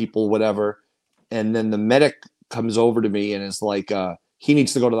 talking to people, whatever. And then the medic comes over to me and is like, he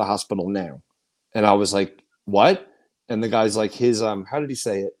needs to go to the hospital now. And I was like, what? And the guy's like, his how did he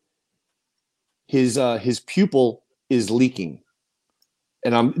say it? His pupil is leaking.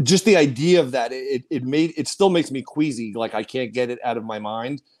 And I'm just the idea of that, it still makes me queasy. Like I can't get it out of my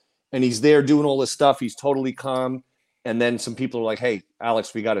mind. And he's there doing all this stuff. He's totally calm. And then some people are like, hey,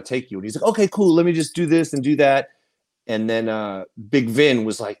 Alex, we got to take you. And he's like, okay, cool. Let me just do this and do that. And then Big Vin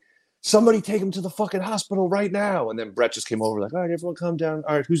was like, somebody take him to the fucking hospital right now. And then Brett just came over like, all right, everyone calm down.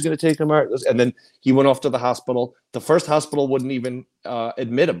 All right, who's going to take him? All right. And then he went off to the hospital. The first hospital wouldn't even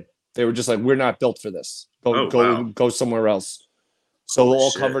admit him. They were just like, we're not built for this. Go somewhere else. So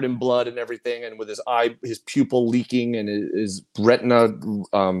all covered in blood and everything, and with his pupil leaking and his retina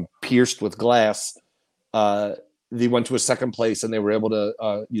pierced with glass. They went to a second place, and they were able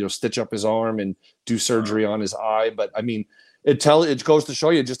to, stitch up his arm and do surgery on his eye. But I mean, it goes to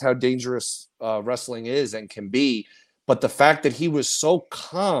show you just how dangerous wrestling is and can be. But the fact that he was so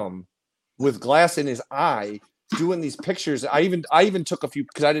calm with glass in his eye, doing these pictures, I even took a few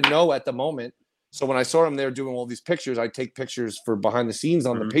because I didn't know at the moment. So when I saw him there doing all these pictures, I take pictures for behind the scenes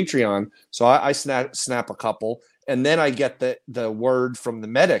on the Patreon. So I snap a couple, and then I get the word from the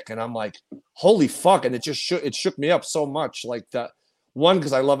medic, and I'm like, holy fuck! And it just shook me up so much. Like that one,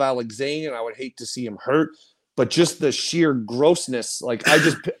 because I love Alex Zane, and I would hate to see him hurt, but just the sheer grossness. Like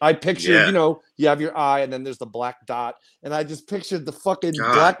I pictured, you have your eye, and then there's the black dot, and I just pictured the fucking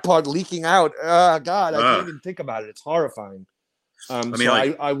black part leaking out. God, I can't even think about it. It's horrifying.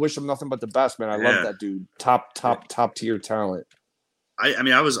 I wish him nothing but the best, man. I love that dude. Top tier talent. I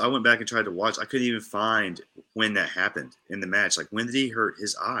went back and tried to watch. I couldn't even find when that happened in the match. Like, when did he hurt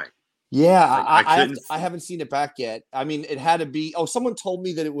his eye? Yeah, I haven't seen it back yet. I mean, it had to be. Oh, someone told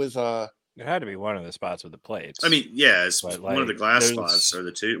me that it was. It had to be one of the spots with the plates. I mean, yeah, it's one of the glass spots or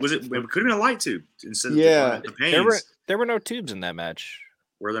the tube. It could have been a light tube instead of the panes. There were no tubes in that match.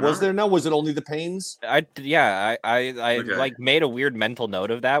 Was there no? Was it only the pains? I like made a weird mental note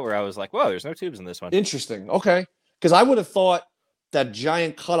of that where I was like, whoa, there's no tubes in this one. Interesting. Okay. Because I would have thought that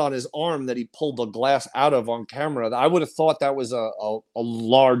giant cut on his arm that he pulled the glass out of on camera, I would have thought that was a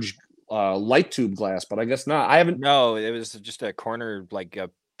large light tube glass, but I guess not. No, it was just a corner, like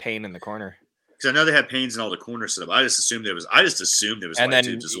a pane in the corner. Because I know they had panes in all the corners set up. I just assumed there was light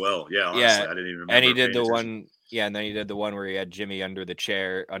tubes as well. Yeah, honestly, I didn't even remember. And he did the one. Yeah, and then he did the one where he had Jimmy under the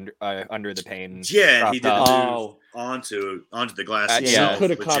chair, under the pane. Yeah, and he did the move onto the glass. He could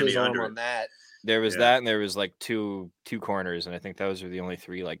have caught his arm on that. There was that, and there was like two corners, and I think those were the only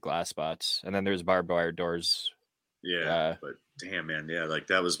three like glass spots. And then there's barbed wire doors. Yeah, but damn, man, yeah, like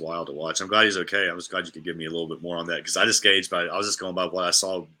that was wild to watch. I'm glad he's okay. I was glad you could give me a little bit more on that because I just gauged I was just going by what I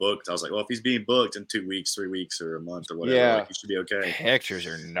saw booked. I was like, well, if he's being booked in 2 weeks, 3 weeks, or a month or whatever, like, he should be okay. Pictures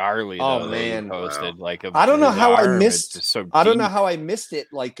are gnarly. Oh man, posted like I don't know how I missed. I don't know how I missed it.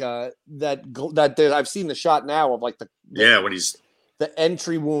 Like that I've seen the shot now of like when he's the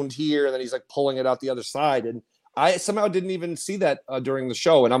entry wound here, and then he's like pulling it out the other side, and I somehow didn't even see that during the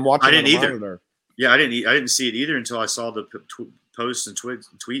show, and I'm watching. I didn't on the either. monitor. Yeah, I didn't see it either until I saw the posts and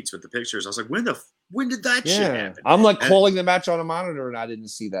tweets with the pictures. I was like, when did that shit happen? I'm like calling the match on a monitor, and I didn't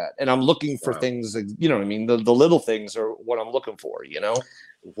see that. And I'm looking for things, you know what I mean? The little things are what I'm looking for, you know?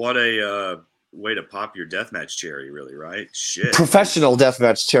 What a way to pop your deathmatch cherry, really, right? Shit. Professional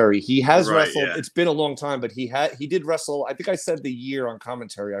deathmatch cherry. He has wrestled. Yeah. It's been a long time, but he did wrestle. I think I said the year on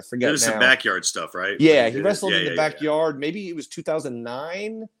commentary. I forget. It was some backyard stuff, right? Yeah, he wrestled in the backyard. Maybe it was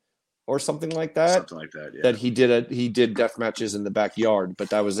 2009. Or something like that. Something like that. Yeah. That he did death matches in the backyard,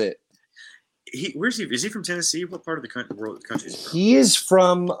 but that was it. Where's he? Is he from Tennessee? What part of the country is he from? He is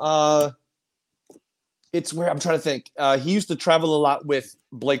from. It's where I'm trying to think. He used to travel a lot with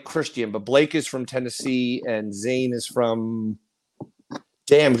Blake Christian, but Blake is from Tennessee and Zane is from.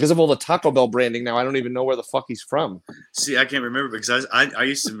 Damn, because of all the Taco Bell branding now, I don't even know where the fuck he's from. See, I can't remember because I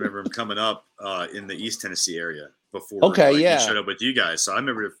used to remember him coming up in the East Tennessee area before. He showed up with you guys. So I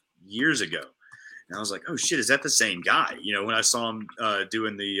remember years ago, and I was like, "Oh shit, is that the same guy?" You know, when I saw him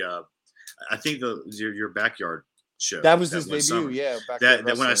doing the, I think your backyard show. That was his one debut. summer. Yeah, back That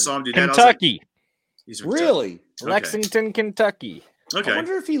when I saw him do that, Kentucky. I was like, he's from really. Okay. Lexington, Kentucky. Okay. I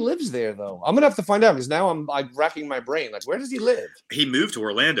wonder if he lives there though. I'm gonna have to find out because now I'm racking my brain. Like, where does he live? He moved to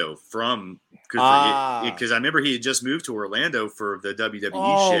Orlando because I remember he had just moved to Orlando for the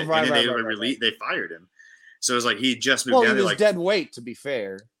WWE shit, right, and then right. they fired him. So it was like he just moved Well, down he there. was dead weight, to be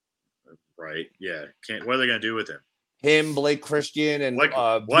fair. Right? Yeah. What are they gonna do with him? Him, Blake Christian, and what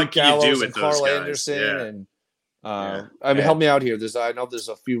Luke can you do Gallows with and those Carl guys? Anderson, Yeah. and I mean, help me out here. I know there's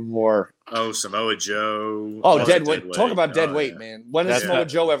a few more. Oh, Samoa Joe. Oh, dead weight. Talk about dead weight, yeah. man. When has Samoa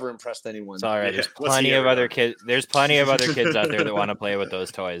Joe ever impressed anyone? Sorry, Yeah. there's plenty of other kids. There's plenty of other kids out there that want to play with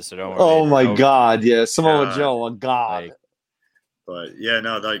those toys. So don't worry. Oh my God, yeah, Samoa Joe, a god. Like, but yeah,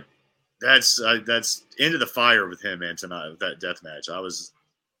 no, like that's into the fire with him, man. Tonight with that death match, I was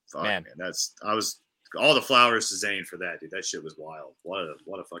all the flowers to Zayn for that, dude. That shit was wild. What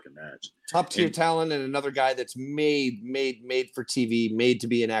a fucking match. Top tier talent and another guy that's made for TV, made to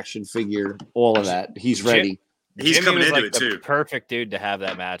be an action figure. All of that. He's ready. He's Jimmy coming was into like it the too. Perfect dude to have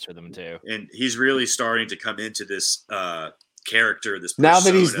that match with him too. And he's really starting to come into this character. This now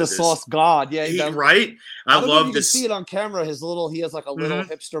that he's persona, the sauce god, yeah, right. I love this. You can see it on camera. His he has like a little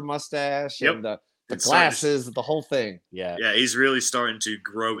hipster mustache and the glasses, the whole thing. Yeah. He's really starting to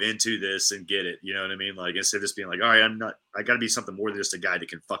grow into this and get it. You know what I mean? Like instead of just being like, all right, I got to be something more than just a guy that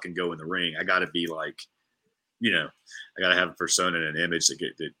can fucking go in the ring. I got to be like, I got to have a persona and an image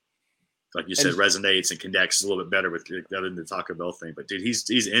that like you said, resonates and connects a little bit better with other than the Taco Bell thing. But dude,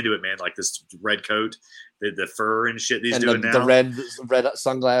 he's into it, man. Like this red coat, the fur and shit he's doing now. The red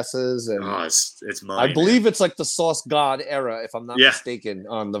sunglasses and it's mine. I believe it's like the sauce god era, if I'm not mistaken,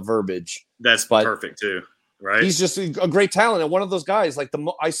 on the verbiage. That's perfect too, right? He's just a great talent and one of those guys. Like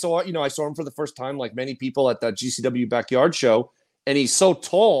I saw him for the first time, like many people at that GCW backyard show, and he's so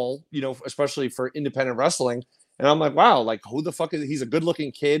tall, especially for independent wrestling. And I'm like, wow, like who the fuck is he's a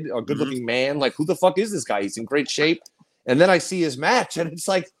good-looking kid, a good-looking man. Like, who the fuck is this guy? He's in great shape. And then I see his match, and it's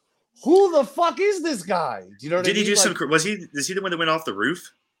like, who the fuck is this guy? Do you know what I mean? Did he do is he the one that went off the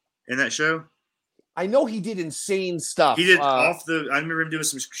roof in that show? I know he did insane stuff. He did I remember him doing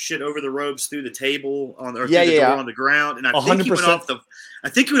some shit over the ropes through the table through the door on the ground. And I think he went off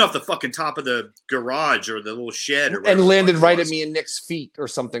the fucking top of the garage or the little shed and landed right at me and Nick's feet or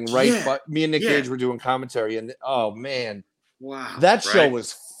something, right? Yeah. But me and Nick Gage were doing commentary, and oh man. Wow. That show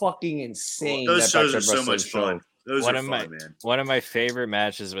was fucking insane. Well, those shows are so much fun. Those are fun, man. One of my favorite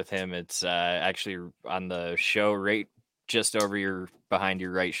matches with him, it's actually on the show right just over behind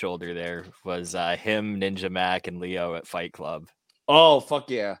your right shoulder there, was him, Ninja Mac, and Leo at Fight Club. Oh, fuck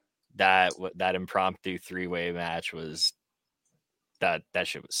yeah. That impromptu 3-way match was that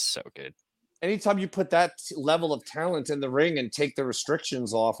shit was so good. Anytime you put that level of talent in the ring and take the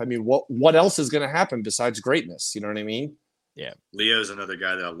restrictions off, I mean, what else is going to happen besides greatness? You know what I mean? Yeah. Leo's another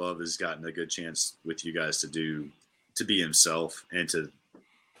guy that I love, has gotten a good chance with you guys to be himself and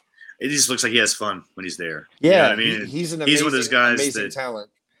it just looks like he has fun when he's there. Yeah. You know what I mean? He's one of those guys amazing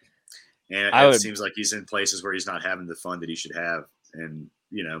talent. And it seems like he's in places where he's not having the fun that he should have. And,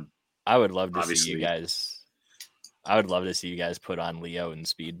 I would love to see you guys. I would love to see you guys put on Leo and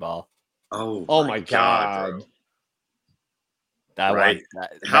Speedball. Oh my God. That right. One,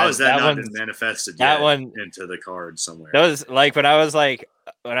 How has that not been manifested yet into the card somewhere? That was like when I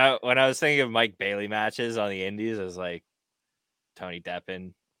was thinking of Mike Bailey matches on the Indies, I was like Tony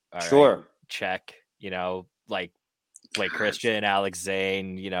Deppen. Sure. Right, check. Like Blake Christian, Alex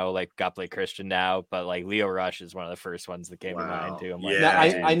Zane, like got Blake Christian now, but like Leo Rush is one of the first ones that came to mind too. I'm like,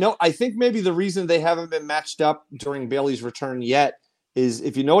 I think maybe the reason they haven't been matched up during Bailey's return yet is,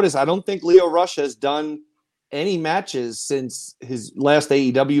 if you notice, I don't think Leo Rush has done any matches since his last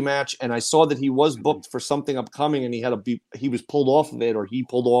AEW match, and I saw that he was booked for something upcoming, and he was pulled off of it, or he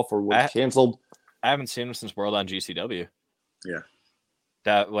pulled off, or was canceled. I haven't seen him since World on GCW. Yeah.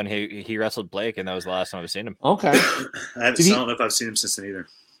 That when he wrestled Blake, and that was the last time I've seen him. Okay. I don't know if I've seen him since then either.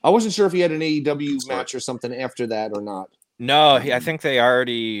 I wasn't sure if he had an AEW match or something after that or not. No, I think they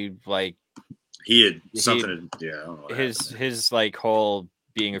already he had something. I don't know his like whole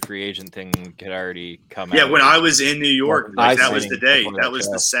being a free agent thing had already come out. Yeah, when I was in New York, that was the day. That was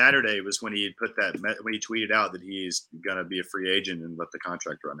show. the Saturday was when he had put when he tweeted out that he's gonna be a free agent and let the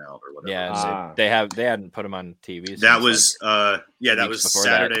contract run out or whatever. Yeah, they hadn't put him on TV. That was that was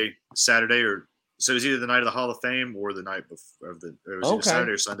Saturday. Saturday or so it was either the night of the Hall of Fame or the night before it was either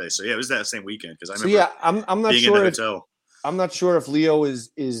Saturday or Sunday. So yeah, it was that same weekend because I remember. I'm not being sure in the hotel. I'm not sure if Leo is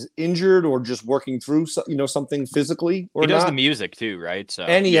injured or just working through something physically or he does not. the music too, right? So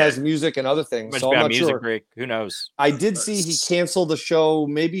and he has music and other things. So I'm not music sure. Break. Who knows? I did see he canceled the show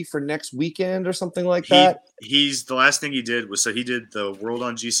maybe for next weekend or something like that. He's the last thing he did was he did the World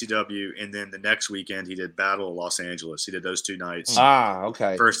on GCW, and then the next weekend he did Battle of Los Angeles. He did those 2 nights.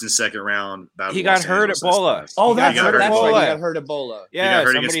 Okay. First and second round. Battle He of got Los hurt Angeles, at Bola. Oh, that's right. He Ebola. got hurt at Bola. Yeah, hurt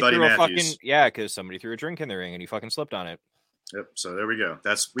somebody against Buddy threw a Matthews. because somebody threw a drink in the ring and he fucking slipped on it. Yep. So there we go.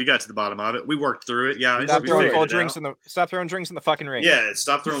 We got to the bottom of it. We worked through it. Yeah. Stop throwing drinks in the fucking ring. Yeah.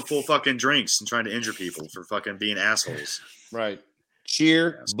 Stop throwing full fucking drinks and trying to injure people for fucking being assholes. Right.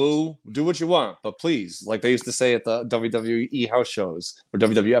 Cheer, boo, do what you want, but please, like they used to say at the WWE house shows or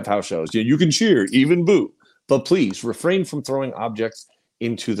WWF house shows, you can cheer, even boo, but please refrain from throwing objects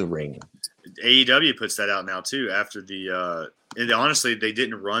into the ring. AEW puts that out now too. After and honestly, they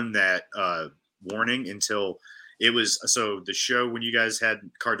didn't run that warning until it was the show when you guys had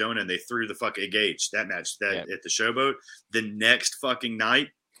Cardona and they threw the fucking Gage that match at the Showboat. The next fucking night.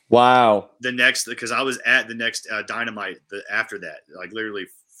 Wow. Because I was at the next Dynamite after that, like literally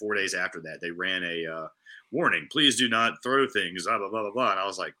 4 days after that, they ran a warning. Please do not throw things, blah, blah, blah, blah, blah. And I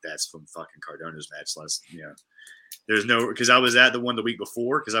was like, that's from fucking Cardona's match. There's because I was at the one the week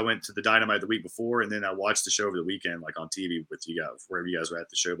before, because I went to the Dynamite the week before, and then I watched the show over the weekend, like on TV with you guys, wherever you guys were at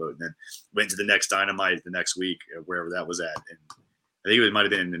the Showboat, and then went to the next Dynamite the next week, wherever that was at. And I think it might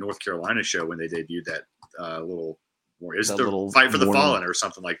have been in the North Carolina show when they debuted that little. It was the Fight for the Fallen or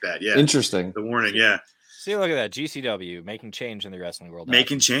something like that. Yeah. Interesting. The warning. Yeah. See, look at that. GCW making change in the wrestling world.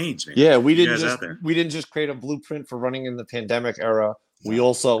 Making change, man. Yeah. We didn't just create a blueprint for running in the pandemic era. We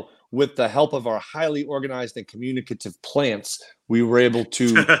also, with the help of our highly organized and communicative plants, we were able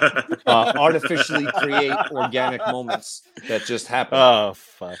to artificially create organic moments that just happen. Oh,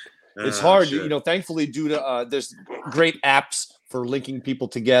 fuck. It's hard, thankfully, due to there's great apps for linking people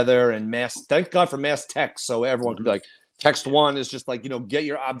together and thank God for mass text. So everyone can be like, text one is just like, get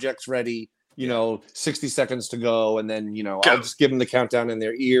your objects ready, 60 seconds to go. And then, I'll just give them the countdown in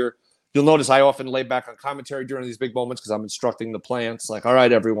their ear. You'll notice I often lay back on commentary during these big moments because I'm instructing the plants. Like, all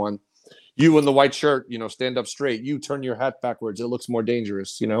right, everyone, you in the white shirt, stand up straight. You turn your hat backwards. It looks more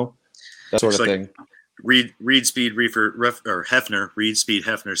dangerous, that sort of thing. Reed Speed Hefner. Reed Speed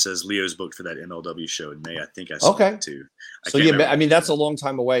Hefner says Leo's booked for that MLW show in May. I think I saw that too. So I mean that's a long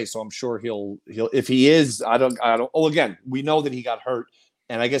time away. So I'm sure he'll if he is. I don't. Oh, again, we know that he got hurt,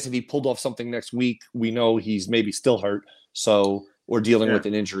 and I guess if he pulled off something next week, we know he's maybe still hurt. So or dealing with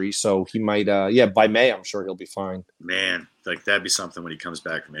an injury. So he might. By May, I'm sure he'll be fine. Man, like that'd be something when he comes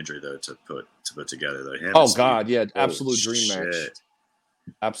back from injury though to put together though. Absolute dream match.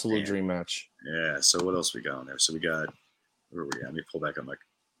 Absolute dream match. Yeah. So what else we got on there? So we got where were we at? Let me pull back on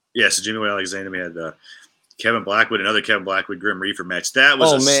so Jimmy White Alexander. We had Kevin Blackwood, another Kevin Blackwood Grim Reaper match. That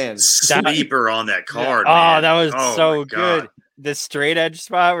was sleeper on that card. Yeah. Oh, that was so good. The straight edge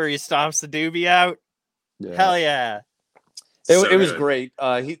spot where he stomps the doobie out. Yeah. Hell yeah. It was great.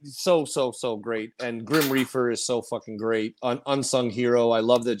 He's so great. And Grim Reaper is so fucking great. Unsung hero. I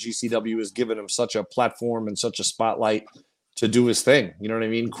love that GCW has given him such a platform and such a spotlight to do his thing. You know what I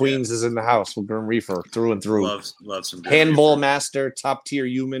mean? Queens is in the house with Grim Reaper through and through. Love some handball master, top tier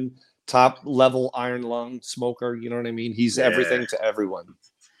human, top level iron lung smoker. You know what I mean? He's everything to everyone.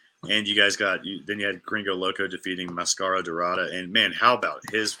 And you guys then you had Gringo Loco defeating Mascara Dorada. And man, how about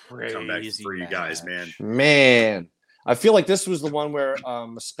his comeback for you guys, man? Man, I feel like this was the one where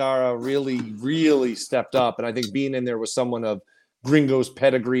Mascara really, really stepped up. And I think being in there with someone of Gringo's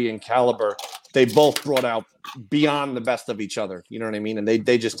pedigree and caliber, they both brought out beyond the best of each other. You know what I mean? And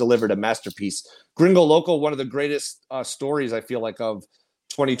they just delivered a masterpiece. Gringo Loco, one of the greatest stories I feel like of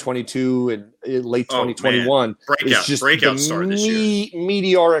 2022 and late 2021. Breakout star this year.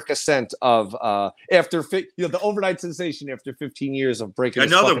 Meteoric ascent of after the overnight sensation after 15 years of breaking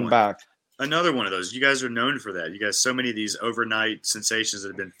his fucking back. Another one of those. You guys are known for that. You guys, so many of these overnight sensations that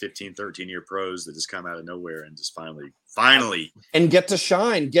have been 15, 13-year pros that just come out of nowhere and just finally. And get to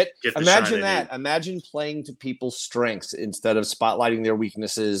shine. Imagine that. Imagine playing to people's strengths instead of spotlighting their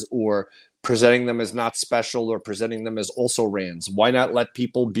weaknesses or presenting them as not special or presenting them as also rans. Why not let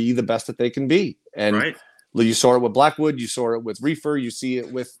people be the best that they can be? And you saw it with Blackwood. You saw it with Reefer. You see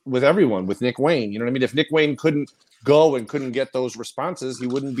it with everyone, with Nick Wayne. You know what I mean? If Nick Wayne couldn't go and couldn't get those responses, he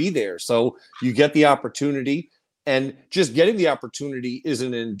wouldn't be there. So you get the opportunity, and just getting the opportunity is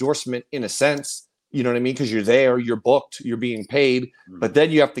an endorsement in a sense. You know what I mean? Because you're there, you're booked, you're being paid, but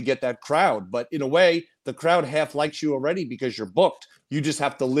then you have to get that crowd. But in a way, the crowd half likes you already because you're booked. You just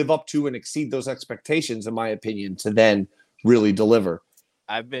have to live up to and exceed those expectations, in my opinion, to then really deliver.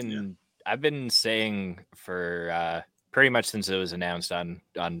 I've been saying for pretty much since it was announced on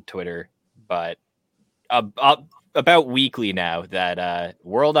Twitter, but about weekly now that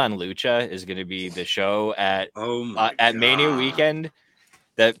World on Lucha is going to be the show at Mania weekend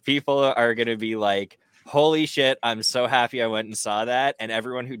that people are going to be like, holy shit, I'm so happy I went and saw that. And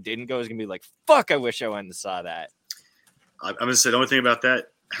everyone who didn't go is going to be like, fuck, I wish I went and saw that. I'm going to say the only thing about that,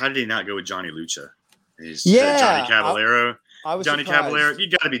 how did he not go with Johnny Lucha? Yeah. Johnny Caballero. I was Johnny surprised. Caballero, you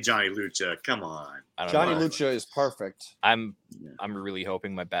got to be Johnny Lucha. Come on. Johnny Lucha is perfect. I'm really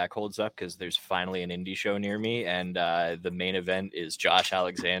hoping my back holds up because there's finally an indie show near me, and the main event is Josh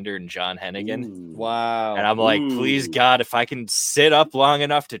Alexander and John Hennigan. Ooh. Wow. And I'm like, please God, if I can sit up long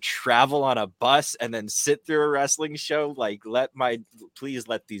enough to travel on a bus and then sit through a wrestling show, like please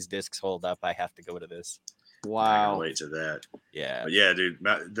let these discs hold up. I have to go to this. Wow. I can wait to that. Yeah. But yeah, dude,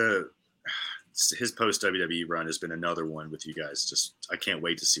 his post WWE run has been another one with you guys. Just I can't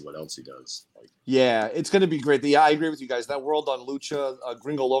wait to see what else he does. Yeah, it's going to be great. Yeah, I agree with you guys. That World on Lucha,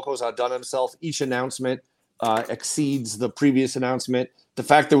 Gringo Loco's outdone himself. Each announcement exceeds the previous announcement. The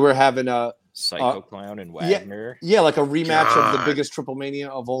fact that we're having a Psycho Clown and Wagner. Yeah, like a rematch of the biggest Triple Mania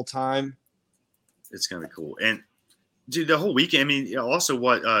of all time. It's going to be cool. And dude, the whole weekend, I mean, also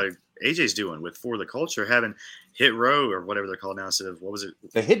what AJ's doing with For the Culture, having Hit Row or whatever they're called now instead of, what was it?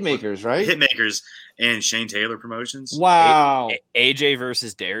 The Hitmakers, right? Hitmakers and Shane Taylor Promotions. Wow. AJ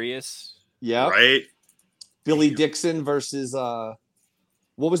versus Darius. Yeah. Right. Billy Dixon versus what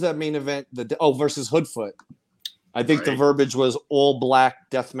was that main event? Versus Hoodfoot. I think the verbiage was all black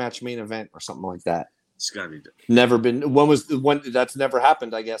deathmatch main event or something like that. It's gotta be never been. When that's never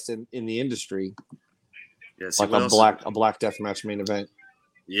happened, I guess, in the industry. Yeah, see, like a black deathmatch main event.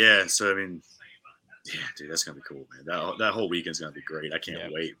 Yeah, so I mean, yeah, dude, that's gonna be cool, man. That whole weekend's gonna be great. I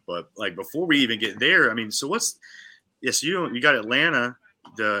can't wait. But like before we even get there, I mean, so you got Atlanta,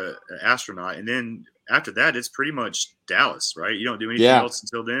 the astronaut, and then after that it's pretty much Dallas, right? You don't do anything else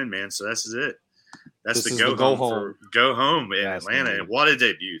until then, man. So this is it. That's the go home in Atlanta. And what a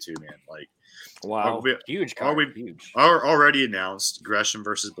debut too, man. Like, wow, huge. Already announced Gresham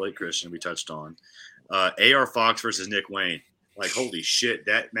versus Blake Christian. We touched on AR Fox versus Nick Wayne. Like, holy shit,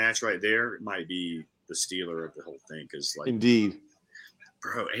 that match right there might be the stealer of the whole thing. Because, like, indeed,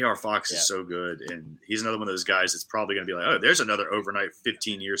 bro, AR Fox is so good, and he's another one of those guys that's probably going to be like, oh, there's another overnight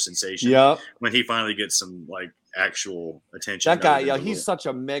 15-year sensation. Yeah, when he finally gets some like actual attention. That guy, he's such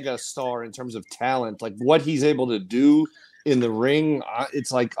a mega star in terms of talent. Like what he's able to do in the ring,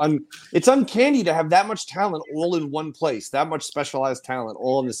 it's like it's uncanny to have that much talent all in one place, that much specialized talent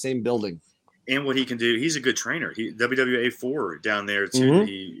all in the same building. And what he can do, he's a good trainer. WWA 4 down there too. Mm-hmm.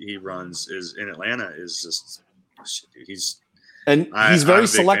 He runs is in Atlanta is just he's very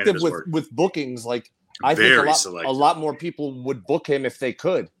selective with bookings. Like I think a lot more people would book him if they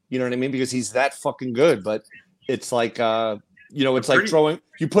could. You know what I mean? Because he's that fucking good. But it's like it's like throwing.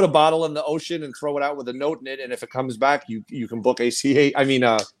 You put a bottle in the ocean and throw it out with a note in it, and if it comes back, you can book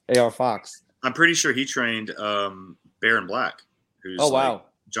AR Fox. I'm pretty sure he trained Baron Black, who's wow.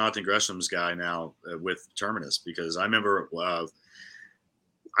 Jonathan Gresham's guy now with Terminus, because I remember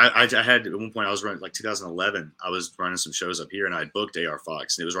I had at one point I was running like 2011. I was running some shows up here and I booked AR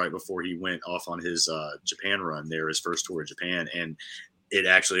Fox, and it was right before he went off on his Japan run there, his first tour of Japan, and it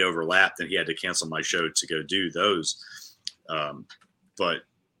actually overlapped and he had to cancel my show to go do those. But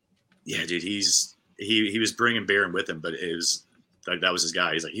yeah, dude, he was bringing Baron with him, but it was like that was his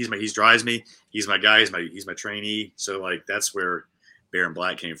guy. He's like he drives me. He's my guy. He's my trainee. So like that's where Baron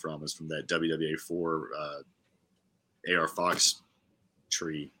Black came from, is from that WWA 4 AR Fox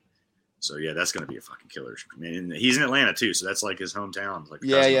tree. So yeah, that's gonna be a fucking killer. I mean, and he's in Atlanta too, so that's like his hometown. Like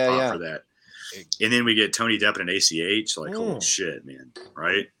yeah. For that. And then we get Tony Deppen and ACH. Like holy shit, man!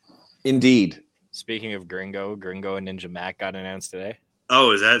 Right? Indeed. Speaking of Gringo and Ninja Mac got announced today.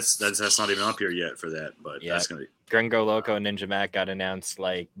 Oh, that's not even up here yet for that, but that's gonna be Gringo Loco and Ninja Mac got announced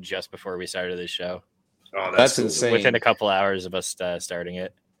like just before we started this show. Oh, that's cool. Insane. Within a couple hours of us starting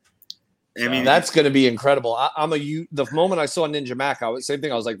it. I mean, that's going to be incredible. The moment I saw Ninja Mac, same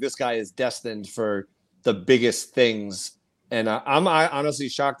thing. I was like, this guy is destined for the biggest things. And I'm honestly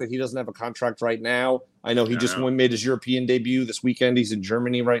shocked that he doesn't have a contract right now. I know he made his European debut this weekend. He's in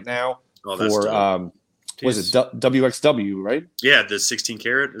Germany right now for was it WXW, right? Yeah, the 16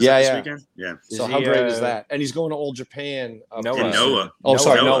 karat. This weekend. Yeah. So how great is that? And he's going to All Japan. Noah. Oh,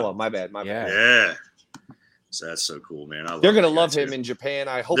 sorry, Noah. My bad. Yeah. So that's so cool, man. They're going to love him in Japan.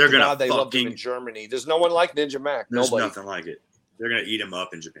 I hope to God they love him in Germany. There's no one like Ninja Mac. There's Nobody. nothing like it. They're going to eat him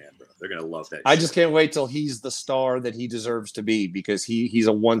up in Japan, bro. They're going to love that. I just can't wait till he's the star that he deserves to be, because he's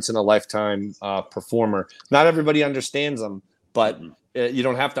a once-in-a-lifetime performer. Not everybody understands him, but you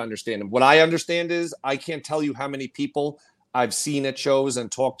don't have to understand him. What I understand is I can't tell you how many people I've seen at shows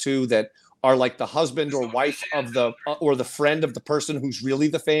and talked to that are like the husband or wife of or the friend of the person who's really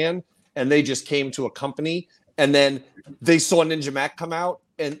the fan, and they just came to a company And then they saw Ninja Mac come out,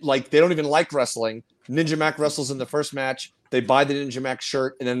 and like they don't even like wrestling. Ninja Mac wrestles in the first match. They buy the Ninja Mac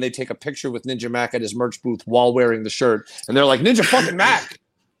shirt, and then they take a picture with Ninja Mac at his merch booth while wearing the shirt. And they're like, Ninja fucking Mac!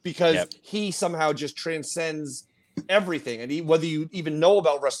 Because he somehow just transcends everything. And whether you even know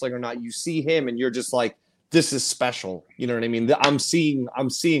about wrestling or not, you see him and you're just like, this is special. You know what I mean? I'm seeing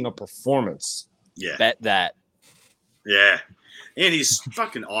a performance. Yeah. Bet that. Yeah. And he's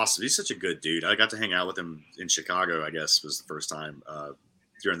fucking awesome. He's such a good dude. I got to hang out with him in Chicago, I guess, was the first time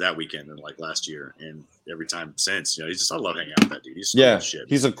during that weekend and like last year. And every time since, you know, I love hanging out with that dude. He's cool as shit.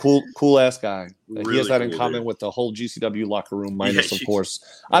 He's a cool ass guy. Really he has that cool in common dude. with the whole GCW locker room, minus, of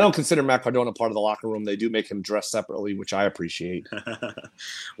course. I don't consider Matt Cardona part of the locker room. They do make him dress separately, which I appreciate.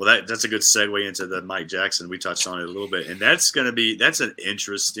 Well, that's a good segue into the Mike Jackson. We touched on it a little bit. And that's an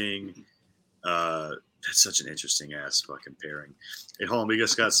interesting that's such an interesting ass fucking pairing. Hey, hold on, we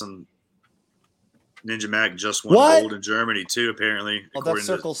just got some Ninja Mac just won gold in Germany too, apparently. Oh, that's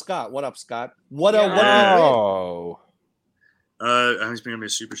Circle Scott. What up, Scott? He's been on a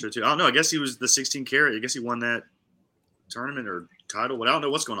super show too. I don't know. I guess he was the 16 karat. I guess he won that tournament or title. But I don't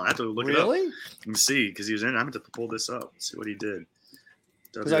know what's going on. I have to look it up. Really? Let me see, because he was in. I'm going to pull this up. See what he did.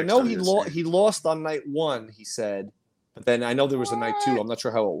 Because I know he lost on night 1. He said, but then I know there was a night 2. I'm not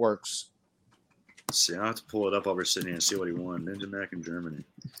sure how it works. Let's see, I'll have to pull it up while we're sitting here and see what he won. Ninja Mac in Germany.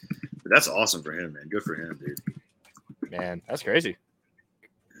 But that's awesome for him, man. Good for him, dude. Man, that's crazy.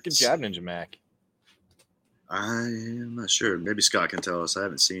 Good job, Ninja Mac. I'm not sure. Maybe Scott can tell us. I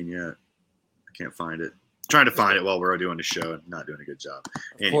haven't seen yet. I can't find it. I'm trying to find it while we're doing the show and not doing a good job.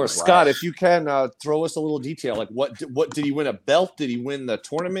 Anyway, of course, Scott, if you can throw us a little detail, like what did he win a belt? Did he win the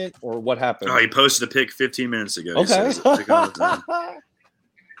tournament, or what happened? Oh, he posted a pic 15 minutes ago. Okay.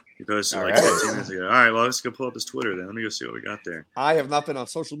 He posted 15 minutes ago. All right, well, let's go pull up his Twitter then. Let me go see what we got there. I have not been on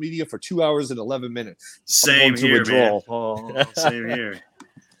social media for 2 hours and 11 minutes. Same here, man. Same here.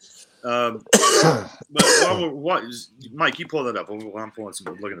 But Mike, you pull that up. I'm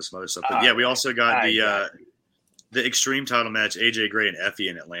looking at some other stuff. But yeah, we also got the Extreme title match, AJ Gray and Effie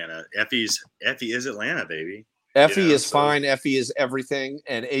in Atlanta. Effie is Atlanta, baby. Effie is fine. Effie is everything,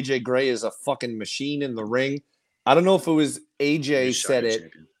 and AJ Gray is a fucking machine in the ring. I don't know if it was AJ said it.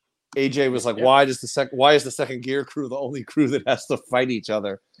 Champion. AJ was like, "Why is the second gear crew the only crew that has to fight each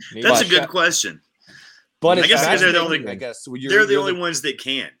other?" That's a good question. But I guess they're the only. They're the only ones that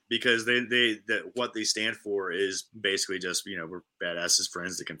can, because what they stand for is basically just, you know, we're badasses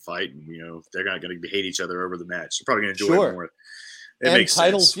friends that can fight, and, you know, they're not going to hate each other over the match. They're probably going to enjoy it more. It makes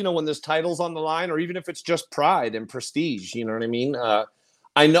titles, sense. You know, when there's titles on the line, or even if it's just pride and prestige, you know what I mean?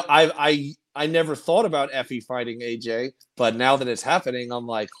 I know I never thought about Effie fighting AJ, but now that it's happening, I'm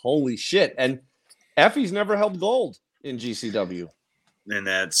like, holy shit! And Effie's never held gold in GCW, and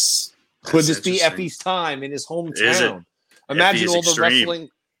that's could this be Effie's time in his hometown? Imagine all the wrestling.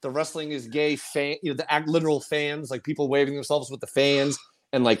 The wrestling is gay fan, you know, the literal fans, like people waving themselves with the fans,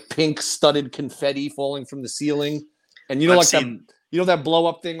 and like pink studded confetti falling from the ceiling, and you know, that blow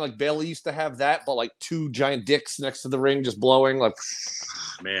up thing, like Bailey used to have that, but like 2 giant dicks next to the ring just blowing, like.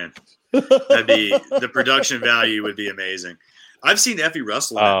 Man, the production value would be amazing. I've seen Effie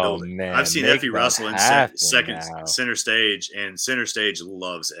wrestle in that building. Man, I've seen Effie wrestle in center stage, and center stage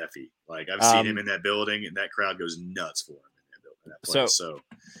loves Effie. Like, I've seen him in that building, and that crowd goes nuts for him in that place. So,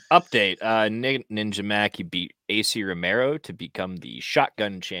 update: Ninja Mac, he beat AC Romero to become the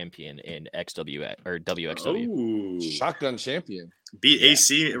Shotgun Champion in XW or WXW. Ooh, Shotgun Champion beat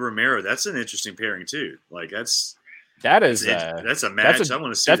AC Romero. That's an interesting pairing too. Like that's a match. I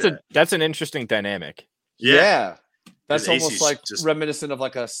want to see that. That's an interesting dynamic. Yeah. That's almost like reminiscent of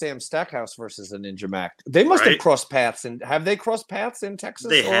like a Sam Stackhouse versus a Ninja Mac. They must have crossed paths, and have they crossed paths in Texas?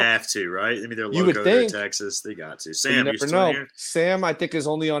 They have to, right? I mean, they're local in Texas. They got to. Sam, you never know. Here? Sam, I think, is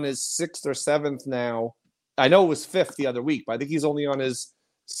only on his 6th or 7th now. I know it was 5th the other week, but I think he's only on his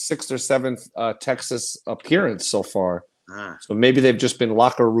 6th or 7th Texas appearance so far. So maybe they've just been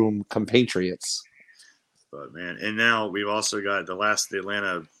locker room compatriots. But man, and now we've also got the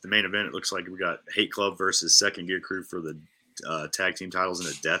main event. It looks like we got Hate Club versus Second Gear Crew for the tag team titles in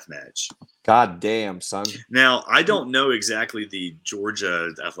a death match. God damn, son. Now, I don't know exactly the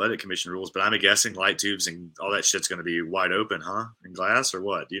Georgia Athletic Commission rules, but I'm guessing light tubes and all that shit's going to be wide open, huh? In glass or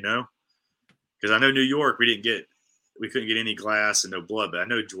what? Do you know? Because I know New York, we couldn't get any glass and no blood, but I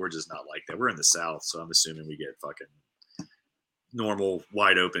know Georgia's not like that. We're in the South, so I'm assuming we get fucking normal,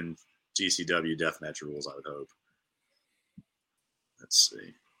 wide open GCW deathmatch rules, I would hope. Let's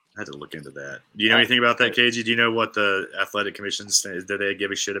see. I had to look into that. Do you know anything about that, KG? Do you know what the athletic commission says? Did they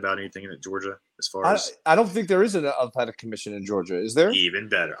give a shit about anything in Georgia as far as? I don't think there is an athletic commission in Georgia. Is there? Even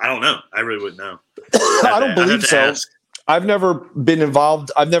better. I don't know. I really wouldn't know. I don't believe so. Ask. I've never been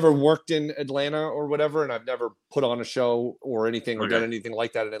involved. I've never worked in Atlanta or whatever, and I've never put on a show or anything or done anything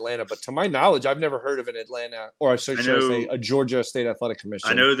like that in Atlanta. But to my knowledge, I've never heard of an Atlanta, or should I say a Georgia State Athletic Commission.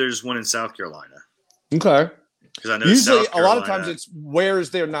 I know there's one in South Carolina. Okay. Because I know usually a lot of times it's where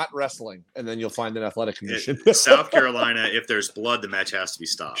is there not wrestling, and then you'll find an athletic commission. South Carolina, if there's blood, the match has to be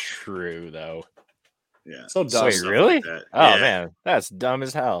stopped. True though. Yeah. So dumb. Wait, really? Like oh man, that's dumb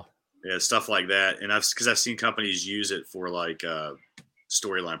as hell. Yeah, stuff like that, and I've seen companies use it for like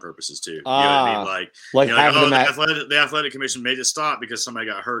storyline purposes too. You know what I mean? Like the athletic commission made it stop because somebody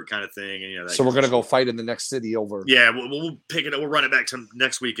got hurt, kind of thing. And so we're gonna go fight in the next city over. Yeah, we'll pick it up. We'll run it back to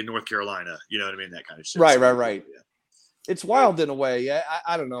next week in North Carolina. You know what I mean? That kind of shit. Right. Yeah. It's wild in a way. Yeah,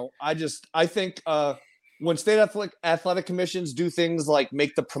 I don't know. I think when state athletic commissions do things like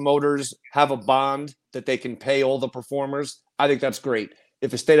make the promoters have a bond that they can pay all the performers, I think that's great.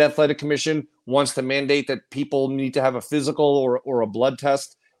 If a state athletic commission wants to mandate that people need to have a physical or a blood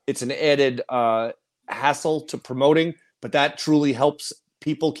test, it's an added hassle to promoting, but that truly helps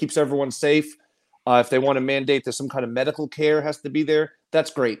people, keeps everyone safe. If they want to mandate that some kind of medical care has to be there,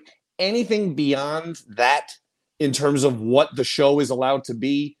 that's great. Anything beyond that in terms of what the show is allowed to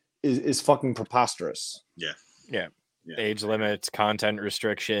be is fucking preposterous. Yeah. Age limits, content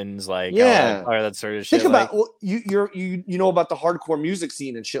restrictions, like all that sort of shit. Think about you know about the hardcore music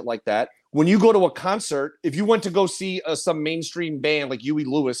scene and shit like that. When you go to a concert, if you went to go see some mainstream band like Huey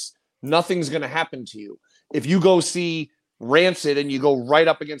Lewis, nothing's going to happen to you. If you go see Rancid and you go right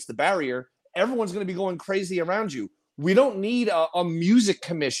up against the barrier, everyone's going to be going crazy around you. We don't need a music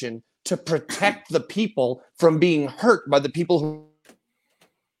commission to protect the people from being hurt by the people who.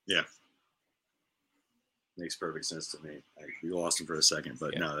 Yeah. Makes perfect sense to me. You lost him for a second,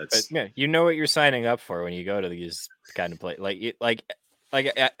 but no, that's. But, yeah, you know what you're signing up for when you go to these kind of play. Like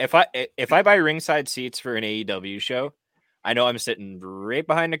if I buy ringside seats for an AEW show, I know I'm sitting right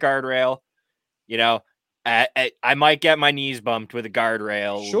behind the guardrail. You know, I might get my knees bumped with a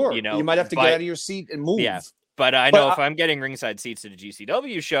guardrail. Sure, you know, you might have to get out of your seat and move. Yeah, but I know if I'm getting ringside seats at a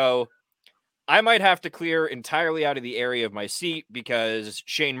GCW show, I might have to clear entirely out of the area of my seat because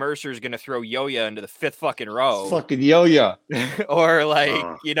Shane Mercer is going to throw Yo-Yo into the fifth fucking row. Fucking Yo-Yo. Or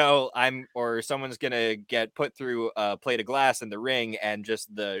or someone's going to get put through a plate of glass in the ring and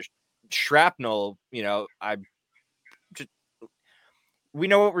just the shrapnel, we know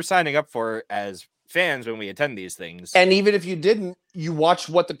what we're signing up for as fans when we attend these things. And even if you didn't, you watch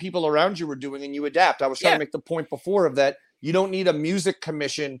what the people around you were doing and you adapt. I was trying to make the point before of that. You don't need a music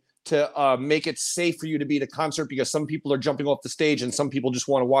commission to make it safe for you to be at a concert because some people are jumping off the stage and some people just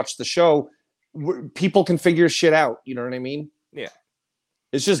want to watch the show. People can figure shit out. You know what I mean? Yeah.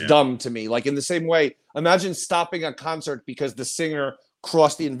 It's just dumb to me. Like in the same way, imagine stopping a concert because the singer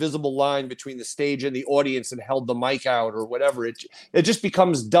crossed the invisible line between the stage and the audience and held the mic out or whatever. It just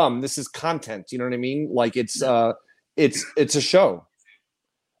becomes dumb. This is content. You know what I mean? Like it's a show.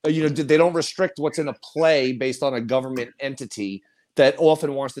 They don't restrict what's in a play based on a government entity that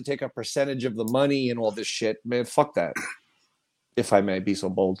often wants to take a percentage of the money and all this shit. Man, fuck that. If I may be so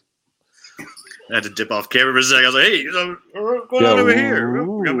bold. I had to dip off camera for a second. I was like, hey, what's going on over here?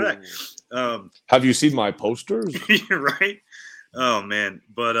 Come back. Have you seen my posters? Right? Oh, man.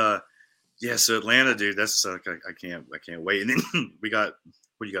 But, so Atlanta, dude, that's I can't wait. And then we got,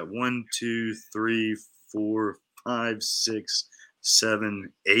 1, 2, 3, 4, 5, 6,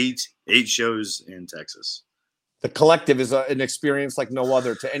 7, 8 shows in Texas. The Collective is an experience like no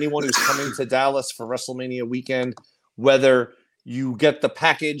other. To anyone who's coming to Dallas for WrestleMania weekend, whether you get the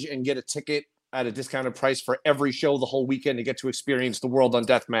package and get a ticket at a discounted price for every show the whole weekend to get to experience the World on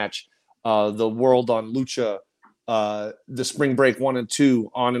Deathmatch, the World on Lucha, the Spring Break 1 and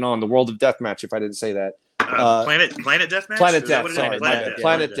 2, on and on, the World of Deathmatch, if I didn't say that. Planet Deathmatch?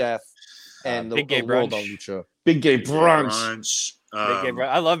 Planet Death, and the World on Lucha. Big Gay Brunch.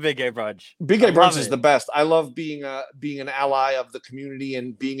 I love Big Gay Brunch. Big Gay Brunch is the best. I love being an ally of the community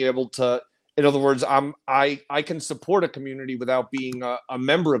and being able to, in other words, I can support a community without being a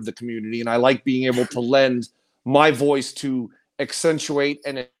member of the community, and I like being able to lend my voice to accentuate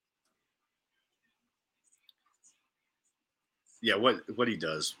and what he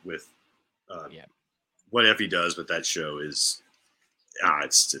does with what Effie does with that show is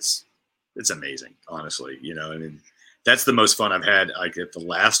it's amazing, honestly. I mean, that's the most fun I've had. Like at the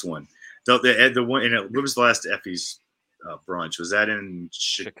last one, the one. And what was the last Effie's brunch? Was that in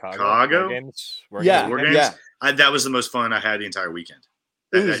Chicago? War Games? Yeah. That was the most fun I had the entire weekend.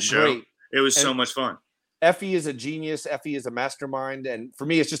 That show. Great. It was so much fun. Effie is a genius. Effie is a mastermind. And for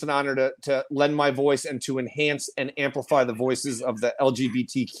me, it's just an honor to lend my voice and to enhance and amplify the voices of the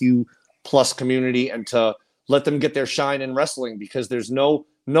LGBTQ plus community and to let them get their shine in wrestling, because there's no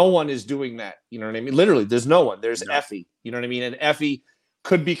one is doing that. You know what I mean? Literally, there's no one. There's Effie. You know what I mean? And Effie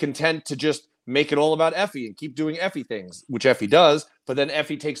could be content to just make it all about Effie and keep doing Effie things, which Effie does. But then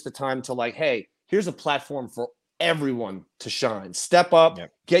Effie takes the time to like, hey, here's a platform for everyone to shine. Step up,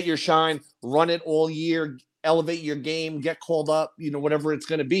 get your shine, run it all year, elevate your game, get called up, whatever it's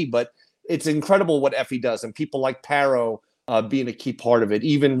going to be. But it's incredible what Effie does, and people like Paro being a key part of it.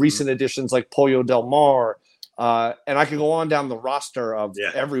 Even recent additions like Pollo Del Mar, and I could go on down the roster of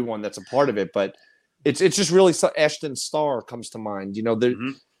everyone that's a part of it. But it's just really Ashton Starr comes to mind.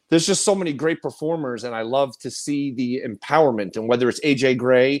 There's just so many great performers, and I love to see the empowerment. And whether it's AJ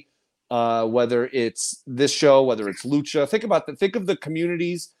Gray, whether it's this show, whether it's Lucha, think of the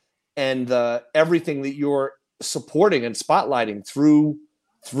communities and everything that you're supporting and spotlighting through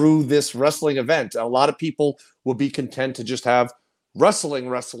this wrestling event. A lot of people will be content to just have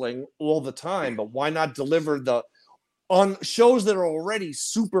wrestling all the time, but why not deliver on shows that are already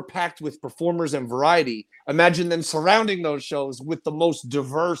super packed with performers and variety? Imagine them surrounding those shows with the most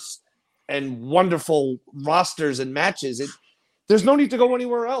diverse and wonderful rosters and matches. There's no need to go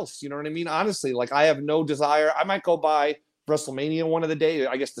anywhere else. You know what I mean? Honestly, like, I have no desire. I might go by WrestleMania one of the day,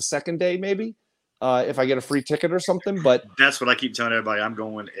 I guess the second day, maybe, if I get a free ticket or something. But that's what I keep telling everybody. I'm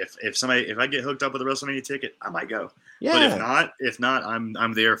going, if I get hooked up with a WrestleMania ticket, I might go. Yeah. But if not,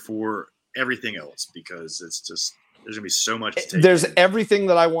 I'm there for everything else, because it's just, there's gonna be so much to take. There's everything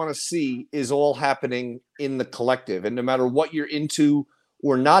that I want to see is all happening in the collective, and no matter what you're into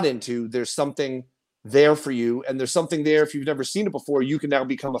or not into, there's something there for you, and there's something there. If you've never seen it before, you can now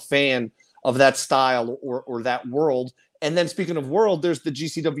become a fan of that style or that world. And then, speaking of world, there's the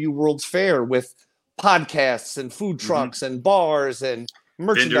GCW World's Fair with podcasts and food trucks and bars and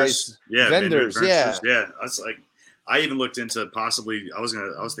merchandise vendors. Yeah. That's like, I even looked into possibly, I was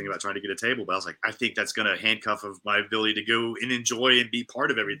thinking about trying to get a table, but I was like, I think that's going to handcuff of my ability to go and enjoy and be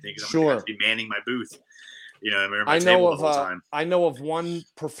part of everything, because I'm going to have to be manning my booth. I know of one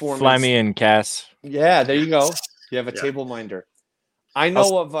performance. Fly me in, Cass. Yeah, there you go. You have a table minder. I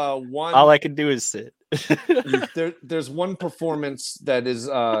know of one. All I can do is sit. There's one performance that is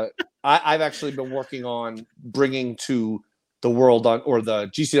I've actually been working on bringing to the world or the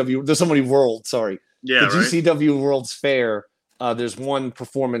GCW. There's so many worlds. Sorry. Yeah. The GCW World's Fair. There's one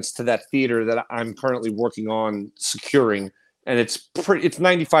performance to that theater that I'm currently working on securing, and it's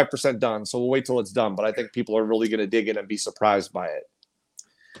 95% done. So we'll wait till it's done. But I think people are really going to dig it and be surprised by it.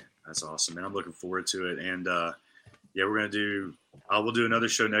 That's awesome, man. I'm looking forward to it. And we'll do another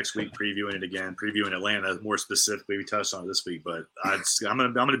show next week, previewing it again, previewing Atlanta more specifically. We touched on it this week, but I'm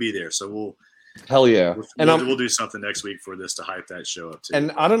gonna be there. So we'll do something next week for this to hype that show up too.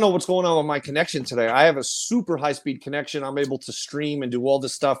 And I don't know what's going on with my connection today. I have a super high speed connection. I'm able to stream and do all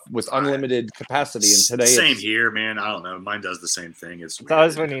this stuff with unlimited capacity. And today, same here, man. I don't know. Mine does the same thing. It's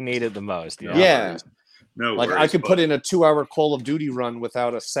always when you need it the most. Yeah. No, like worries, I could put in a 2-hour Call of Duty run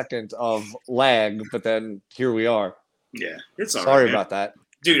without a second of lag, but then here we are. Yeah, it's all Sorry right, about that,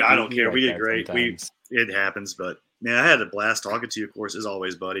 dude. I don't care. We did great. It happens, but man, I had a blast talking to you, of course, as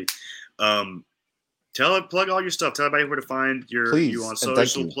always, buddy. Plug all your stuff. Tell everybody where to find you on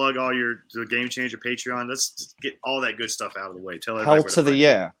social. Plug all the Game Changer Patreon. Let's just get all that good stuff out of the way. Tell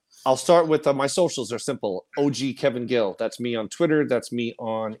everybody. I'll start with my socials are simple. OG Kevin Gill. That's me on Twitter. That's me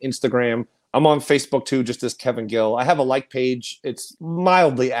on Instagram. I'm on Facebook too, just as Kevin Gill. I have a like page. It's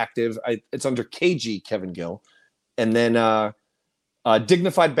mildly active. It's under KG Kevin Gill. And then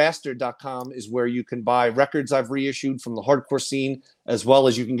dignifiedbastard.com is where you can buy records I've reissued from the hardcore scene, as well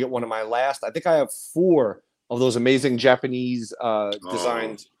as you can get one of my last. I think I have 4 of those amazing Japanese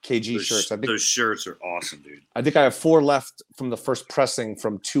designed KG shirts. Those shirts are awesome, dude. I think I have 4 left from the first pressing,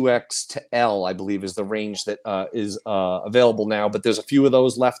 from 2X to L, I believe is the range that is available now. But there's a few of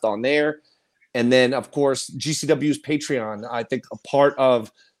those left on there. And then, of course, GCW's Patreon. I think a part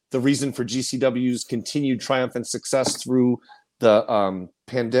of the reason for GCW's continued triumphant success through the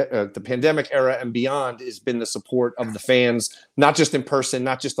pandemic era and beyond has been the support of the fans, not just in person,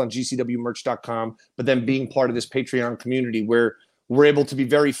 not just on GCWmerch.com, but then being part of this Patreon community where we're able to be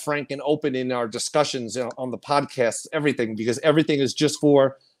very frank and open in our discussions on the podcast, everything, because everything is just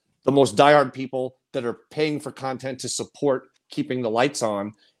for the most diehard people that are paying for content to support keeping the lights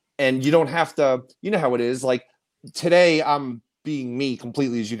on. And you don't have to, you know how it is. Like today, I'm being me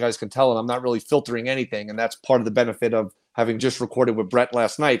completely, as you guys can tell, and I'm not really filtering anything. And that's part of the benefit of having just recorded with Brett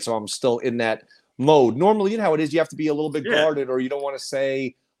last night. So I'm still in that mode. Normally, you know how it is. You have to be a little bit guarded, or you don't want to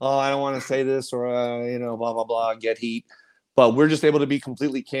say, oh, I don't want to say this, or, blah, blah, blah, get heat. But we're just able to be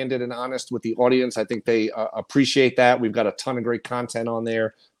completely candid and honest with the audience. I think they appreciate that. We've got a ton of great content on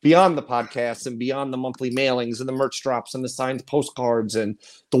there beyond the podcasts and beyond the monthly mailings and the merch drops and the signed postcards and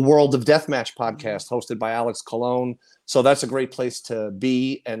the World of Deathmatch podcast hosted by Alex Colon. So that's a great place to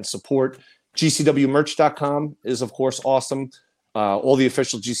be and support. GCWmerch.com is, of course, awesome. All the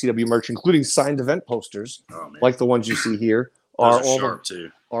official GCW merch, including signed event posters, like the ones you see here, are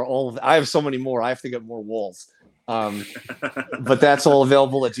all. I have so many more. I have to get more walls. But that's all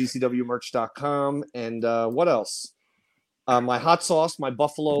available at GCWmerch.com. And what else? My hot sauce, my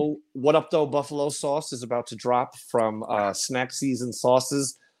buffalo, what up though buffalo sauce is about to drop from Snack Season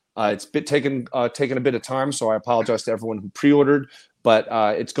Sauces. It's taken a bit of time, so I apologize to everyone who pre-ordered. But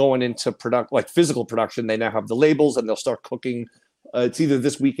it's going into physical production. They now have the labels, and they'll start cooking. It's either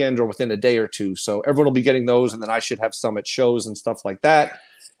this weekend or within a day or two. So everyone will be getting those, and then I should have some at shows and stuff like that.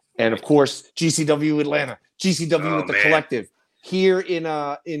 And of course, GCW Atlanta, GCW with the Collective. Here in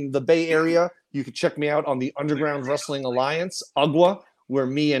the Bay Area, you can check me out on the Underground Wrestling Alliance, UGWA, where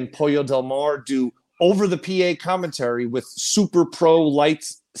me and Pollo Del Mar do over the PA commentary with super pro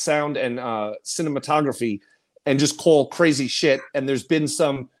lights, sound, and cinematography, and just call crazy shit. And there's been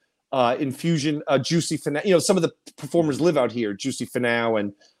some infusion, Juicy Finau. Some of the performers live out here, Juicy Finau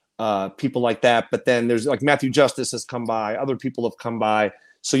and people like that. But then there's like Matthew Justice has come by, other people have come by.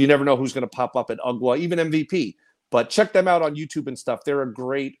 So you never know who's going to pop up at UGWA, even MVP. But check them out on YouTube and stuff. They're a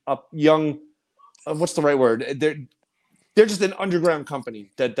great young. What's the right word? They're just an underground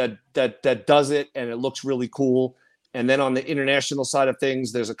company that does it, and it looks really cool. And then on the international side of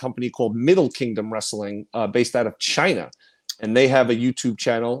things, there's a company called Middle Kingdom Wrestling, based out of China, and they have a YouTube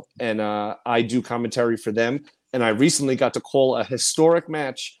channel, and I do commentary for them. And I recently got to call a historic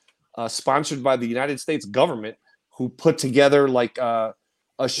match sponsored by the United States government, who put together like a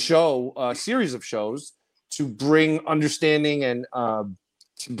series of shows to bring understanding and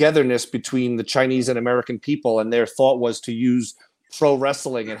togetherness between the Chinese and American people. And their thought was to use pro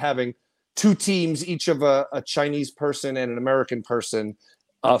wrestling and having two teams, each of a Chinese person and an American person,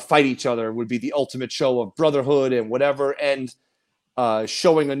 fight each other would be the ultimate show of brotherhood and whatever. And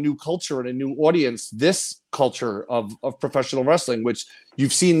showing a new culture and a new audience, this culture of professional wrestling, which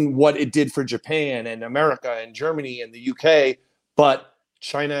you've seen what it did for Japan and America and Germany and the UK, but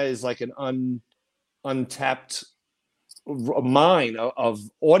China is like an untapped mine of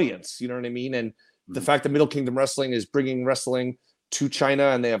audience, you know what I mean? And the fact that Middle Kingdom Wrestling is bringing wrestling to China,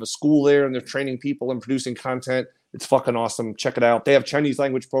 and they have a school there, and they're training people and producing content, it's fucking awesome. Check it out. They have Chinese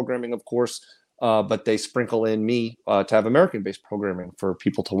language programming, of course, but they sprinkle in me to have American-based programming for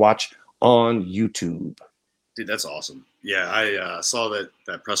people to watch on YouTube. Dude, that's awesome. Yeah, I saw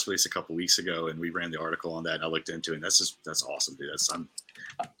that press release a couple weeks ago, and we ran the article on that, and I looked into it, and that's awesome, dude.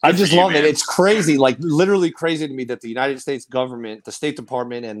 I just love it. It's crazy, like literally crazy to me that the United States government, the State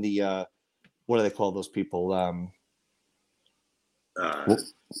Department, and the what do they call those people?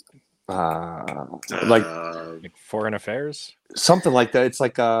 Like foreign affairs, something like that. It's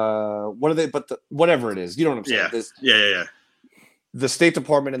like what are they? But whatever it is, you know what I'm saying? Yeah. The State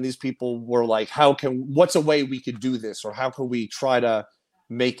Department and these people were like, what's a way we could do this, or how can we try to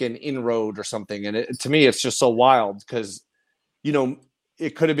make an inroad or something? And to me, it's just so wild because,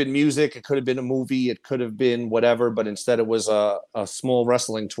 it could have been music, it could have been a movie, it could have been whatever, but instead it was a small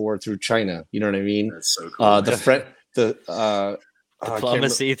wrestling tour through China. You know what I mean? That's so cool.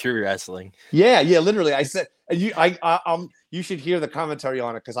 Diplomacy through wrestling. Yeah, literally. I said you should hear the commentary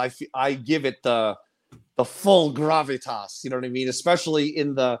on it, because I give it the full gravitas. You know what I mean? Especially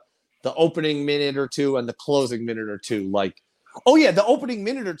in the opening minute or two and the closing minute or two. Like, oh yeah, the opening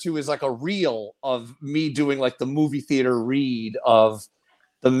minute or two is like a reel of me doing like the movie theater read of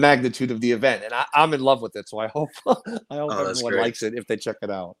the magnitude of the event, and I'm in love with it. So I hope everyone likes it if they check it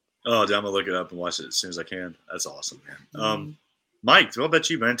out. Oh, dude, I'm gonna look it up and watch it as soon as I can. That's awesome, man. Mike, what about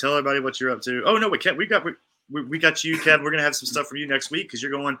you, man? Tell everybody what you're up to. Oh no, we got you, Kev. We're gonna have some stuff from you next week because you're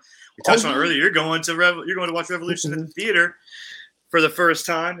going. We touched on earlier. You're going to watch Revolution in the theater for the first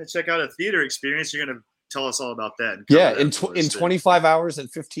time and check out a theater experience. You're gonna tell us all about that. Yeah, in 25 hours and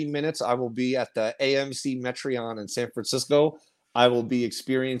 15 minutes, I will be at the AMC Metreon in San Francisco. I will be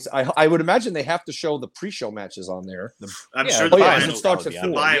experienced. I would imagine they have to show the pre-show matches on there. I'm sure the it starts at 4.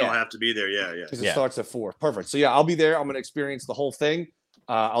 The buy-in will have to be there. Yeah. Because it starts at 4. Perfect. So yeah, I'll be there. I'm going to experience the whole thing.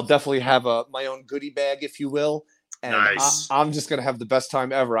 I'll definitely have my own goodie bag, if you will. And nice. I'm just going to have the best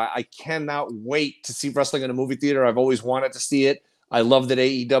time ever. I cannot wait to see wrestling in a movie theater. I've always wanted to see it. I love that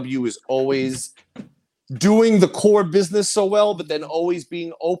AEW is always doing the core business so well, but then always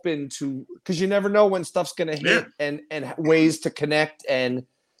being open to, because you never know when stuff's going to hit and ways to connect. And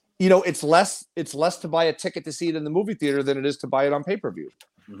it's less to buy a ticket to see it in the movie theater than it is to buy it on pay-per-view.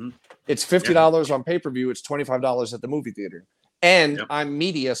 Mm-hmm. It's $50 on pay-per-view. It's $25 at the movie theater. And Yep. I'm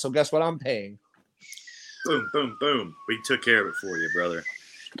media, so guess what I'm paying? Boom, boom, boom. We took care of it for you, brother.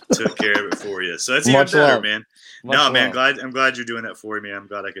 Took care of it for you. So that's even Much better, love. man. Much No, man, love. I'm glad you're doing that for me. I'm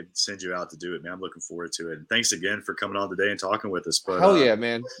glad I could send you out to do it, man. I'm looking forward to it. And thanks again for coming on today and talking with us. But Hell yeah,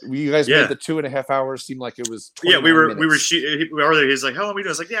 man. You guys made the 2.5 hours seem like it was 29 we were minutes. shooting. Earlier, he's like, "How long are we doing?"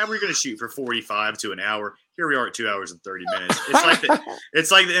 I was like, "Yeah, we're going to shoot for 45 to an hour." Here we are at 2 hours and 30 minutes.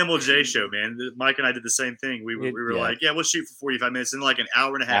 It's like the MLJ show, man. Mike and I did the same thing. We were like, "Yeah, we'll shoot for 45 minutes." And like an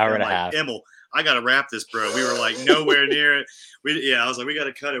hour and a half. I'm like, Emil, I got to wrap this, bro. We were like nowhere near it. I was like, we got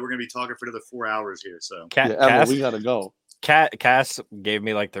to cut it. We're going to be talking for another 4 hours here. So, Emil, we got to go. Cass gave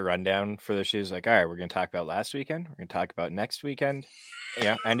me like the rundown for the shows. Like, all right, we're going to talk about last weekend. We're going to talk about next weekend.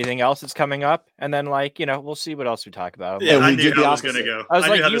 Anything else that's coming up, and then we'll see what else we talk about. Yeah, I knew how it was going to go.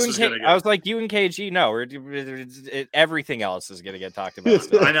 I was like, you and KG. No, everything else is going to get talked about.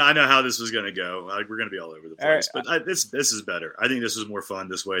 I know how this was going to go. We're going to be all over the place, but this is better. I think this was more fun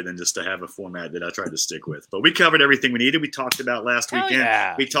this way than just to have a format that I tried to stick with. But we covered everything we needed. We talked about last weekend.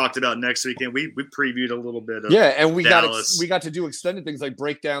 Yeah. We talked about next weekend. We previewed a little bit of and we Dallas. got to do extended things like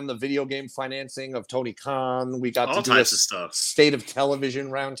break down the video game financing of Tony Khan. We got all to do types of stuff. State of television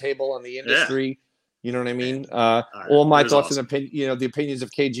roundtable on the industry. Yeah. You know what I mean? All my thoughts and the opinions of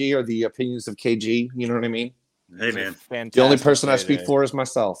KG are the opinions of KG. You know what I mean? Hey, man. The only person I speak for is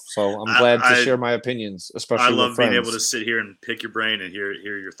myself. So I'm glad to share my opinions, especially with love friends. being able to sit here and pick your brain and hear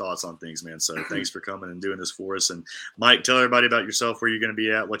your thoughts on things, man. So thanks for coming and doing this for us. And Mike, tell everybody about yourself, where you're going to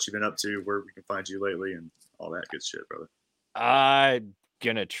be at, what you've been up to, where we can find you lately, and all that good shit, brother. I'm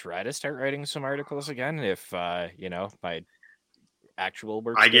going to try to start writing some articles again if, my actual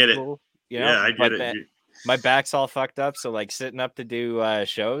work. I get it. I get it. My back's all fucked up, so like sitting up to do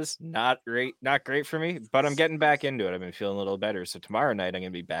shows, not great for me. But I'm getting back into it. I've been feeling a little better. So tomorrow night I'm gonna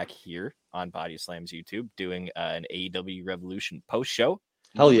be back here on Body Slam's YouTube doing an AEW Revolution post show.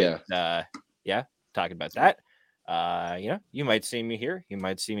 Hell yeah! Talking about that. You might see me here. You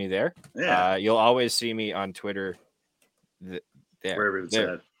might see me there. Yeah. You'll always see me on Twitter. Wherever it's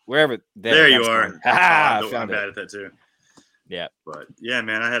at. Wherever. There you are. I'm bad at that too. Yeah. But yeah,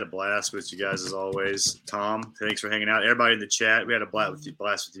 man, I had a blast with you guys as always. Tom, thanks for hanging out. Everybody in the chat, we had a blast with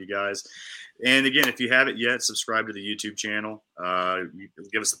you guys. And again, if you haven't yet, subscribe to the YouTube channel.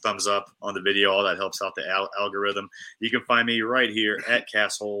 Give us a thumbs up on the video. All that helps out the algorithm. You can find me right here at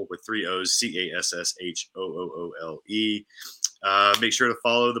Casshole with 3 O's, CASSHOOOLE. Make sure to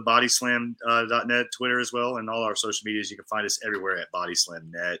follow the bodyslam.net Twitter as well, and all our social medias. You can find us everywhere at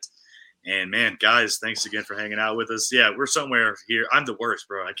bodyslamnet. And man, guys, thanks again for hanging out with us. Yeah, we're somewhere here. I'm the worst,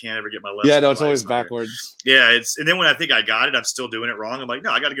 bro. I can't ever get my left. Yeah, no, it's always backwards. Yeah, and then when I think I got it, I'm still doing it wrong. I'm like,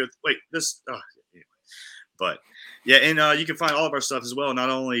 no, I got to go. Wait, this. Anyway. But yeah, and you can find all of our stuff as well. Not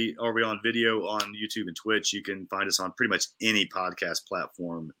only are we on video on YouTube and Twitch, you can find us on pretty much any podcast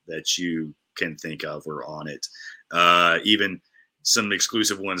platform that you can think of. We're on it. Even some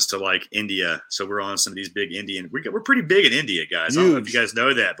exclusive ones to like India. So we're on some of these big Indian. We're pretty big in India, guys. I don't know if you guys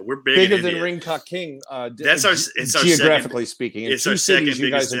know that, but we're bigger than Ring Kak King. That's our geographically speaking. It's our second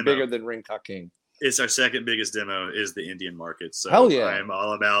you guys biggest are bigger than Ring Kak King. It's our second biggest demo is the Indian market. So hell yeah. I'm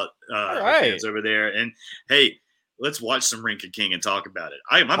all about our fans over there. And hey, let's watch some Ring Kak King and talk about it.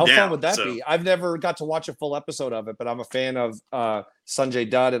 I'm How down. fun would that be? I've never got to watch a full episode of it, but I'm a fan of Sanjay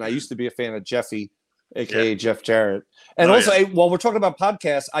Dutt, and I used to be a fan of Jeffy, aka Jeff Jarrett. And while we're talking about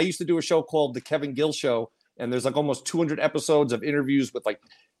podcasts, I used to do a show called The Kevin Gill Show, and there's like almost 200 episodes of interviews with like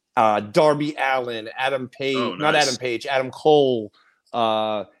Darby Allin, Adam Page, not Adam Page, Adam Cole,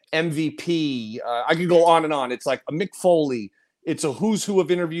 MVP. I could go on and on. It's like a Mick Foley. It's a who's who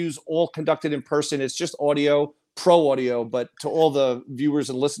of interviews, all conducted in person. It's just audio, pro audio, but to all the viewers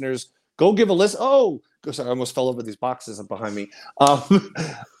and listeners, go give a listen. Oh, sorry, I almost fell over these boxes behind me.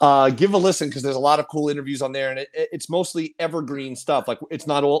 Give a listen because there's a lot of cool interviews on there, and it's mostly evergreen stuff. Like it's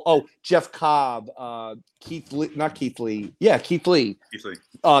not all. Oh, Jeff Cobb, Keith Lee, Keith Lee,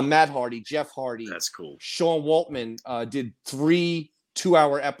 Matt Hardy, Jeff Hardy. That's cool. Sean Waltman did 3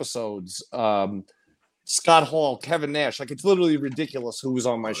 2-hour episodes. Scott Hall, Kevin Nash. Like it's literally ridiculous who was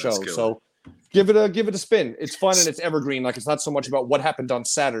on my show. Cool. So give it a spin. It's fun and it's evergreen. Like it's not so much about what happened on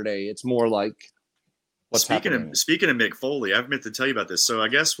Saturday. It's more like what's happening. Speaking of Mick Foley, I've meant to tell you about this. So I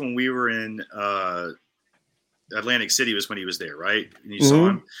guess when we were in Atlantic City was when he was there, right? And you saw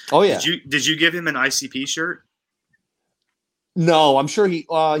him. Oh yeah. Did you give him an ICP shirt? No, I'm sure he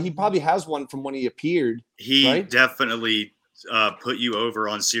probably has one from when he appeared. He definitely put you over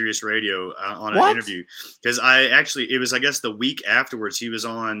on Sirius Radio on an interview, because it was, I guess, the week afterwards he was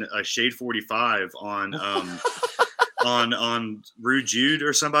on Shade 45 on on Rude Jude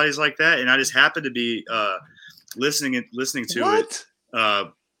or somebody's like that, and I just happened to be listening to it.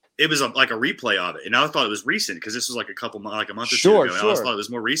 It was like a replay of it, and I thought it was recent because this was like a month or two ago. And I thought it was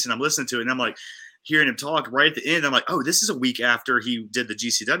more recent. I'm listening to it, and I'm like, hearing him talk right at the end, I'm like, oh, this is a week after he did the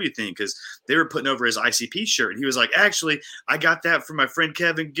GCW thing, because they were putting over his ICP shirt. And he was like, actually, I got that from my friend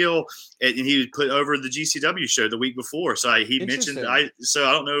Kevin Gill, and he was put over the GCW show the week before. So he mentioned, so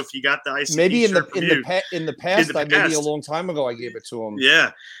I don't know if you got the ICP maybe shirt in the past, maybe a long time ago I gave it to him.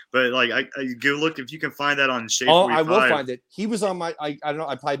 Yeah, but like I go look if you can find that on Shade 45. I will find it. He was on my, I don't know,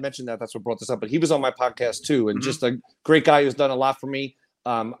 I probably mentioned that's what brought this up, but he was on my podcast too, and just a great guy who's done a lot for me.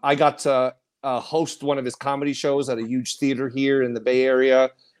 I got to host one of his comedy shows at a huge theater here in the Bay Area,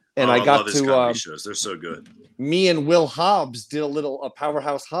 and I got to comedy shows. They're so good. Me and Will Hobbs did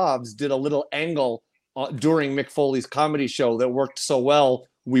Powerhouse Hobbs did a little angle during Mick Foley's comedy show that worked so well.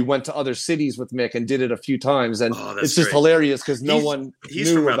 We went to other cities with Mick and did it a few times, and it's just hilarious because no one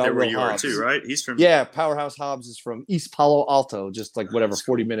he's knew from out about there where Will you Hobbs. are too, right? He's from Powerhouse Hobbs is from East Palo Alto, just like whatever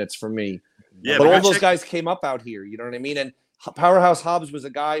 40 minutes from me. Yeah, but all those guys came up out here. You know what I mean? And Powerhouse Hobbs was a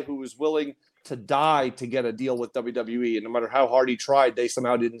guy who was willing to die to get a deal with WWE, and no matter how hard he tried, they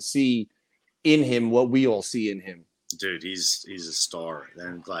somehow didn't see in him what we all see in him. Dude, he's a star.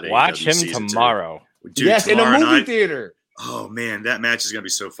 I'm glad watch him tomorrow. Dude, yes, tomorrow in a movie theater. Oh man, that match is gonna be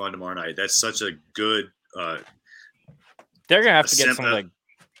so fun tomorrow night. That's such a good. They're gonna have to get some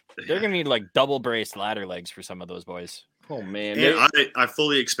they're gonna need like double braced ladder legs for some of those boys. Oh man, and I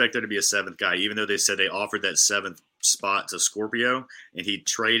fully expect there to be a seventh guy, even though they said they offered that seventh spot to Scorpio, and he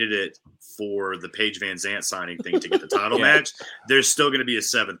traded it for the Paige Van Zant signing thing to get the title match. There's still going to be a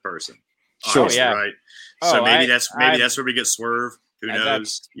seventh person. Sure, yeah. Right. So maybe that's where we get Swerve. Who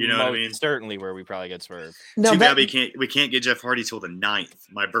knows? You know what I mean? Certainly where we probably get Swerve. Too bad we can't get Jeff Hardy till the 9th,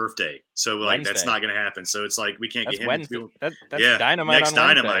 my birthday. So like Wednesday. That's not going to happen. So it's like we can't get him. Wednesday. That's Dynamite. Next on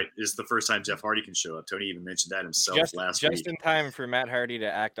Dynamite Wednesday. is the first time Jeff Hardy can show up. Tony even mentioned that himself last week. Just in time for Matt Hardy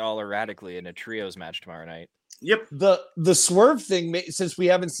to act all erratically in a trios match tomorrow night. Yep. The Swerve thing, since we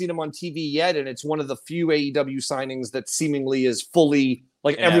haven't seen him on TV yet, and it's one of the few AEW signings that seemingly is fully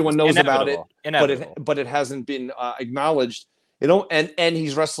everyone knows about it, but it hasn't been acknowledged. And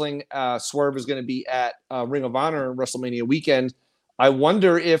he's wrestling. Swerve is going to be at Ring of Honor WrestleMania weekend. I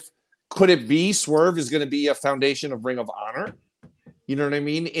wonder could it be Swerve is going to be a foundation of Ring of Honor? You know what I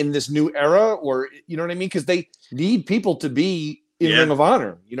mean? In this new era, or you know what I mean? Because they need people to be in Ring of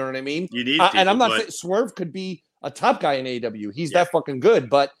Honor. You know what I mean? You need people, and I'm not saying Swerve could be a top guy in AEW. He's that fucking good.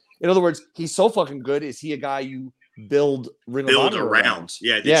 But in other words, he's so fucking good. Is he a guy you build Ring of Honor around?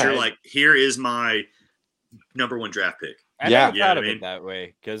 Yeah. You're like, here is my number one draft pick. I never thought of it that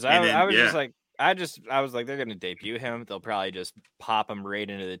way, because I was like, they're going to debut him. They'll probably just pop him right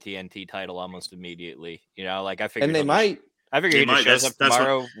into the TNT title almost immediately. You know, like I figured. And they might. I figure he just shows up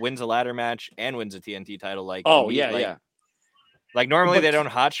tomorrow, wins a ladder match, and wins a TNT title. Like, Like normally they don't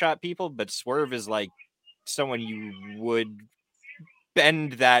hotshot people, but Swerve is like someone you would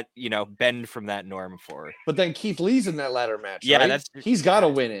bend from that norm for. But then Keith Lee's in that ladder match. Yeah, right? He's got to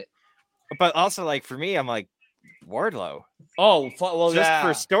win it. But also, like for me, I'm like Wardlow. Oh, well, just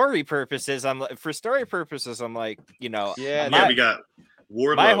for story purposes, I'm like, we got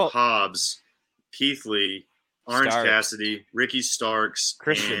Wardlow, Hobbs, Keith Lee, Orange Cassidy, Ricky Starks,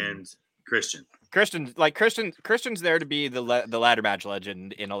 and Christian. Christian's there to be the ladder match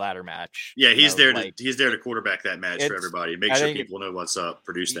legend in a ladder match. Yeah, he's there to quarterback that match for everybody. Make sure people know what's up.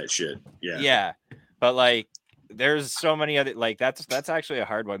 Produce that shit. Yeah. Yeah, but like, there's so many other that's actually a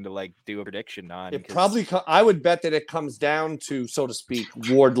hard one to do a prediction on. It probably I would bet that it comes down to, so to speak,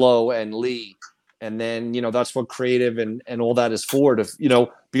 Wardlow and Lee, and then that's what creative and all that is for. To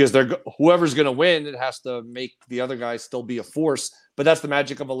because whoever's going to win, it has to make the other guy still be a force. But that's the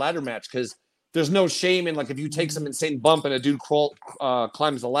magic of a ladder match, because there's no shame in if you take some insane bump and a dude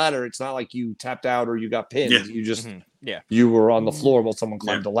climbs the ladder. It's not like you tapped out or you got pinned. Yeah. You just you were on the floor while someone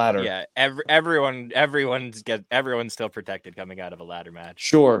climbed the ladder. Yeah, everyone's still protected coming out of a ladder match.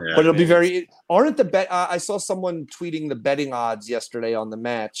 Sure, but it'll be very. Aren't the bet? I saw someone tweeting the betting odds yesterday on the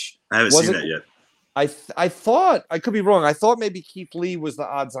match. I haven't seen that yet. I thought, I could be wrong. I thought maybe Keith Lee was the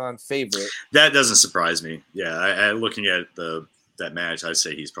odds-on favorite. That doesn't surprise me. Yeah, looking at that match, I'd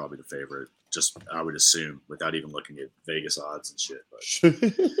say he's probably the favorite. I would assume, without even looking at Vegas odds and shit. But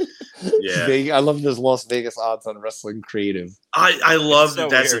yeah, I love this Las Vegas odds on Wrestling Creative. I love so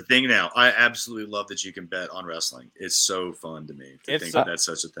that's weird. a thing now. I absolutely love that you can bet on wrestling. It's so fun to me to think that's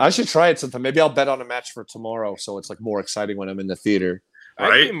such a thing. I should try it sometime. Maybe I'll bet on a match for tomorrow, so it's like more exciting when I'm in the theater.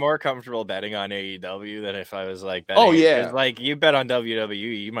 I'd be more comfortable betting on AEW than if I was like betting. Oh yeah, like you bet on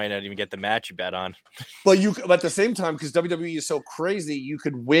WWE, you might not even get the match you bet on. But at the same time, because WWE is so crazy, you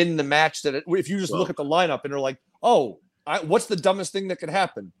could win the match if you just look at the lineup and are like, oh, what's the dumbest thing that could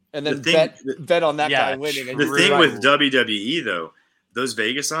happen, and then bet on that guy winning. And the thing with WWE though, those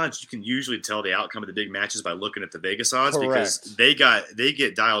Vegas odds, you can usually tell the outcome of the big matches by looking at the Vegas odds. Correct. Because they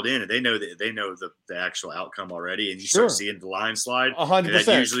get dialed in and they know the actual outcome already, and you start seeing the line slide. 100%. That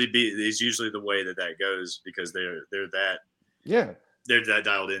is usually the way that goes because they're that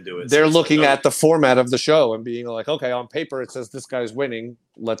dialed into it. They're looking at the format of the show and being like, okay, on paper it says this guy's winning.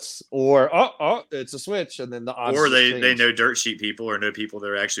 It's a switch, and then the odds. Or they know dirt sheet people or know people that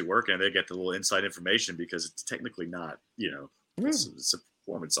are actually working. They get the little inside information because it's technically not, it's a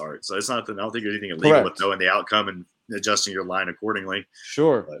performance art. So it's not. I don't think there's anything illegal with knowing the outcome and adjusting your line accordingly.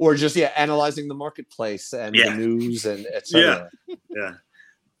 Sure. But, or just analyzing the marketplace and the news and etc. Yeah.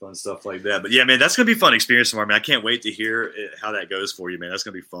 Fun stuff like that. But yeah, man, that's gonna be a fun experience tomorrow, man. I can't wait to hear how that goes for you, man. That's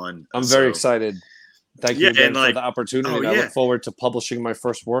gonna be fun. I'm very excited. Thank you again for the opportunity. I look forward to publishing my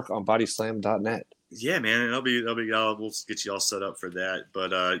first work on bodyslam.net. Yeah, man, and we'll get you all set up for that. But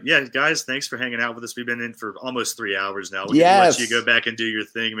guys, thanks for hanging out with us. We've been in for almost 3 hours now. We'll let you go back and do your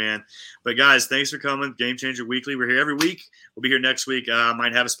thing, man. But guys, thanks for coming. Game Changer Weekly. We're here every week. We'll be here next week. I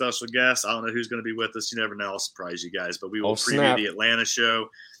might have a special guest. I don't know who's going to be with us. You never know. I'll surprise you guys. But we will preview the Atlanta show.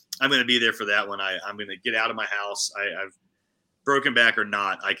 I'm going to be there for that one. I'm going to get out of my house. I've broken back or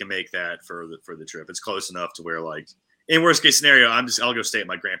not, I can make that for the trip. It's close enough to where, like, in worst case scenario, I'll go stay at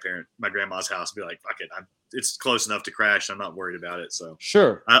my grandma's house and be like, fuck it. It's close enough to crash. I'm not worried about it. So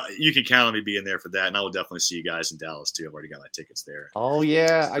sure, you can count on me being there for that, and I will definitely see you guys in Dallas too. I've already got my tickets there. Oh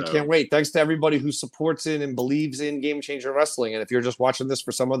yeah, so, I can't wait. Thanks to everybody who supports in and believes in Game Changer Wrestling. And if you're just watching this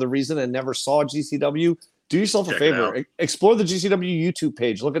for some other reason and never saw GCW, do yourself a favor. Explore the GCW YouTube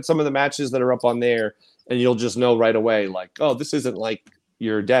page. Look at some of the matches that are up on there, and you'll just know right away, like, oh, this isn't like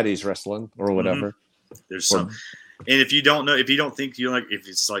your daddy's wrestling or whatever. Mm-hmm. There's some. And if you don't think if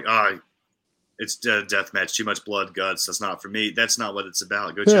it's like, it's a death match, too much blood, guts, that's not for me. That's not what it's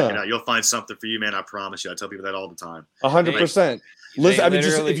about. Go check it out. You'll find something for you, man. I promise you. I tell people that all the time. 100%. Listen, I mean,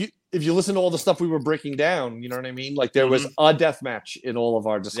 just if you listen to all the stuff we were breaking down, you know what I mean? Like there was a death match in all of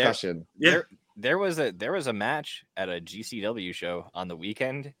our discussion. There was a match at a GCW show on the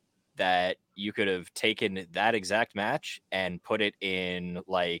weekend that you could have taken that exact match and put it in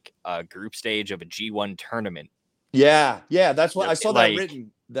like a group stage of a G1 tournament. Yeah, that's what I saw that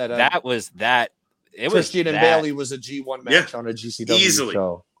written. That was that. Christian and Bailey was a G1 match on a GCW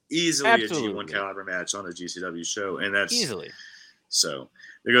show. Easily Absolutely. A G1 caliber match on a GCW show, and that's easily. So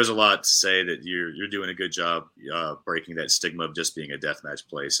there goes a lot to say that you're doing a good job breaking that stigma of just being a deathmatch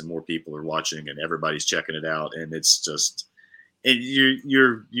place, and more people are watching, and everybody's checking it out, and it's just, and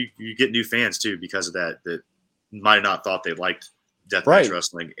you get new fans too because of that might have not thought they liked deathmatch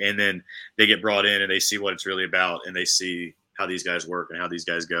wrestling, and then they get brought in and they see what it's really about, and they see how these guys work and how these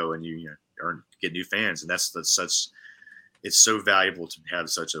guys go, and you get new fans, and that's such. It's so valuable to have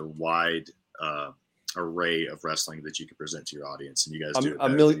such a wide array of wrestling that you can present to your audience, and you guys do a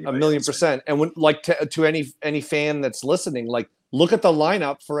million percent. And when to any fan that's listening, like look at the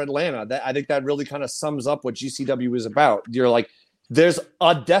lineup for Atlanta. I think that really kind of sums up what GCW is about. You're like, there's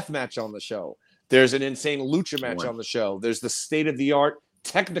a death match on the show. There's an insane lucha match on the show. There's the state-of-the-art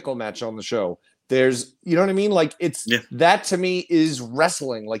technical match on the show. There's, you know what I mean? Like that to me is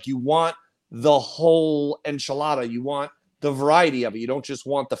wrestling. Like you want the whole enchilada. You want the variety of it. You don't just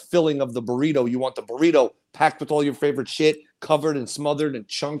want the filling of the burrito. You want the burrito packed with all your favorite shit, covered and smothered and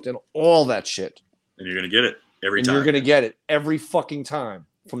chunked and all that shit. And you're going to get it every time. You're going to get it every fucking time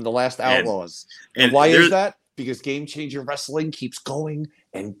from the last Outlaws. And why is that? Because Game Changer Wrestling keeps going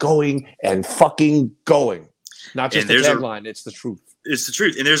and going and fucking going. Not just the tagline, it's the truth. It's the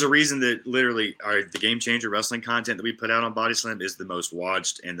truth. And there's a reason that literally the Game Changer Wrestling content that we put out on Body Slam is the most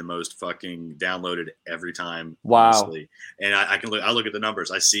watched and the most fucking downloaded every time. Wow. Honestly. And I look at the numbers.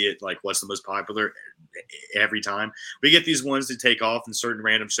 I see it like what's the most popular every time. We get these ones that take off and certain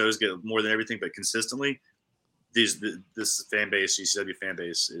random shows get more than everything, but consistently this fan base, GCW fan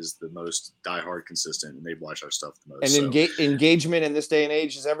base, is the most diehard consistent, and they watch our stuff the most. And engagement in this day and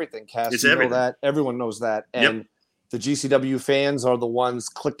age is everything, Cass. It's everything. Know that. Everyone knows that. And the GCW fans are the ones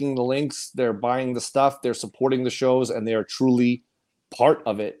clicking the links. They're buying the stuff. They're supporting the shows, and they are truly part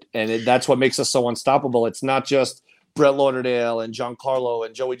of it, and that's what makes us so unstoppable. It's not just Brett Lauderdale and Giancarlo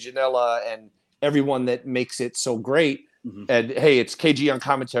and Joey Janela and everyone that makes it so great. Mm-hmm. And hey, it's KG on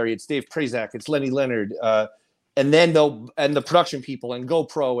commentary, it's Dave Prazak, it's Lenny Leonard, and then and the production people and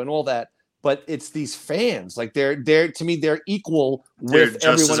GoPro and all that. But it's these fans, like they're to me, they're equal with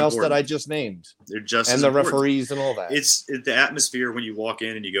everyone else that I just named. They're just and the referees and all that. It's the atmosphere when you walk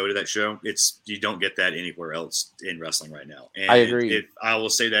in and you go to that show. You don't get that anywhere else in wrestling right now. And I agree. I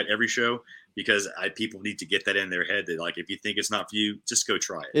will say that every show because people need to get that in their head that like if you think it's not for you, just go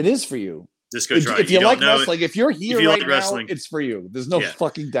try it. It is for you. Just go try it. If you like wrestling, if you're here if you right like now, wrestling, it's for you. There's no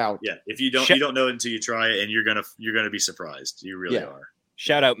fucking doubt. Yeah. If you don't know it until you try it, and you're gonna be surprised. You really are.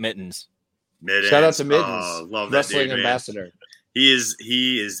 Shout out Mittens. Shout out to Mittens. Oh, love wrestling that dude, ambassador. Man.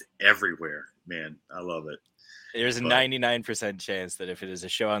 He is everywhere, man. I love it. There's a 99% chance that if it is a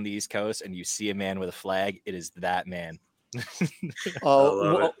show on the East Coast and you see a man with a flag, it is that man.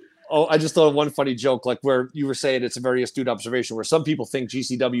 I just thought of one funny joke, like where you were saying it's a very astute observation, where some people think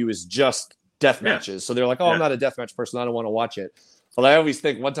GCW is just death matches. So they're like, I'm not a death match person. I don't want to watch it. But I always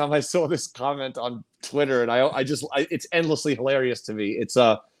think one time I saw this comment on Twitter and it's endlessly hilarious to me. It's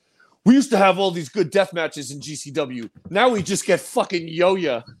we used to have all these good death matches in GCW. Now we just get fucking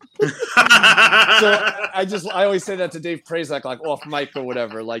yo-yo. So I always say that to Dave Prazak, like off mic or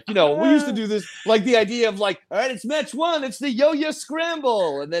whatever. Like, we used to do this, like the idea of like, all right, it's match 1, it's the yo-yo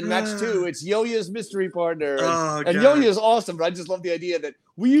scramble. And then match 2, it's yo-yo's mystery partner. And yo-yo is awesome, but I just love the idea that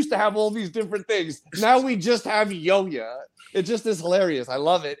we used to have all these different things. Now we just have yo-yo. It just is hilarious. I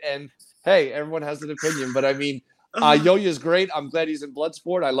love it. And hey, everyone has an opinion, but I mean, Yo-Yo is great. I'm glad he's in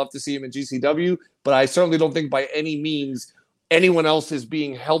Bloodsport. I love to see him in GCW, but I certainly don't think by any means anyone else is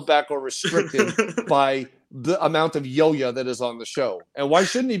being held back or restricted by the amount of yo-yo that is on the show. And why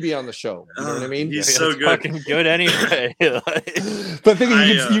shouldn't he be on the show? You know what I mean? He's so good. Fucking good anyway. But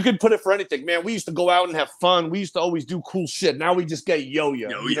you can put it for anything, man. We used to go out and have fun. We used to always do cool shit. Now we just get yo-yo.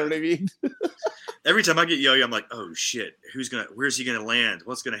 You know what I mean? Every time I get yo-yo, I'm like, oh shit, where's he gonna land?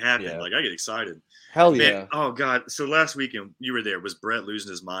 What's gonna happen? Yeah. Like I get excited. Hell Man, yeah. oh god. So last weekend you were there. Was Brett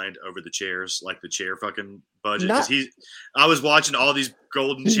losing his mind over the chairs, like the chair fucking budget? Because I was watching all these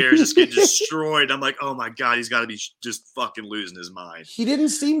golden chairs just get destroyed. I'm like, oh my god, he's got to be just fucking losing his mind. He didn't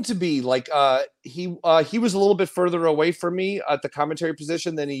seem to be like he was a little bit further away from me at the commentary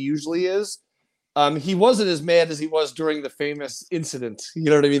position than he usually is. He wasn't as mad as he was during the famous incident. You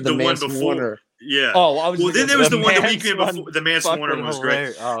know what I mean? The Mance Warner. Yeah. Oh, then there was the one the weekend before. The Mance Warner one was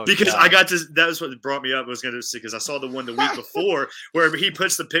great because God. I got to. That was what brought me up. I was going to say because I saw the one the week before where he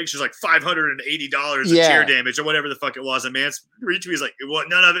puts the pictures like $580 of chair damage or whatever the fuck it was. And Mance retweets like, "It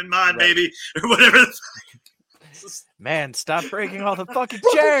wasn't none of it mine, baby," or whatever. The fuck. Man, stop breaking all the fucking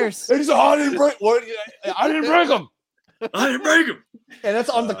chairs. He's like, I didn't break them. I didn't break him. And that's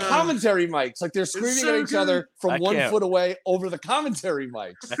on the commentary mics. Like they're screaming at each other from 1 foot away over the commentary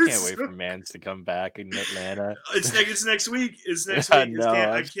mics. I can't wait for Mance to come back in Atlanta. It's next week. It's next week. I'm so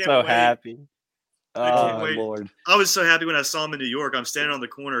wait. happy. I can't wait. Lord. I was so happy when I saw him in New York. I'm standing on the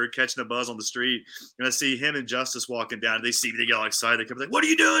corner catching a buzz on the street, and I see him and Justice walking down. And they see me, they get all excited. They come like, "What are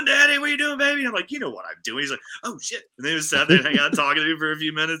you doing, Daddy? What are you doing, baby?" And I'm like, "You know what I'm doing." He's like, "Oh shit!" And they just sat there and hang out talking to me for a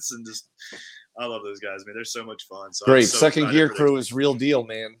few minutes, and just. I love those guys, man. They're so much fun. So great. Second Gear Crew is real deal,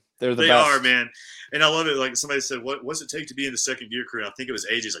 man. They're the best. They are, man. And I love it. Like somebody said, what's it take to be in the Second Gear Crew? And I think it was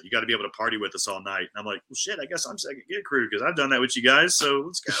AJ's like, you got to be able to party with us all night. And I'm like, well, shit, I guess I'm Second Gear Crew because I've done that with you guys. So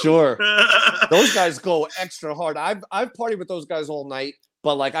let's go. Sure. Those guys go extra hard. I've partied with those guys all night,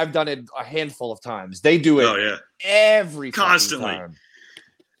 but like I've done it a handful of times. They do it every constantly. Time.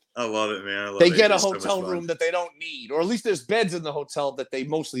 I love it, man. They get a hotel room that they don't need, or at least there's beds in the hotel that they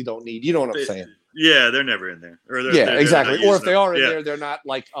mostly don't need. You know what I'm saying? Yeah, they're never in there. Or exactly. Or if they are in there, they're not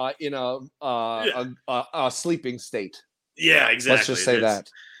like in a sleeping state. Yeah, exactly. Let's just say that.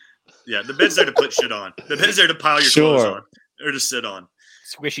 Yeah, the bed's there to put shit on. The bed's there to pile your clothes on or to sit on.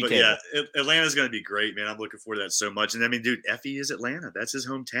 Squishy but table. Yeah, Atlanta's going to be great, man. I'm looking forward to that so much. And I mean, dude, Effie is Atlanta. That's his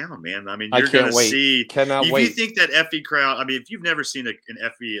hometown, man. I mean, you're going to see. Cannot if wait. You think that Effie crowd, I mean, if you've never seen an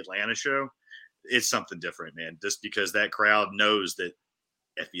Effie Atlanta show, it's something different, man. Just because that crowd knows that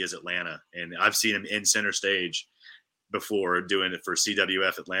Effie is Atlanta. And I've seen him in center stage before doing it for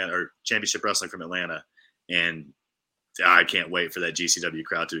CWF Atlanta or Championship Wrestling from Atlanta. And I can't wait for that GCW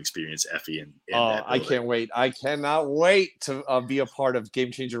crowd to experience Effie. I can't wait. I cannot wait to be a part of Game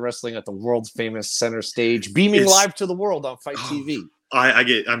Changer Wrestling at the world famous center stage, beaming live to the world on Fight TV.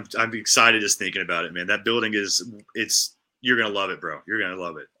 I'm excited just thinking about it, man. That building it's You're gonna love it, bro. You're gonna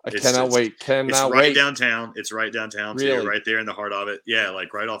love it. I cannot wait. It's right downtown. It's right downtown. Really? Too, right there in the heart of it. Yeah,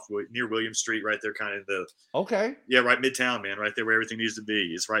 like right off near William Street, right there, kind of the. Okay. Yeah, right midtown, man. Right there where everything needs to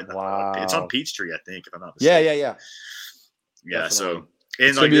be. It's right in the. Wow. It's on Peachtree, I think, if I'm not mistaken. Yeah. Yeah. Definitely. So and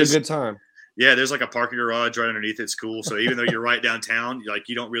it's like gonna be a good time. Yeah, there's like a parking garage right underneath. It's cool. So even though you're right downtown, like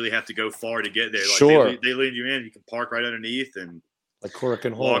you don't really have to go far to get there. Like sure. They lead you in. You can park right underneath and. Like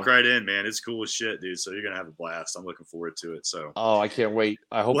Corrigan Hall. Walk right in, man. It's cool as shit, dude. So you're gonna have a blast. I'm looking forward to it. So I can't wait.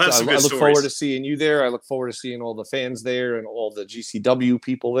 I hope. We'll have some good I look stories. forward to seeing you there. I look forward to seeing all the fans there and all the GCW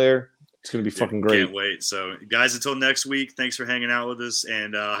people there. It's gonna be fucking great. Can't wait. So guys, until next week, thanks for hanging out with us,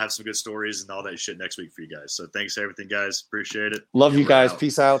 and have some good stories and all that shit next week for you guys. So thanks for everything, guys. Appreciate it. Love you guys.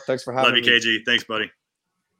 Peace out. Thanks for having me. Love you, KG. Thanks, buddy.